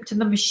the hoop to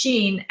the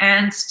machine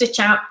and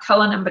stitch out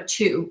color number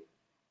 2.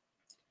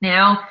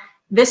 Now,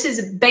 this is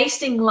a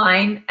basting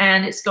line,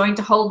 and it's going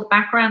to hold the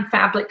background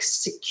fabric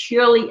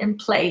securely in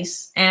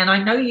place. And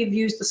I know you've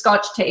used the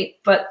Scotch tape,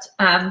 but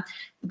the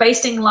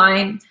basting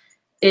line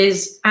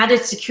is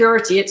added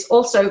security. It's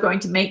also going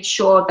to make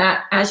sure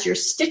that as you're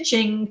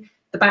stitching,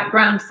 the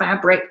background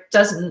fabric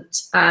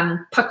doesn't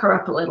pucker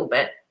up a little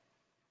bit.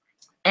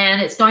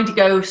 And it's going to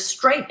go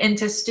straight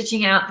into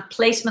stitching out the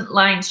placement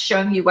lines,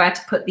 showing you where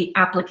to put the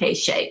applique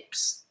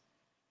shapes.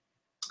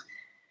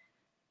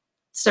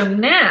 So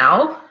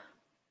now,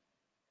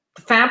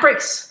 the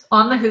fabric's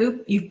on the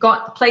hoop, you've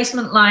got the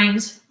placement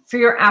lines for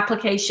your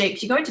applique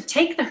shapes. You're going to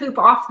take the hoop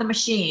off the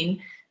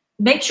machine.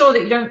 Make sure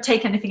that you don't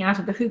take anything out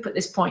of the hoop at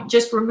this point.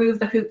 Just remove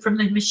the hoop from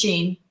the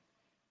machine.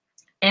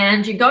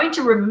 And you're going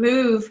to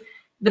remove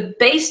the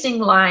basting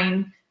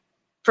line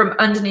from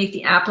underneath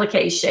the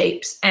applique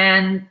shapes.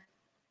 And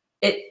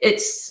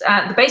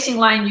the basting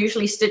line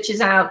usually stitches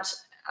out,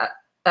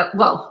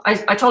 well,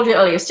 I told you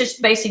earlier, stitch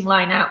the basting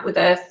line out with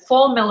a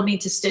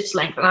 4mm stitch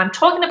length. And I'm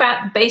talking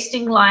about the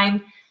basting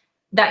line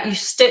that you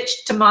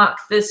stitch to mark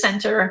the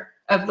center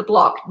of the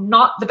block,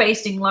 not the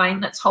basting line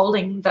that's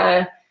holding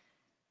the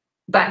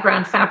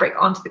background fabric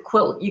onto the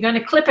quilt. You're going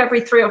to clip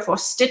every 3 or 4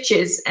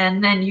 stitches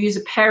and then use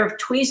a pair of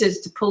tweezers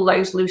to pull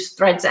those loose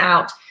threads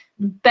out.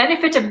 The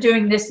benefit of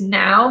doing this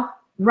now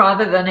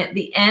rather than at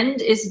the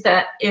end is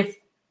that if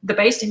the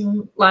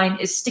basting line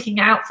is sticking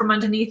out from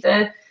underneath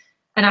an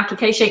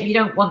applique shape, you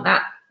don't want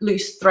that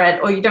loose thread,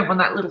 or you don't want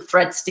that little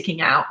thread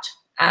sticking out.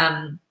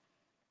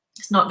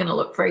 It's not going to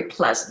look very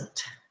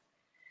pleasant.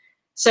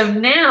 So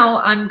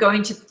now I'm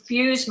going to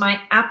fuse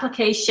my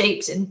applique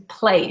shapes in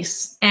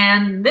place.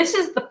 And this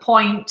is the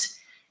point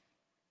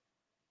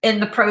in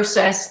the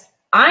process.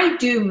 I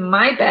do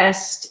my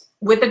best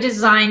with a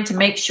design to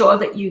make sure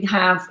that you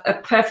have a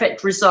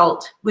perfect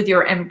result with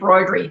your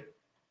embroidery.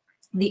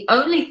 The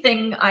only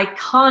thing I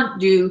can't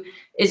do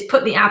is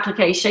put the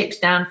applique shapes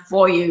down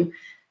for you.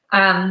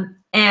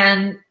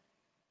 And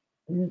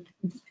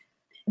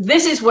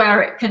this is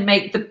where it can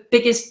make the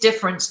biggest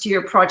difference to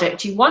your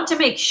project. You want to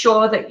make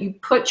sure that you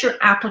put your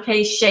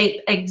applique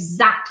shape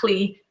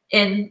exactly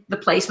in the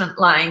placement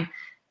line,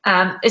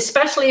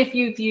 especially if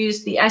you've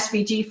used the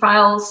SVG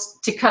files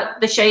to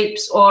cut the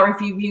shapes, or if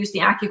you've used the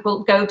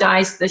AccuQuilt Go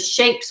dies, the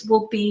shapes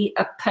will be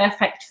a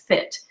perfect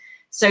fit.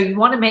 So you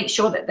want to make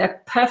sure that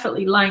they're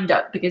perfectly lined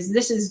up, because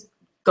this is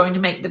going to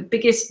make the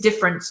biggest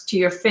difference to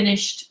your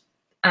finished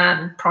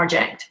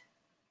project.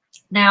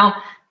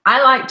 Now,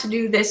 I like to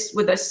do this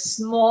with a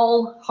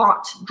small,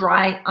 hot,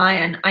 dry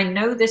iron. I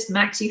know this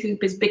maxi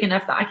hoop is big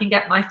enough that I can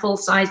get my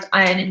full-sized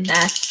iron in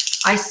there.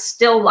 I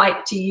still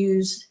like to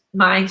use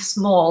my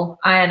small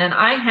iron, and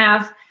I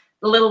have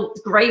the little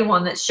gray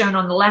one that's shown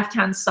on the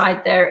left-hand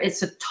side there.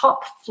 It's a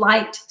Top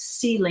Flight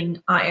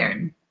sealing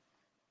iron.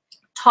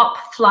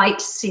 Top Flight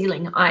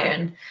sealing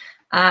iron.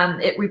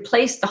 It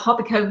replaced the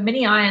Hobbyco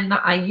mini iron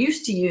that I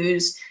used to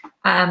use,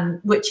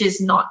 which is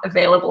not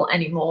available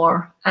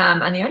anymore.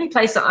 And the only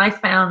place that I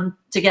found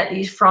to get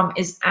these from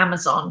is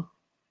Amazon.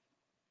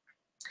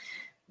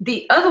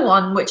 The other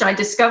one, which I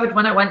discovered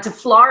when I went to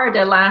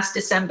Florida last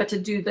December to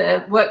do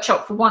the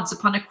workshop for Once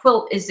Upon a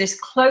Quilt, is this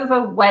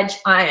Clover wedge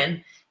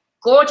iron.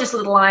 Gorgeous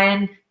little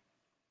iron,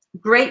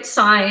 great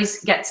size,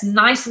 gets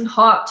nice and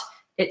hot,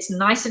 it's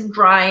nice and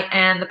dry,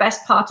 and the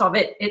best part of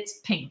it, it's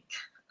pink.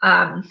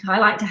 I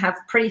like to have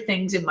pretty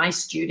things in my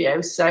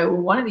studio, so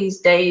one of these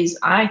days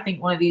I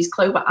think one of these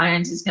Clover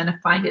irons is going to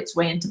find its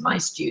way into my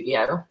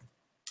studio.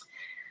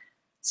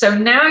 So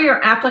now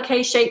your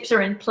applique shapes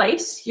are in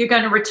place. You're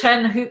going to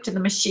return the hoop to the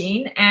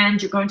machine,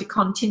 and you're going to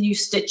continue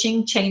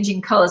stitching,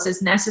 changing colors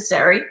as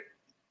necessary.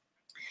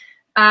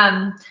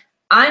 I'm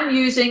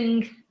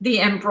using the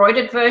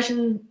embroidered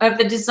version of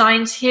the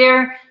designs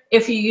here.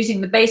 If you're using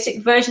the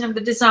basic version of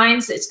the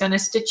designs, it's going to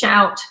stitch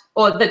out,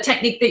 or the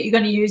technique that you're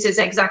going to use is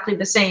exactly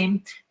the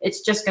same. It's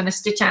just going to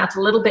stitch out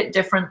a little bit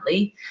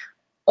differently.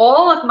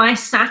 All of my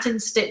satin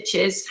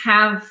stitches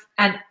have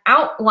an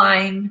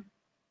outline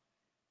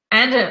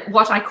and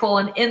what I call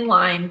an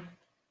inline,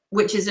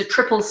 which is a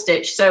triple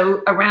stitch.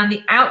 So around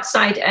the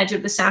outside edge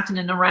of the satin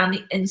and around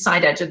the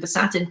inside edge of the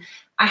satin.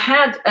 I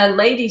had a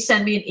lady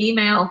send me an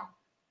email,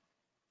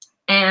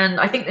 and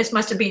I think this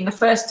must have been the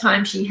first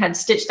time she had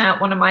stitched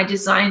out one of my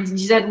designs, and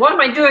she said, what am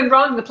I doing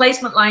wrong? The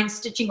placement line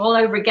stitching all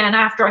over again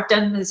after I've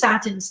done the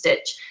satin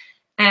stitch.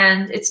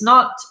 And it's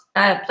not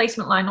a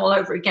placement line all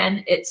over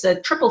again. It's a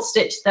triple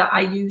stitch that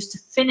I use to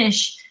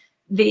finish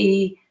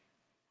the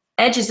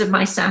edges of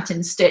my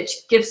satin stitch.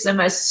 Gives them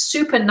a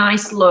super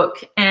nice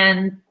look,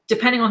 and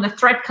depending on the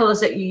thread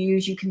colors that you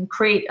use, you can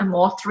create a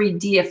more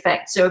 3D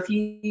effect. So if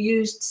you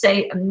used,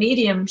 say, a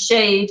medium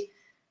shade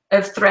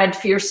of thread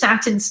for your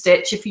satin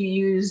stitch, if you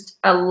used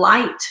a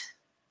light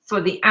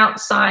for the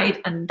outside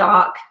and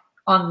dark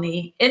on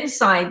the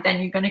inside, then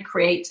you're going to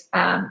create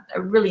a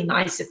really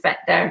nice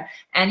effect there.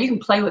 And you can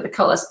play with the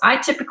colors. I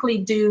typically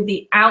do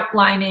the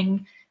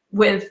outlining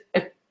with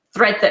a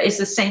thread that is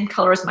the same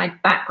color as my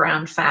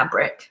background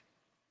fabric.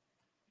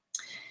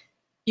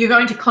 You're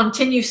going to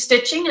continue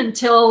stitching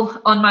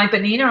until on my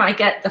Bernina I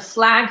get the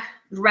flag,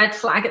 red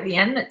flag at the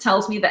end that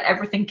tells me that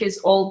everything is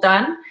all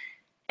done.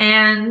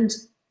 And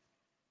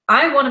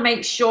I want to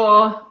make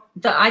sure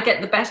that I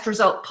get the best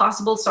result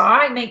possible. So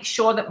I make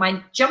sure that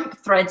my jump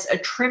threads are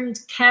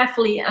trimmed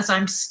carefully as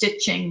I'm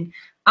stitching.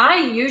 I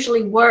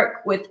usually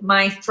work with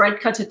my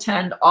thread cutter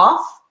turned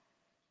off.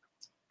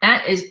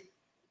 That is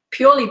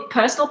purely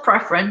personal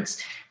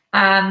preference.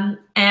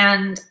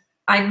 And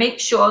I make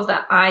sure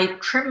that I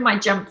trim my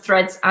jump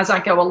threads as I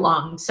go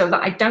along so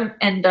that I don't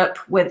end up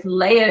with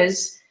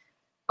layers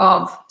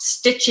of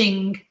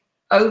stitching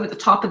over the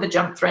top of the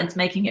jump threads,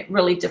 making it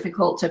really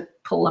difficult to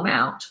pull them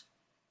out.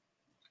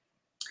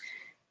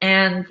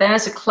 And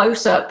there's a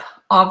close-up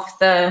of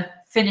the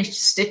finished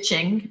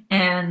stitching,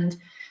 and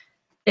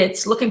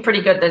it's looking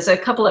pretty good. There's a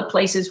couple of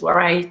places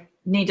where I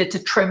needed to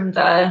trim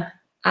the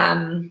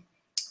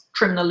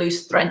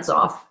loose threads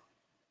off,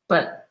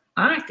 but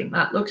I think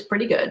that looks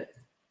pretty good.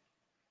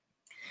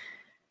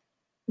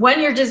 When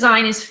your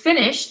design is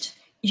finished,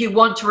 you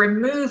want to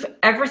remove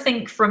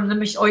everything from the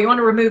machine, or you want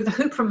to remove the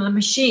hoop from the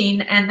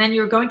machine, and then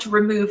you're going to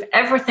remove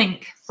everything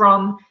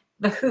from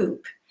the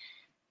hoop.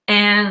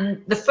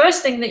 And the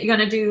first thing that you're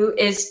going to do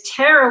is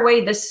tear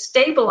away the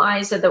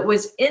stabilizer that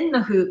was in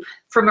the hoop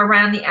from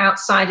around the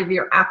outside of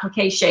your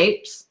applique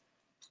shapes.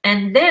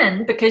 And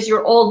then, because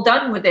you're all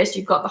done with this,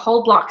 you've got the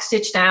whole block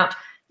stitched out,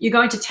 you're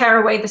going to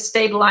tear away the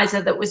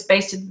stabilizer that was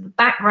basted in the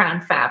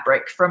background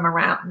fabric from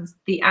around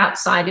the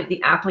outside of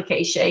the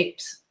applique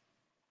shapes.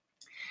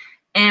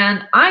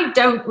 And I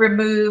don't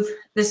remove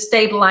the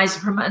stabilizer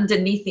from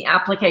underneath the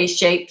applique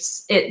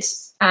shapes.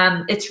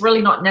 It's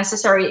really not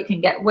necessary. It can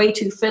get way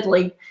too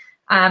fiddly.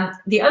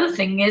 The other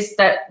thing is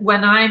that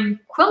when I'm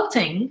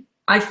quilting,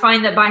 I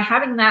find that by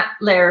having that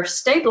layer of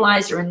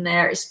stabilizer in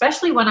there,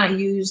 especially when I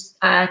use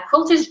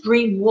Quilter's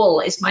Dream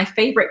Wool is my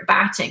favorite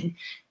batting.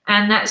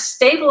 And that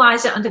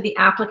stabilizer under the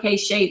applique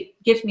shape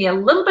gives me a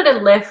little bit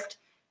of lift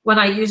when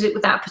I use it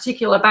with that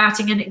particular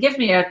batting, and it gives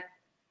me a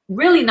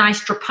really nice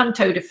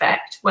trapuntoed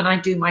effect when I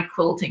do my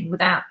quilting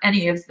without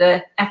any of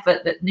the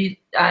effort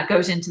that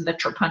goes into the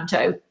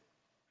trapunto.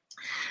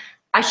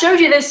 I showed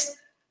you this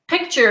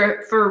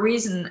picture for a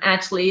reason,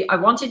 actually. I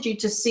wanted you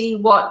to see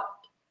what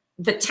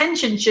the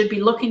tension should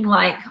be looking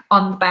like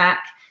on the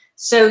back.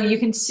 So you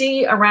can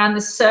see around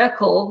the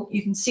circle,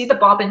 you can see the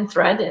bobbin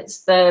thread.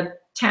 It's the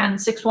Tan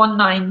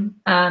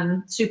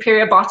 619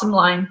 superior bottom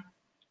line.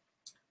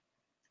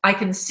 I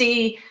can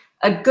see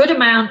a good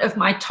amount of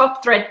my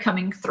top thread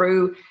coming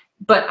through,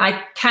 but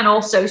I can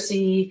also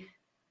see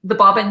the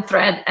bobbin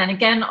thread. And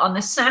again, on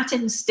the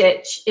satin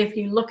stitch, if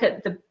you look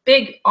at the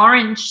big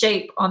orange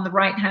shape on the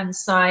right-hand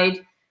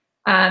side,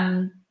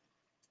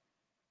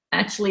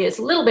 actually it's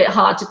a little bit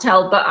hard to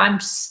tell, but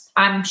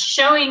I'm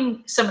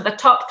showing some of the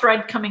top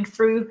thread coming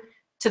through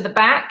to the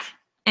back,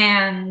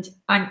 and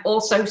I'm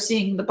also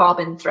seeing the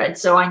bobbin thread.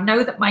 So I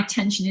know that my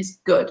tension is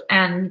good,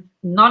 and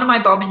none of my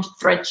bobbin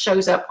thread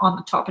shows up on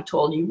the top at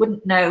all. You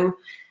wouldn't know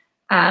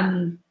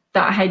that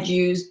I had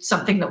used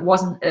something that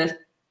wasn't a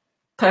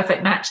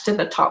perfect match to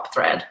the top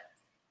thread.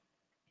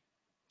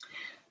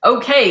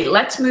 Okay,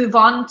 let's move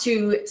on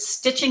to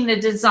stitching the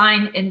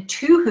design in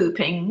 2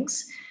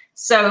 hoopings.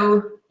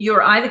 So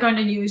you're either going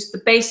to use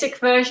the basic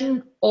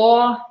version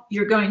or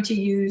you're going to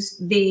use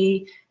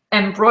the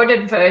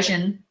embroidered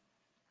version.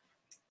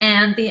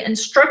 And the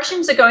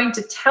instructions are going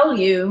to tell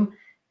you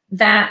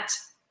that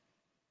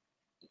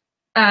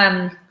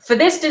for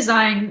this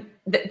design,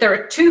 there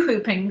are 2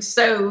 hoopings.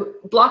 So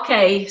block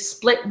A,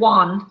 split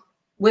 1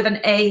 with an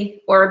A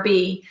or a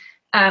B.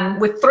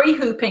 With 3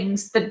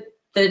 hoopings, the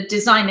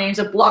design names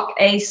are block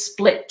A,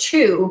 split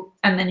 2,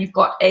 and then you've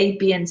got A,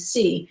 B, and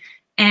C.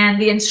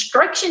 And the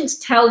instructions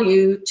tell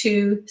you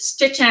to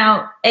stitch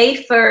out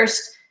A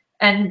first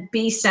and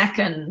B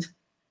second.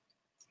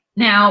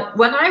 Now,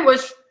 when I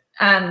was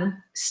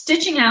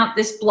stitching out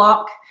this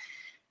block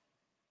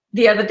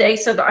the other day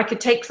so that I could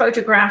take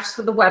photographs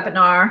for the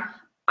webinar,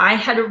 I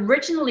had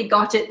originally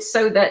got it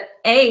so that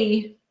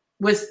A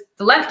was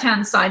the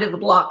left-hand side of the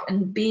block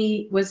and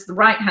B was the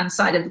right-hand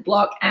side of the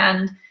block.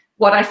 And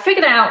what I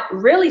figured out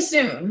really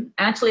soon,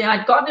 actually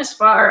I'd gotten as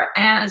far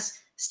as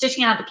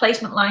stitching out the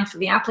placement line for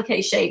the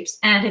applique shapes,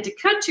 and it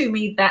occurred to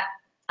me that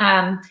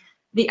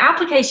the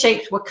applique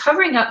shapes were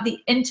covering up the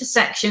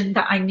intersection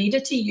that I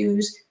needed to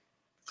use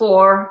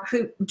for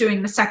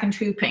doing the second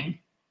hooping.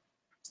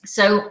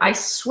 So I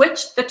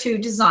switched the two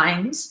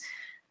designs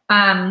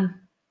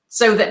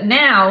so that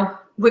now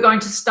we're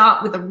going to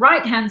start with the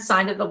right-hand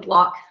side of the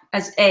block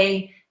as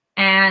A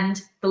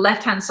and the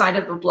left-hand side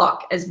of the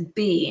block as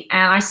B.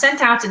 And I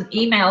sent out an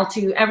email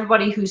to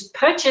everybody who's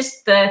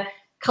purchased the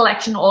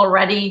collection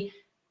already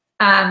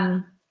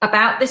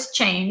about this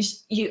change.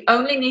 You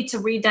only need to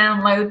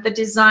re-download the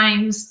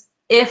designs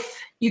if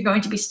you're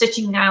going to be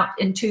stitching out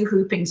in two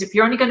hoopings. If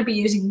you're only going to be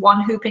using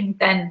one hooping,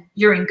 then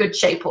you're in good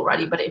shape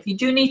already. But if you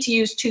do need to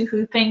use two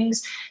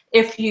hoopings,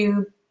 if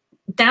you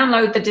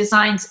download the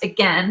designs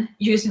again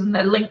using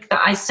the link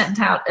that I sent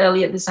out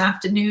earlier this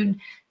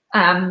afternoon,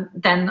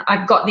 then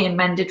I've got the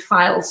amended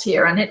files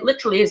here, and it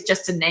literally is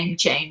just a name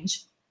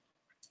change.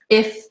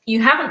 If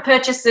you haven't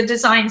purchased the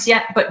designs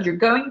yet, but you're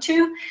going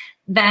to,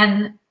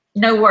 then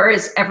no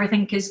worries,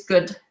 everything is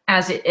good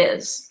as it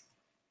is.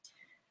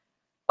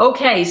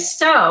 Okay,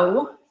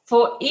 so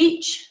for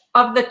each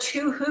of the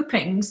two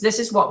hoopings, this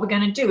is what we're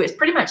going to do. It's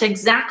pretty much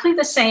exactly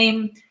the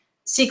same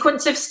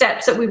sequence of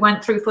steps that we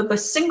went through for the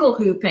single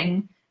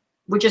hooping.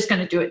 We're just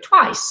going to do it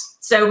twice.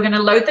 So we're going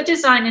to load the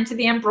design into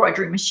the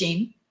embroidery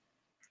machine.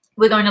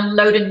 We're going to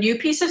load a new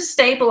piece of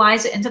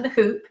stabilizer into the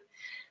hoop.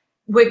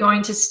 We're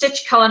going to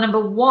stitch color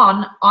number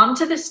 1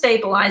 onto the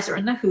stabilizer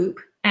in the hoop,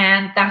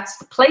 and that's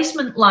the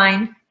placement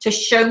line to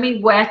show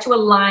me where to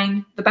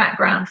align the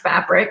background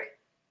fabric.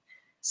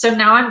 So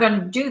now I'm going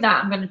to do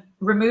that. I'm going to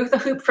remove the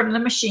hoop from the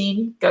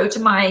machine, go to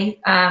my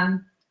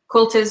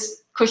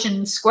Quilter's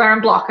cushion square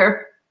and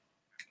blocker.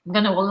 I'm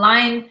going to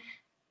align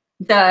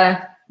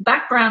the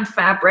background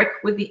fabric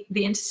with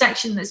the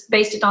intersection that's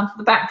basted onto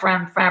the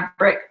background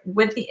fabric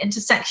with the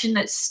intersection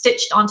that's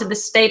stitched onto the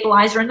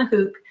stabilizer in the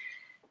hoop.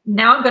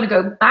 Now I'm going to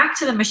go back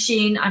to the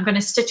machine. I'm going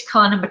to stitch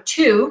color number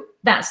 2.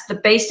 That's the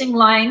basting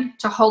line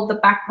to hold the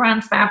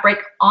background fabric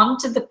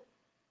onto the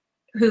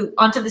hoop,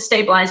 onto the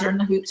stabilizer in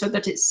the hoop so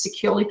that it's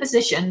securely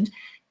positioned.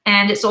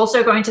 And it's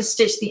also going to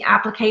stitch the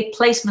applique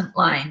placement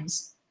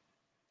lines.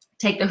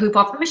 Take the hoop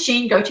off the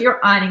machine, go to your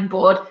ironing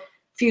board,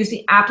 fuse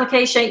the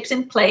applique shapes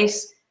in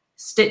place,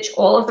 stitch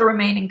all of the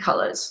remaining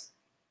colors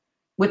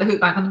with the hoop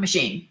back on the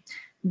machine.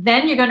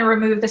 Then you're going to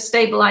remove the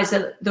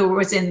stabilizer that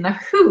was in the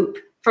hoop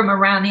from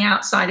around the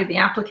outside of the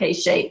applique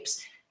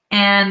shapes.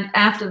 And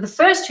after the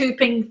first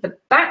hooping, the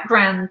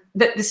background,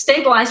 the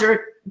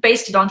stabilizer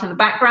basted onto the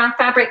background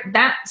fabric,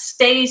 that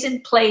stays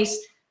in place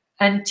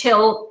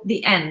until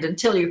the end,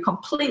 until you're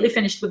completely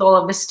finished with all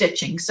of the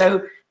stitching.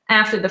 So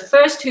after the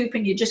first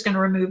hooping, you're just going to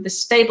remove the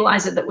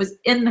stabilizer that was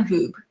in the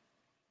hoop.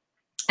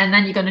 And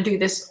then you're going to do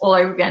this all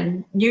over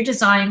again. New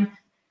design,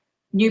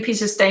 new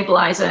piece of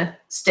stabilizer,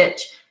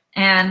 stitch.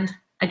 And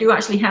I do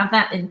actually have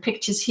that in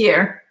pictures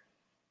here.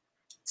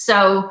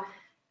 So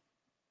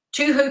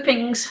two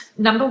hoopings,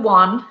 number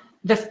 1,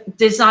 the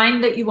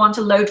design that you want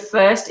to load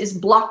first is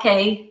block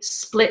A,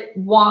 split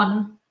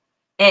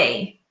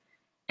 1A.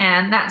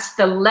 And that's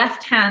the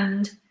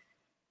left-hand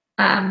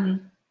part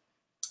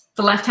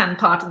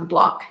of the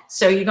block.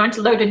 So you're going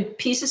to load a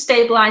piece of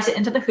stabilizer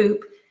into the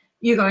hoop.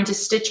 You're going to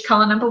stitch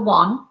color number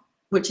 1,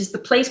 which is the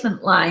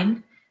placement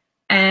line.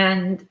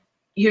 And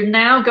you're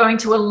now going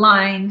to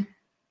align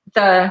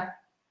the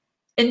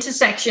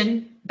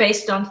intersection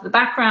based onto the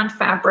background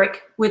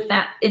fabric with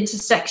that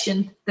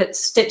intersection that's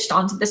stitched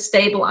onto the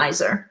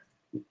stabilizer.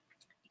 You're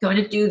going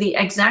to do the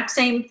exact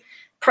same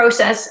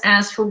process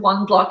as for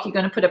one block. You're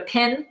going to put a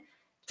pin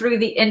through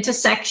the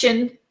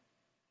intersection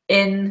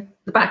in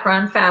the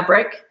background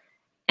fabric,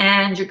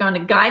 and you're going to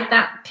guide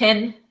that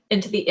pin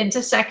into the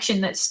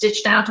intersection that's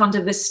stitched out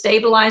onto the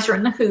stabilizer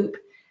in the hoop.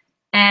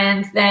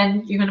 And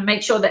then you're going to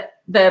make sure that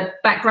the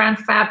background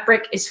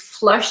fabric is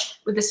flush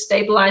with the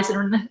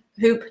stabilizer in the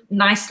hoop,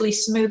 nicely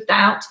smoothed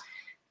out.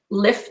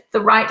 Lift the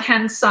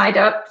right-hand side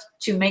up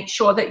to make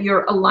sure that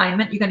your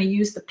alignment, you're going to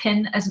use the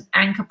pin as an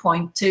anchor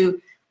point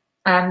to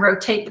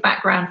rotate the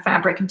background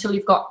fabric until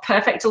you've got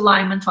perfect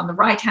alignment on the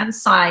right-hand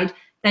side.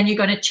 Then you're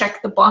going to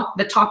check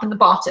the top and the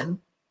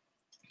bottom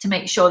to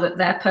make sure that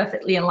they're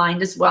perfectly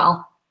aligned as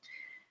well.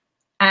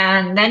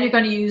 And then you're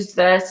going to use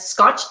the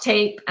Scotch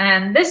tape.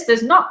 And this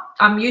does not,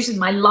 I'm using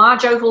my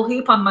large oval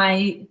hoop on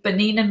my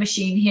Bernina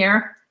machine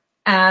here.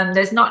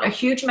 There's not a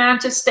huge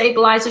amount of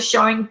stabilizer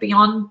showing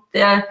beyond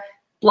the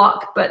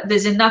block, but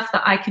there's enough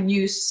that I can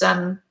use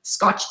some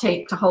Scotch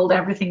tape to hold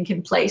everything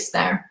in place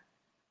there.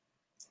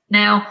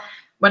 Now,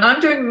 when I'm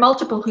doing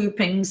multiple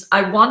hoopings,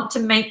 I want to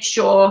make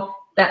sure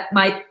that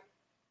my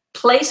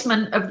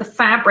placement of the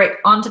fabric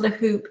onto the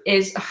hoop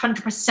is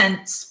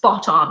 100%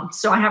 spot on.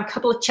 So I have a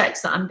couple of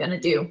checks that I'm going to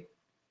do.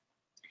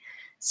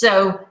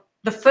 So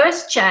the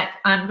first check,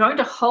 I'm going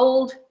to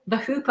hold the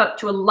hoop up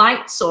to a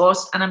light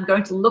source and I'm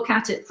going to look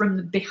at it from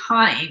the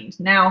behind.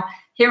 Now,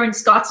 here in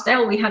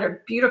Scottsdale, we had a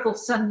beautiful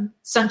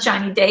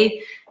sunshiny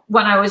day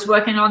when I was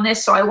working on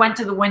this. So I went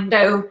to the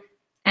window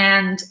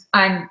and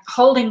I'm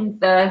holding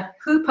the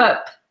hoop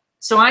up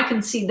so I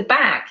can see the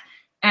back.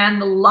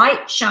 and the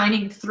light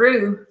shining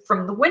through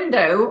from the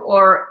window,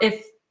 or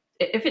if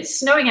it's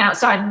snowing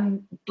outside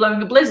and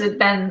blowing a blizzard,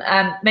 then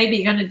maybe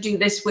you're going to do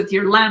this with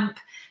your lamp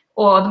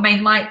or the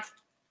main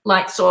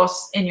light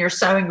source in your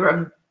sewing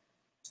room.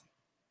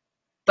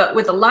 But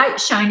with the light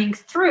shining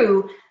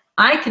through,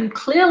 I can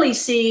clearly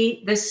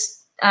see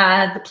this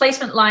the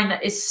placement line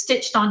that is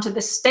stitched onto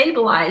the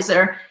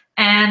stabilizer,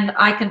 and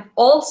I can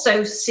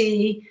also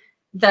see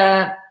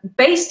the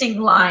basting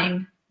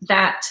line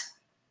that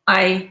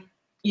I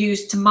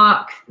used to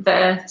mark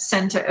the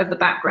center of the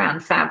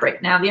background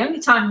fabric. Now, the only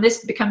time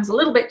this becomes a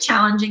little bit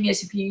challenging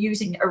is if you're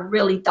using a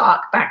really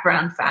dark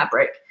background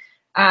fabric.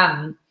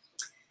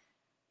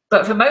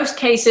 But for most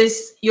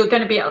cases, you'll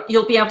be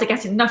able to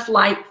get enough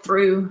light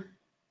through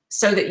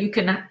so that you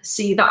can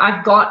see that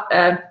I've got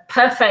a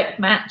perfect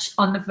match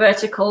on the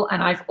vertical,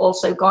 and I've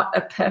also got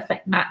a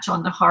perfect match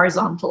on the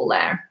horizontal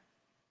there.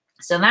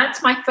 So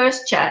that's my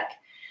first check.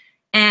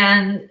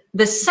 And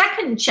the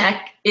second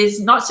check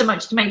is not so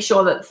much to make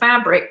sure that the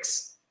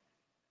fabric's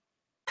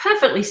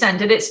perfectly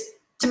centered, it's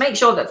to make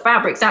sure that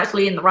fabric's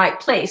actually in the right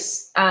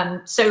place.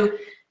 So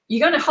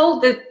you're going to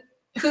hold the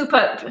hoop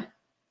up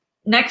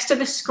next to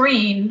the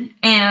screen,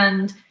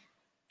 and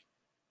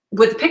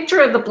with a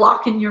picture of the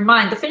block in your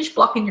mind, the finished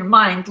block in your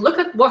mind, look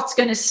at what's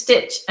going to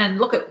stitch and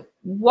look at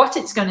what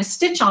it's going to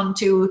stitch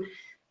onto,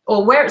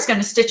 or where it's going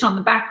to stitch on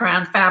the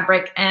background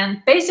fabric.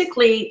 And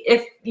basically,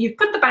 if you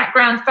put the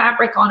background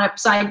fabric on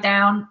upside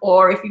down,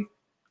 or if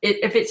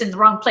it's in the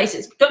wrong place,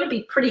 it's going to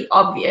be pretty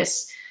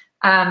obvious.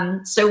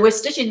 So we're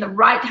stitching the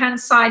right-hand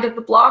side of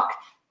the block.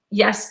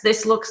 Yes,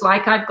 this looks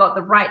like I've got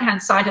the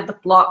right-hand side of the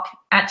block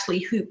actually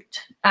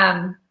hooped,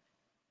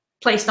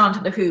 placed onto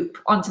the hoop,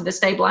 onto the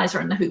stabilizer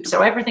and the hoop.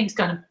 So everything's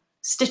going to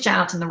stitch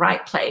out in the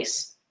right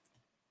place.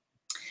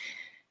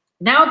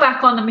 Now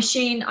back on the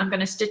machine, I'm going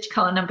to stitch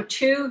color number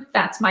 2.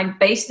 That's my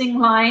basting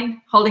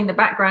line, holding the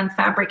background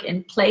fabric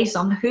in place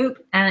on the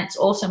hoop, and it's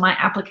also my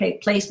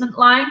applique placement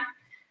line.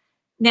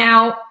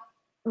 Now,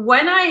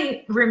 when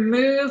I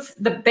remove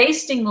the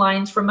basting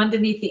lines from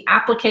underneath the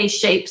applique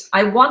shapes,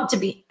 I want to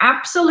be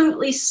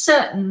absolutely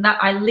certain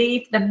that I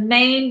leave the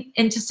main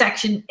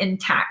intersection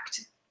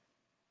intact.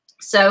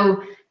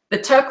 So the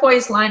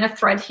turquoise line of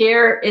thread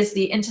here is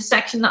the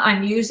intersection that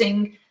I'm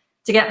using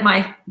to get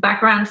my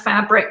background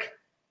fabric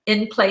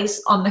in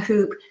place on the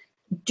hoop.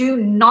 Do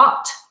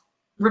not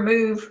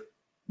remove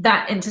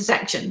that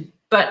intersection.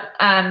 But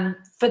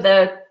for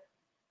the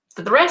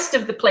rest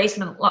of the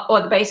placement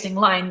or the basting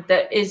line,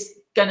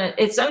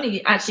 it's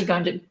only actually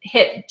going to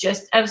hit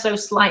just ever so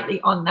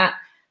slightly on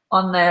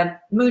the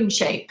moon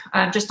shape,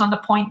 just on the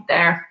point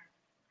there.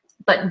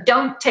 But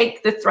don't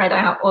take the thread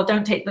out, or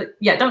don't take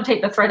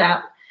the thread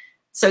out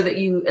so that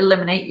you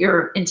eliminate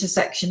your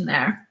intersection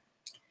there.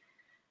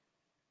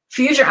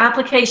 Fuse your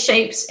applique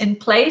shapes in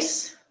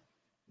place.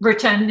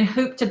 Return the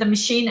hoop to the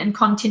machine and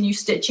continue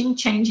stitching,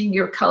 changing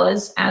your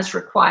colors as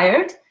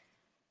required.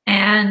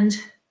 And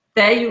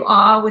there you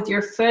are with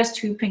your first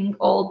hooping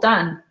all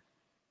done.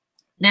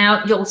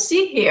 Now you'll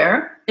see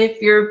here, if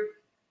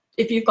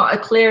you've got a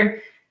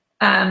clear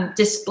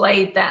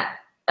display, that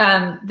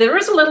there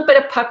is a little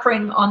bit of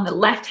puckering on the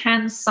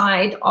left-hand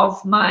side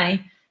of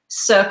my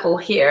circle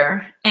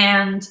here,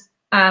 and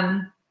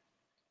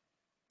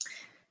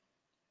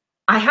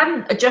I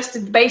hadn't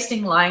adjusted the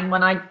basting line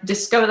when I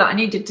discovered that I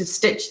needed to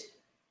stitch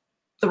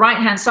the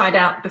right-hand side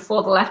out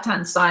before the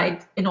left-hand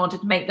side in order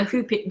to make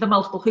the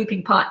multiple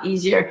hooping part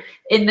easier.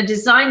 In the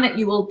design that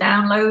you will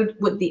download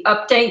with the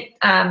update,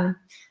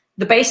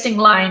 the basting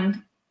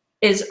line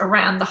is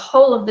around the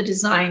whole of the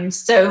design,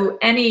 so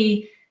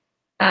any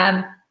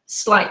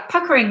slight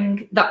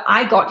puckering that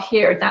I got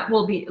here, that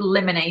will be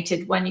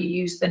eliminated when you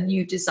use the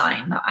new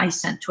design that I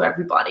sent to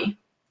everybody.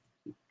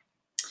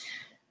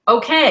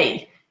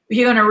 Okay.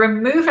 You're going to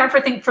remove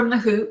everything from the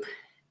hoop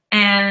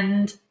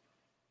and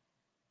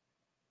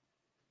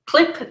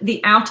clip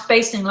the outer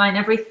basting line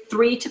every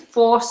 3 to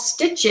 4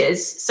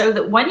 stitches, so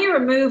that when you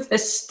remove the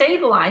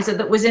stabilizer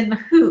that was in the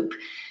hoop,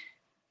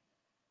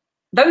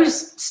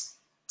 those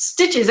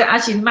stitches are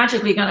actually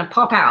magically going to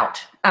pop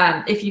out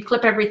if you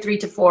clip every 3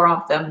 to 4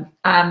 of them.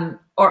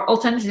 Or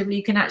alternatively,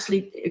 you can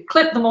actually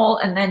clip them all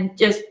and then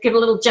just give a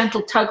little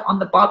gentle tug on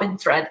the bobbin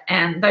thread,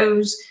 and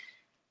those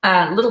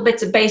little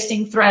bits of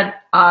basting thread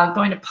are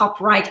going to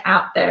pop right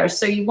out there.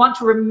 So you want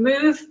to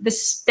remove the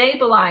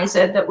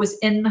stabilizer that was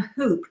in the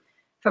hoop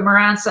from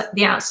around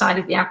the outside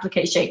of the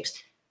applique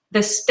shapes.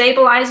 The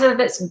stabilizer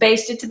that's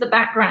basted to the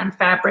background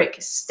fabric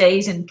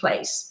stays in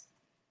place.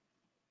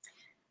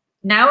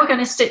 Now we're going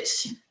to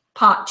stitch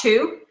part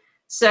 2.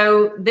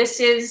 So this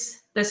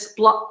is this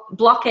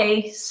block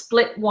A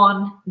split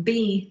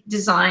 1B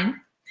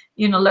design.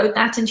 You're going to load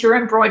that into your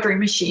embroidery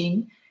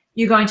machine.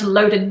 You're going to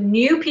load a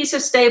new piece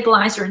of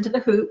stabilizer into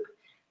the hoop,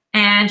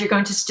 and you're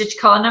going to stitch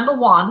color number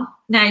 1.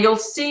 Now you'll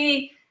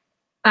see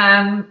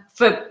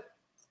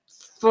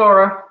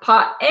for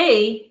part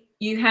A,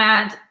 you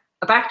had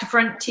a back to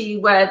front T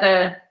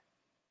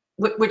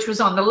which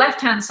was on the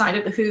left-hand side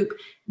of the hoop.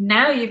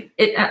 Now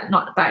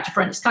not back to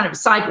front, it's kind of a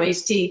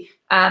sideways T.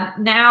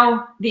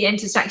 Now the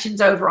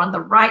intersection's over on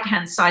the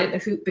right-hand side of the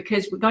hoop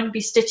because we're going to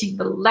be stitching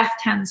the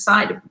left-hand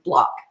side of the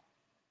block.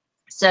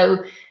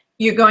 So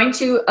you're going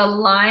to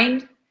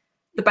align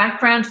the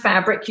background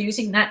fabric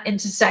using that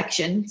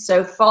intersection.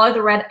 So follow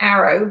the red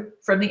arrow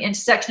from the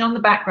intersection on the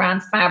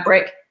background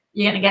fabric.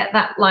 You're going to get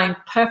that line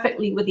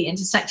perfectly with the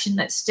intersection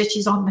that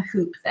stitches on the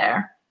hoop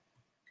there.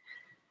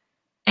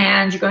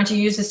 And you're going to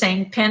use the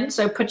same pin.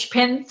 So put your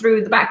pin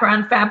through the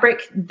background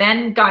fabric,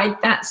 then guide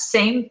that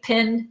same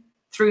pin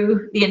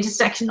through the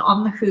intersection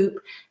on the hoop.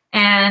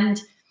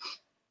 And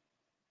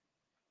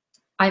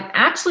I've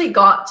actually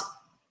got,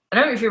 I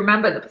don't know if you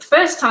remember, the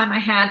first time I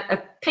had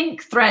a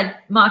pink thread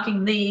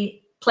marking the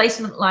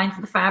placement line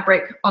for the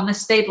fabric on the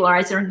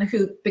stabilizer in the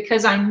hoop,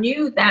 because I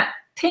knew that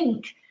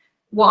pink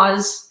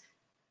was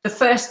the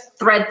first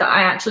thread that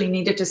I actually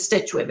needed to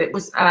stitch with. It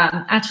was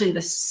actually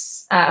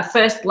the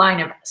first line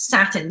of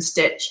satin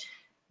stitch.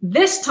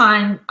 This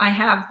time I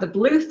have the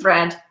blue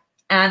thread,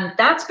 and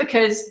that's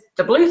because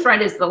the blue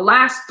thread is the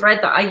last thread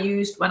that I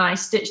used when I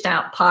stitched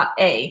out part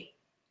A.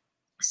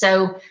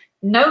 So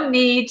no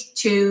need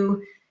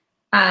to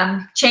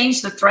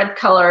change the thread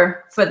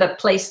color for the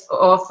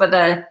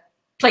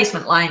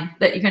placement line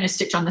that you're going to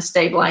stitch on the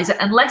stabilizer,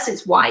 unless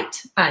it's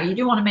white. You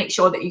do want to make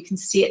sure that you can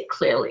see it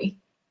clearly.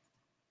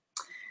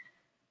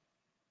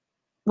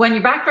 When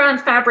your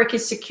background fabric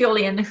is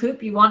securely in the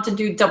hoop, you want to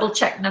do double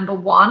check number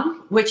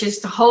 1, which is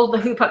to hold the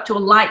hoop up to a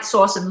light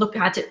source and look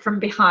at it from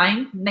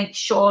behind. Make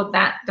sure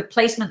that the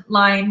placement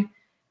line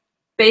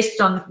based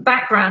on the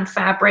background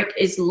fabric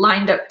is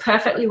lined up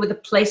perfectly with the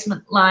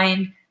placement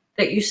line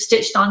that you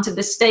stitched onto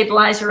the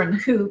stabilizer and the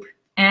hoop.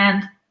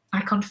 And I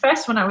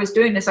confess, when I was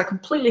doing this, I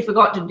completely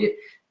forgot to do,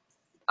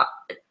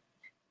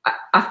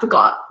 I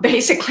forgot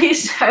basically.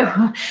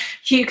 So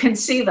you can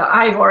see that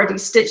I've already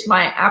stitched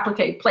my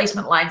applique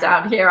placement lines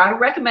out here. I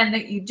recommend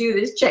that you do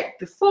this check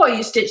before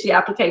you stitch the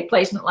applique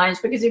placement lines,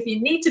 because if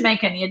you need to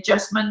make any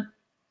adjustment,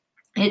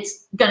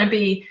 it's going to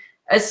be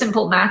a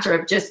simple matter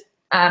of just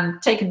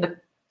taking the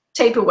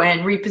tape away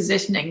and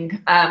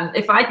repositioning.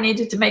 If I'd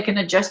needed to make an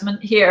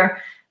adjustment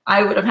here,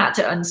 I would have had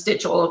to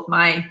unstitch all of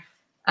my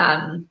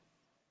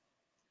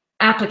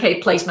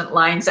applique placement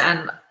lines,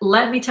 and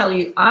let me tell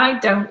you, I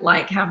don't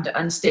like having to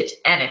unstitch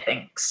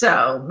anything.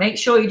 So make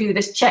sure you do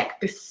this check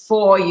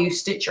before you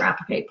stitch your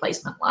applique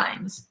placement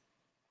lines.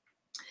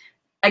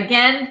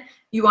 Again,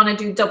 you want to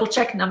do double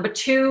check number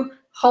 2.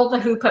 Hold the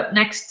hoop up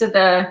next to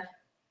the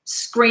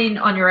screen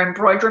on your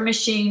embroidery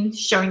machine,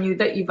 showing you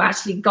that you've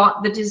actually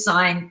got the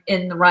design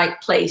in the right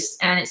place.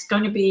 And it's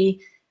going to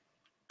be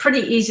pretty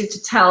easy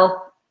to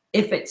tell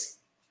if it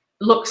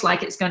looks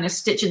like it's going to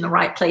stitch in the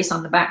right place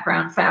on the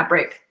background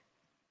fabric.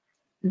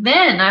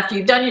 Then after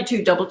you've done your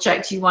 2 double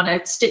checks, you want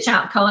to stitch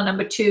out color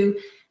number 2,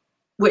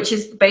 which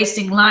is the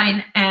basting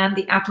line and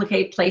the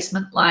applique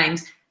placement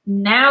lines.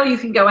 Now you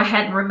can go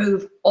ahead and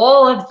remove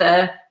all of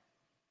the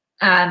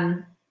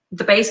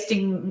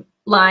basting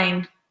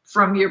line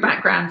from your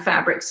background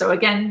fabric. So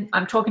again,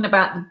 I'm talking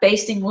about the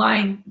basting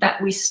line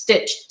that we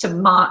stitched to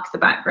mark the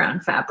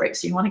background fabric.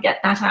 So you want to get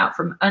that out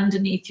from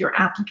underneath your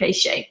applique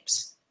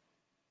shapes.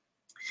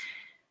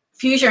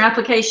 Fuse your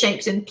applique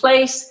shapes in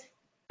place,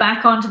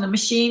 back onto the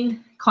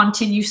machine,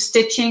 continue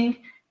stitching,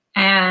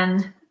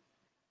 and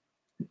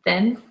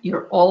then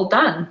you're all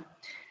done.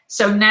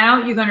 So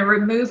now you're going to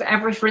remove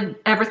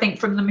everything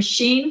from the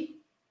machine,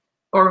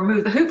 or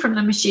remove the hoop from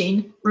the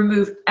machine,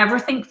 remove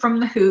everything from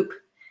the hoop,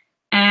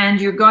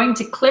 and you're going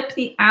to clip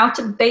the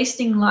outer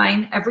basting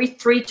line every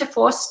 3 to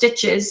 4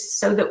 stitches,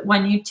 so that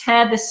when you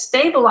tear the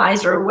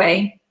stabilizer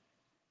away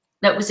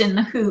that was in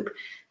the hoop,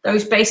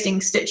 those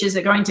basting stitches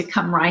are going to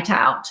come right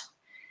out.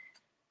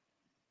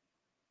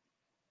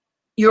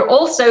 You're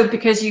also,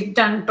 because you've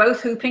done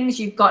both hoopings,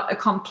 you've got a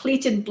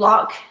completed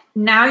block.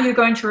 Now you're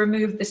going to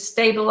remove the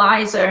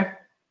stabilizer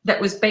that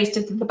was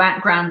basted to the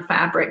background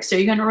fabric. So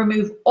you're going to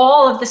remove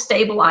all of the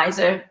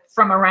stabilizer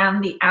from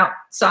around the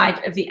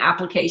outside of the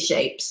applique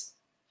shapes.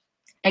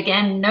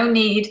 Again, no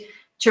need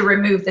to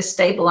remove the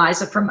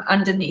stabilizer from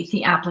underneath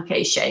the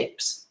applique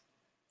shapes.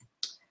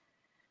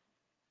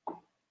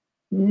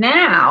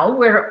 Now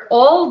we're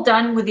all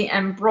done with the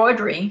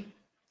embroidery,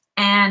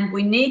 and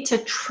we need to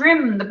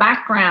trim the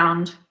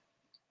background.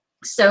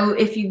 So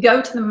if you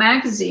go to the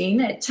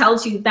magazine, it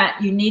tells you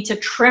that you need to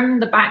trim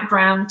the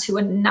background to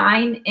a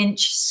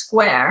 9-inch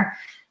square,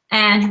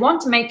 and you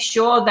want to make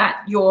sure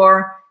that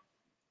your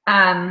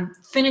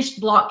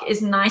finished block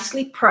is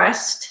nicely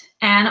pressed.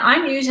 And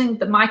I'm using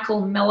the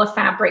Michael Miller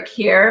fabric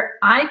here.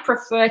 I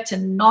prefer to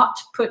not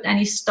put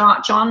any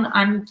starch on.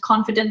 I'm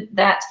confident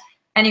that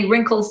any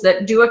wrinkles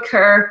that do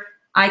occur,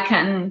 I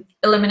can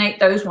eliminate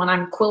those when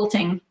I'm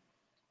quilting.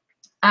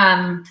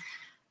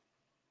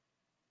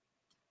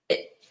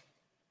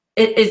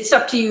 It's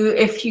up to you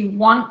if you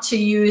want to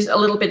use a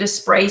little bit of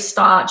spray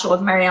starch or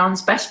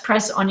Marianne's Best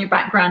Press on your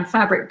background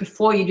fabric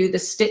before you do the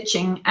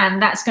stitching, and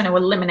that's going to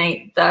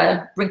eliminate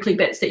the wrinkly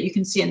bits that you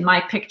can see in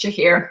my picture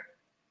here.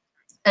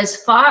 As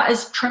far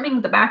as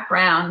trimming the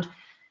background,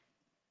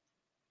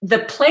 the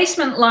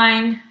placement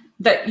line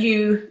that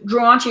you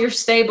drew onto your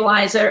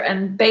stabilizer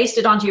and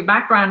basted onto your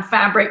background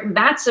fabric,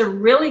 that's a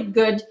really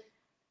good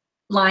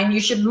line. You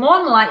should more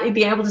than likely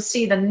be able to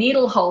see the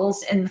needle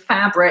holes in the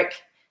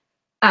fabric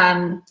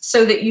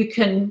so that you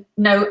can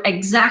know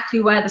exactly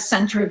where the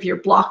center of your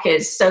block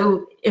is.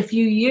 So if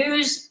you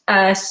use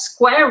a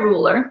square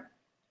ruler,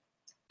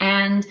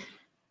 and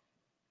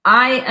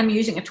I am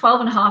using a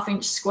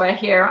 12.5-inch square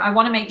here, I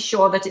want to make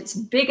sure that it's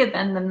bigger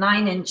than the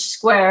 9-inch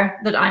square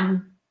that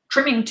I'm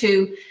trimming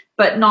to,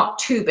 but not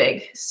too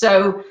big.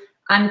 So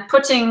I'm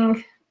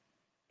putting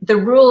the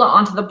ruler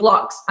onto the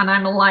blocks, and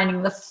I'm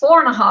aligning the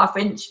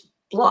 4.5-inch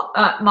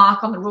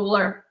mark on the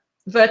ruler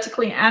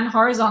vertically and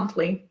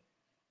horizontally,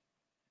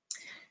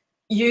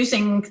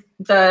 using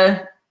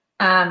the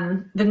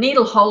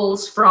needle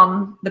holes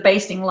from the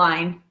basting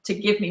line to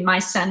give me my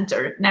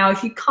center. Now,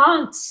 if you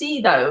can't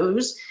see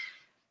those,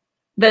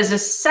 there's a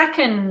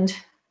second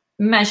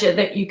measure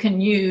that you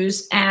can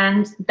use,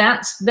 and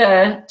that's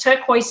the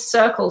turquoise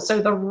circle.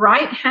 So the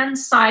right-hand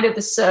side of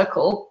the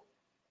circle,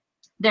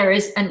 there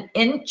is an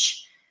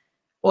inch,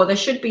 or there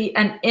should be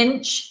an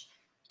inch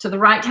to the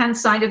right-hand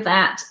side of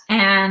that,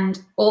 and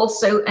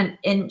also an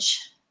inch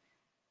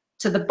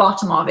to the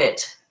bottom of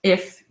it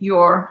if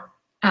your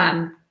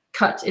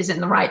cut is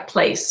in the right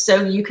place.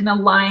 So you can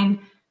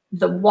align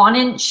the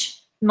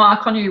 1-inch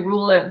mark on your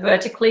ruler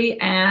vertically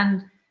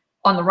and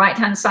on the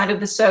right-hand side of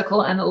the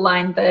circle, and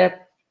align the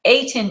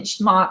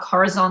 8-inch mark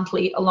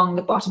horizontally along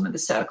the bottom of the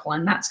circle.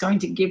 And that's going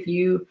to give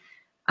you,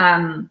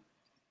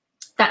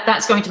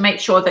 that's going to make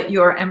sure that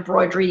your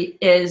embroidery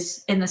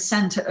is in the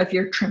center of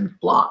your trimmed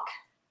block.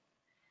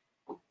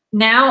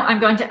 Now I'm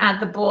going to add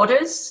the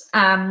borders.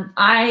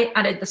 I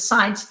added the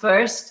sides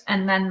first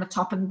and then the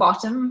top and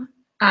bottom.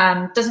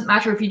 Doesn't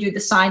matter if you do the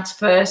sides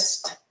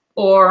first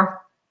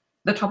or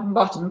the top and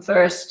bottom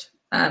first.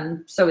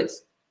 So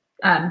it's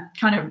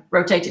kind of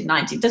rotated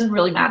 90. It doesn't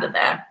really matter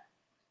there.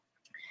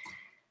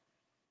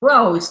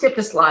 Whoa, skip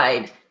the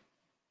slide.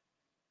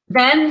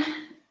 Then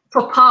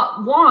for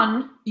part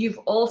 1, you've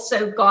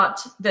also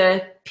got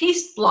the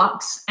piece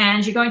blocks,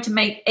 and you're going to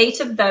make 8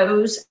 of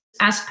those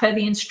as per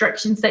the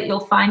instructions that you'll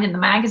find in the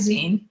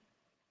magazine.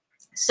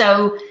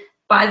 So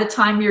by the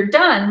time you're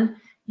done,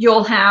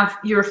 you'll have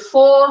your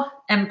 4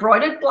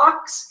 embroidered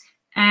blocks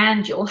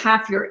and you'll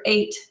have your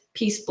 8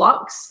 piece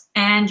blocks,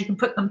 and you can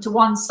put them to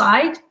one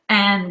side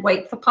and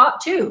wait for part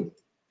 2.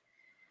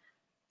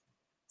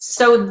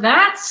 So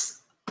that's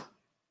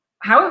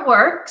how it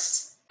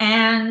works.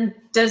 And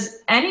does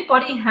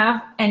anybody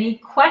have any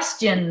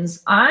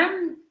questions?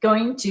 I'm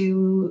going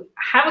to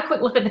have a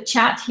quick look at the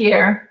chat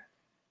here.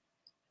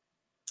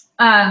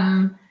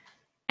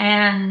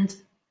 And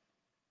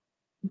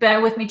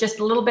bear with me just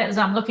a little bit as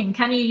I'm looking.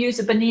 Can you use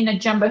a Bernina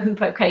jumbo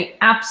hoop? Okay,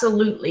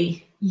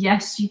 absolutely.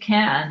 Yes, you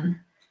can.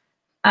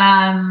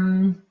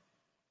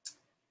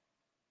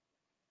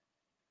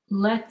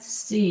 Let's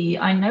see.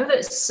 I know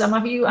that some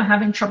of you are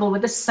having trouble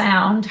with the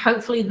sound.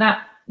 Hopefully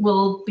that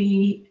will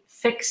be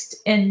fixed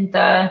in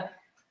the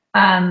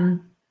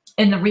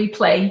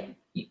replay.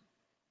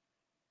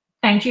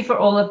 Thank you for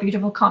all the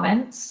beautiful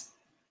comments.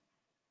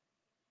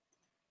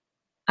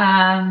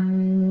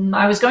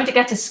 I was going to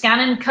get a scan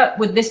and cut.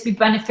 Would this be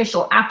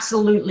beneficial?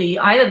 Absolutely.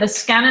 Either the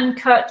scan and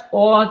cut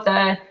or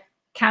the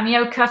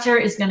Cameo cutter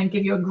is going to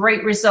give you a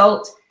great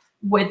result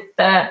with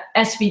the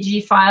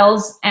SVG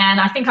files. And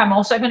I think I'm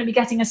also going to be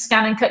getting a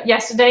scan and cut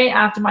yesterday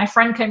after my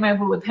friend came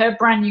over with her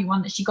brand new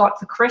one that she got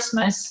for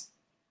Christmas.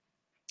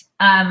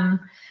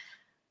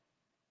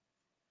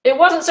 It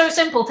wasn't so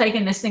simple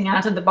taking this thing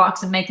out of the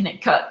box and making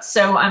it cut.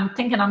 So I'm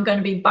thinking I'm going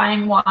to be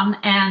buying one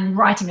and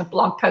writing a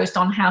blog post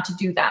on how to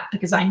do that,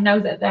 because I know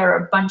that there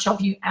are a bunch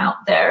of you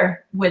out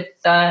there with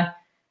the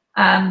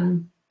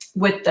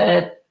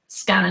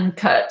scan and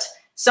cut.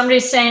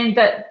 Somebody's saying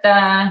that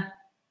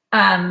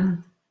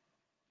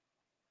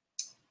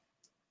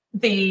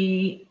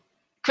the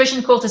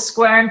cushion quilter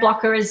square and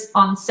blocker is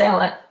on sale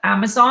at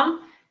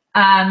Amazon.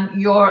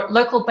 Your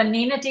local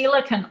Bernina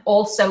dealer can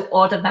also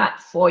order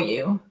that for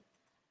you.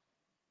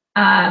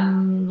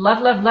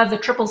 Love the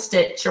triple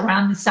stitch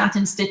around the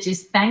satin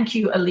stitches. Thank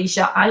you,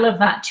 Alicia. I love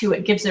that too.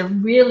 It gives a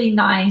really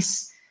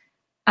nice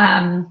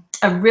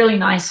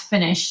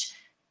finish.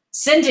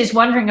 Cindy's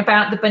wondering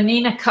about the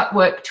Bernina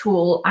cutwork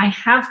tool. I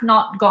have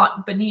not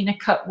got Bernina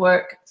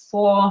cutwork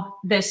for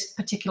this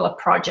particular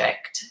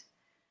project.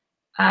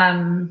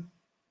 Don't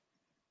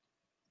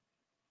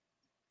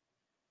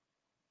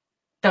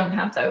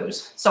have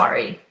those,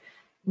 sorry.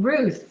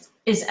 Ruth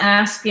is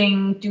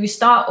asking, do we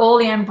start all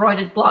the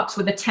embroidered blocks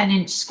with a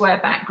 10-inch square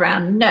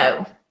background?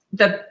 No,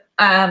 they're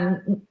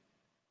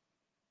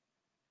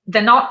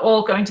not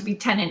all going to be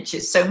 10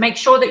 inches. So make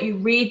sure that you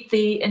read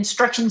the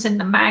instructions in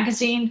the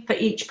magazine for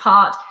each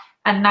part,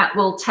 and that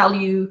will tell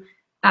you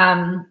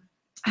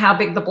how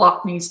big the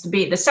block needs to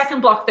be. The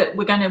second block that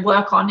we're going to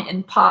work on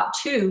in part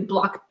 2,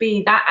 block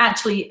B, that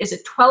actually is a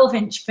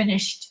 12-inch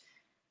finished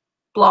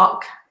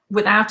block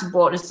without a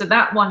border. So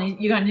that one,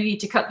 you're going to need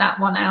to cut that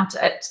one out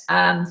at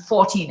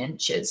 14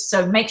 inches.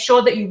 So make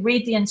sure that you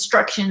read the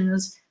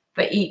instructions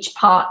for each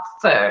part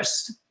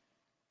first.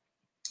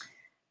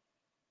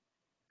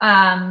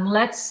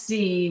 Let's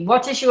see.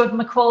 What issue of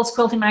McCall's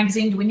Quilting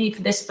Magazine do we need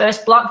for this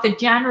first block? The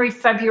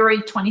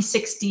January-February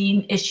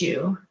 2016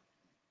 issue.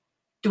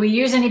 Do we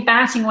use any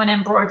batting when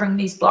embroidering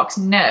these blocks?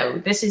 No,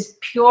 this is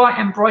pure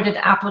embroidered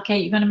applique.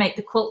 You're going to make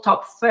the quilt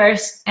top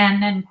first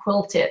and then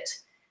quilt it.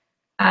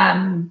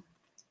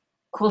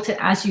 Quilt it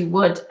as you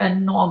would a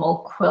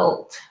normal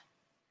quilt.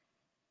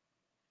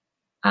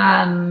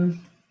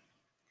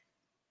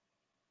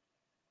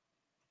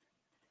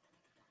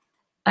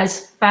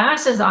 As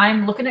fast as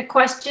I'm looking at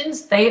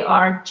questions, they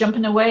are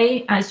jumping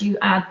away as you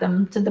add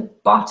them to the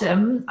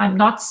bottom. I'm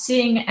not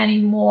seeing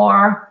any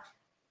more.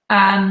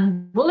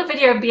 Will the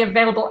video be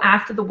available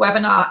after the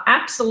webinar?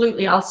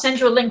 Absolutely. I'll send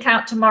you a link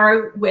out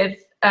tomorrow with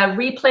a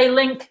replay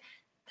link.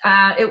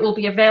 It will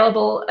be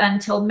available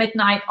until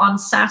midnight on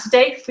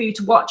Saturday for you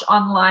to watch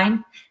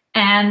online.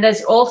 And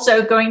there's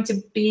also going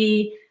to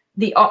be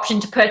the option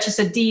to purchase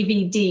a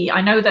DVD.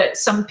 I know that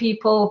some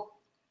people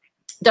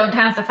don't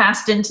have the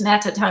fast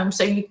internet at home,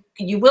 so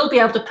you will be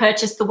able to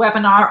purchase the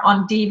webinar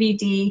on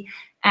DVD,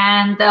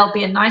 and there'll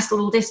be a nice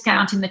little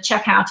discount in the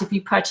checkout if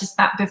you purchase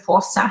that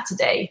before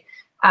Saturday.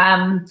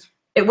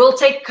 It will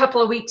take a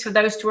couple of weeks for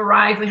those to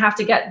arrive. We have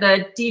to get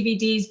the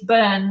DVDs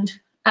burned,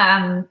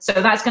 so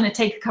that's going to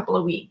take a couple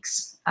of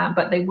weeks,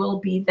 but they will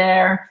be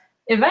there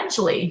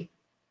eventually.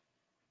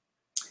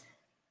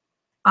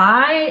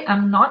 I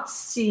am not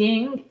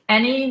seeing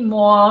any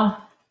more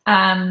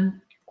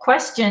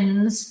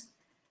questions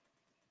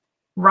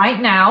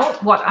right now.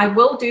 What I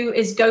will do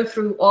is go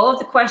through all of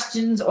the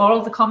questions, all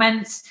of the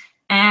comments,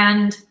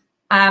 and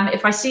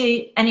if I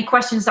see any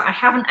questions that I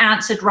haven't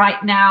answered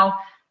right now,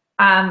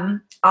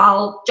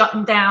 I'll jot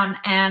them down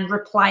and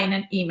reply in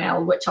an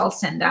email, which I'll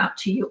send out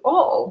to you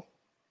all.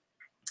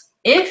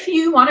 If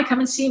you want to come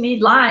and see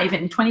me live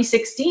in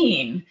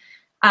 2016,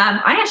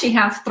 I actually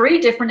have 3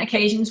 different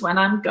occasions when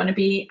I'm going to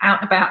be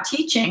out and about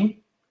teaching.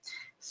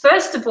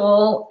 First of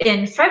all,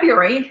 in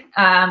February,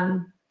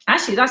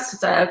 actually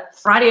that's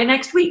Friday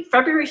next week,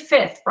 February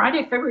 5th,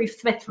 Friday, February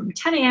 5th from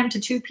 10 a.m. to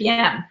 2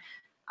 p.m.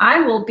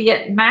 I will be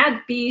at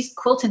Mad Bees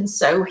Quilt and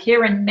Sew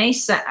here in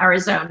Mesa,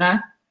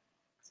 Arizona.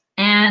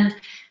 And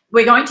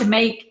we're going to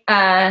make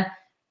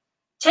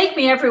Take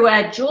Me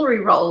Everywhere jewelry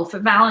roll for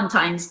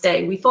Valentine's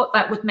Day. We thought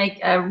that would make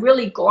a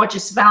really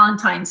gorgeous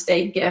Valentine's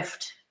Day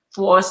gift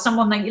for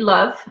someone that you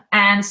love.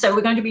 And so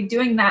we're going to be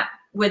doing that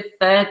with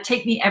the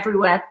Take Me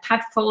Everywhere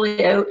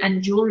Padfolio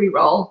and jewelry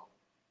roll.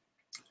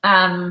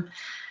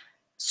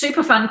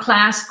 Super fun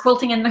class,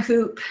 quilting in the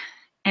hoop,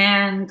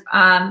 and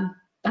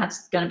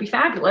that's going to be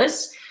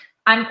fabulous.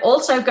 I'm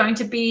also going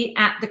to be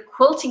at the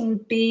Quilting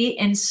Bee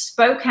in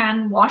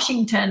Spokane,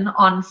 Washington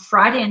on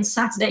Friday and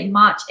Saturday,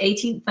 March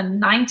 18th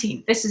and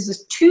 19th. This is a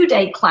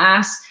 2-day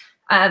class,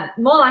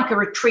 more like a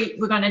retreat.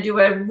 We're going to do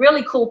a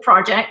really cool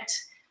project.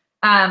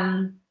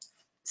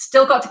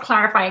 Still got to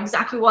clarify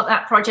exactly what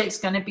that project's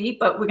going to be,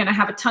 but we're going to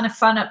have a ton of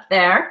fun up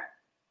there.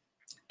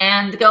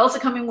 And the girls are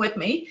coming with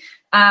me.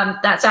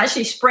 That's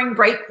actually spring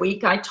break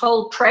week. I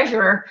told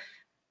Treasure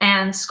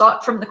and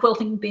Scott from the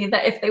Quilting Bee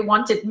that if they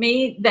wanted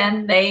me,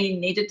 then they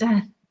needed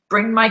to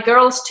bring my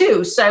girls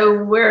too.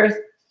 So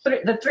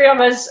the 3 of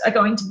us are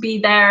going to be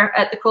there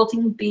at the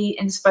Quilting Bee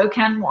in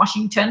Spokane,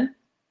 Washington.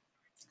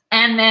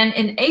 And then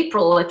in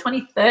April, the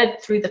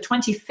 23rd through the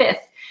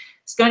 25th,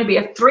 it's going to be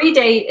a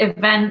 3-day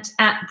event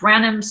at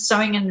Branham's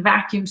Sewing and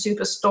Vacuum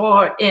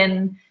Superstore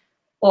in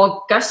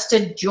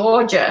Augusta,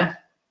 Georgia.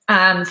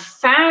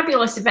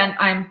 Fabulous event.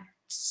 I'm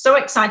so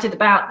excited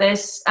about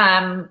this.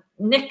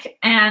 Nick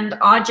and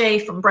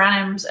RJ from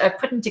Branham's are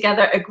putting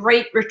together a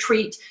great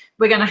retreat.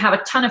 We're going to have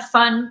a ton of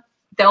fun.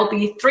 There'll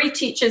be 3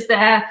 teachers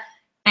there,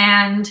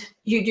 and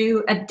you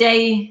do a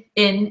day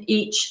in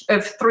each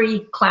of 3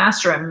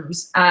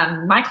 classrooms.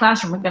 My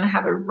classroom, we're going to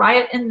have a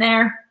riot in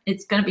there.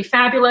 It's going to be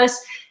fabulous.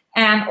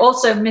 And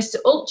also Mr.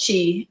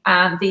 Ulchi,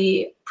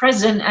 the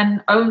president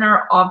and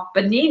owner of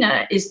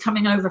Benina, is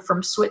coming over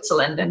from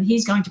Switzerland, and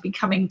he's going to be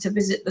coming to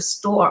visit the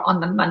store on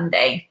the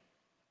Monday.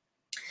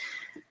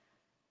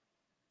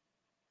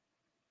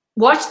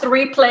 Watch the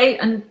replay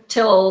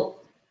until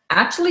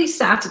actually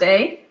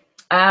Saturday.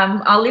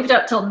 I'll leave it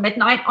up till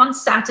midnight on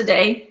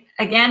Saturday.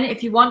 Again,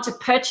 if you want to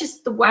purchase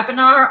the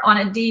webinar on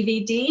a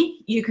DVD,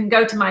 you can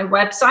go to my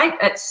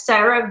website at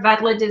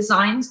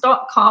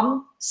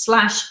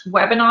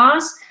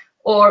sarahvedlerdesigns.com/webinars,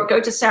 or go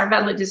to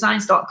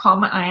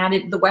sarahvedlerdesigns.com, and I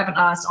added the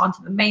webinars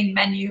onto the main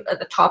menu at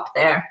the top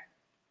there.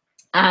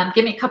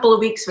 Give me a couple of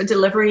weeks for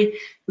delivery.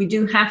 We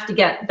do have to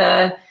get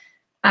the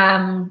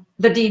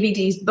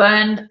DVDs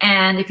burned,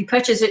 and if you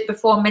purchase it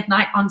before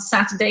midnight on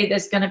Saturday,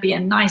 there's going to be a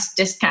nice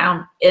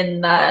discount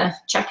in the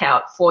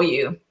checkout for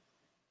you.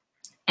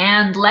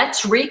 And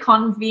let's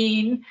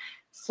reconvene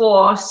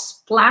for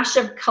Splash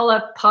of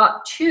Color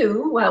Part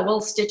 2, where we'll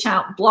stitch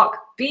out Block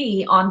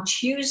B on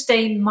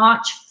Tuesday,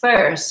 March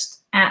 1st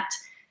at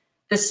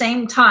the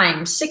same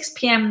time, 6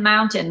 p.m.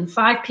 Mountain,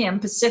 5 p.m.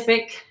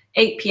 Pacific,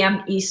 8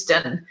 p.m.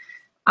 Eastern.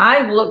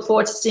 I will look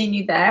forward to seeing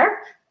you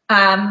there.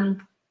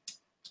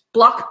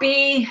 Block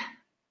B,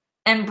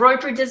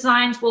 embroidery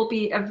designs will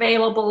be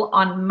available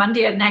on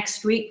Monday of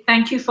next week.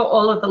 Thank you for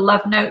all of the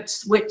love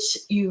notes, which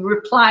you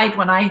replied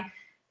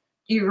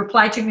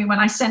to me when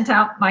I sent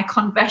out my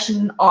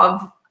confession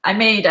of I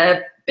made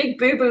a big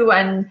boo-boo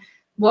and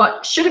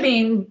what should have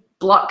been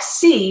block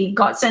C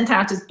got sent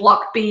out as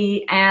block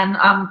B, and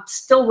I'm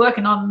still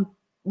working on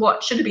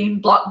what should have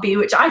been block B,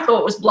 which I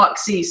thought was block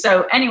C.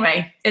 So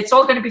anyway, it's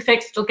all going to be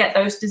fixed. You'll get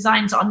those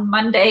designs on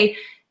Monday,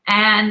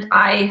 and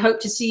I hope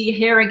to see you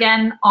here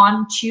again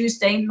on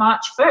Tuesday,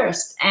 March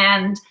 1st.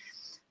 And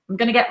I'm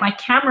going to get my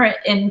camera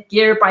in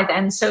gear by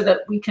then so that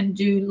we can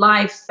do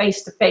live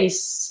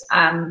face-to-face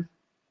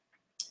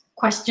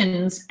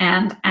questions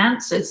and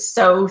answers.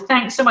 So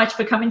thanks so much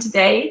for coming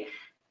today,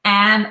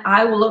 and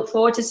I will look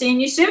forward to seeing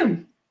you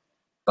soon.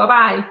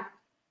 Bye-bye.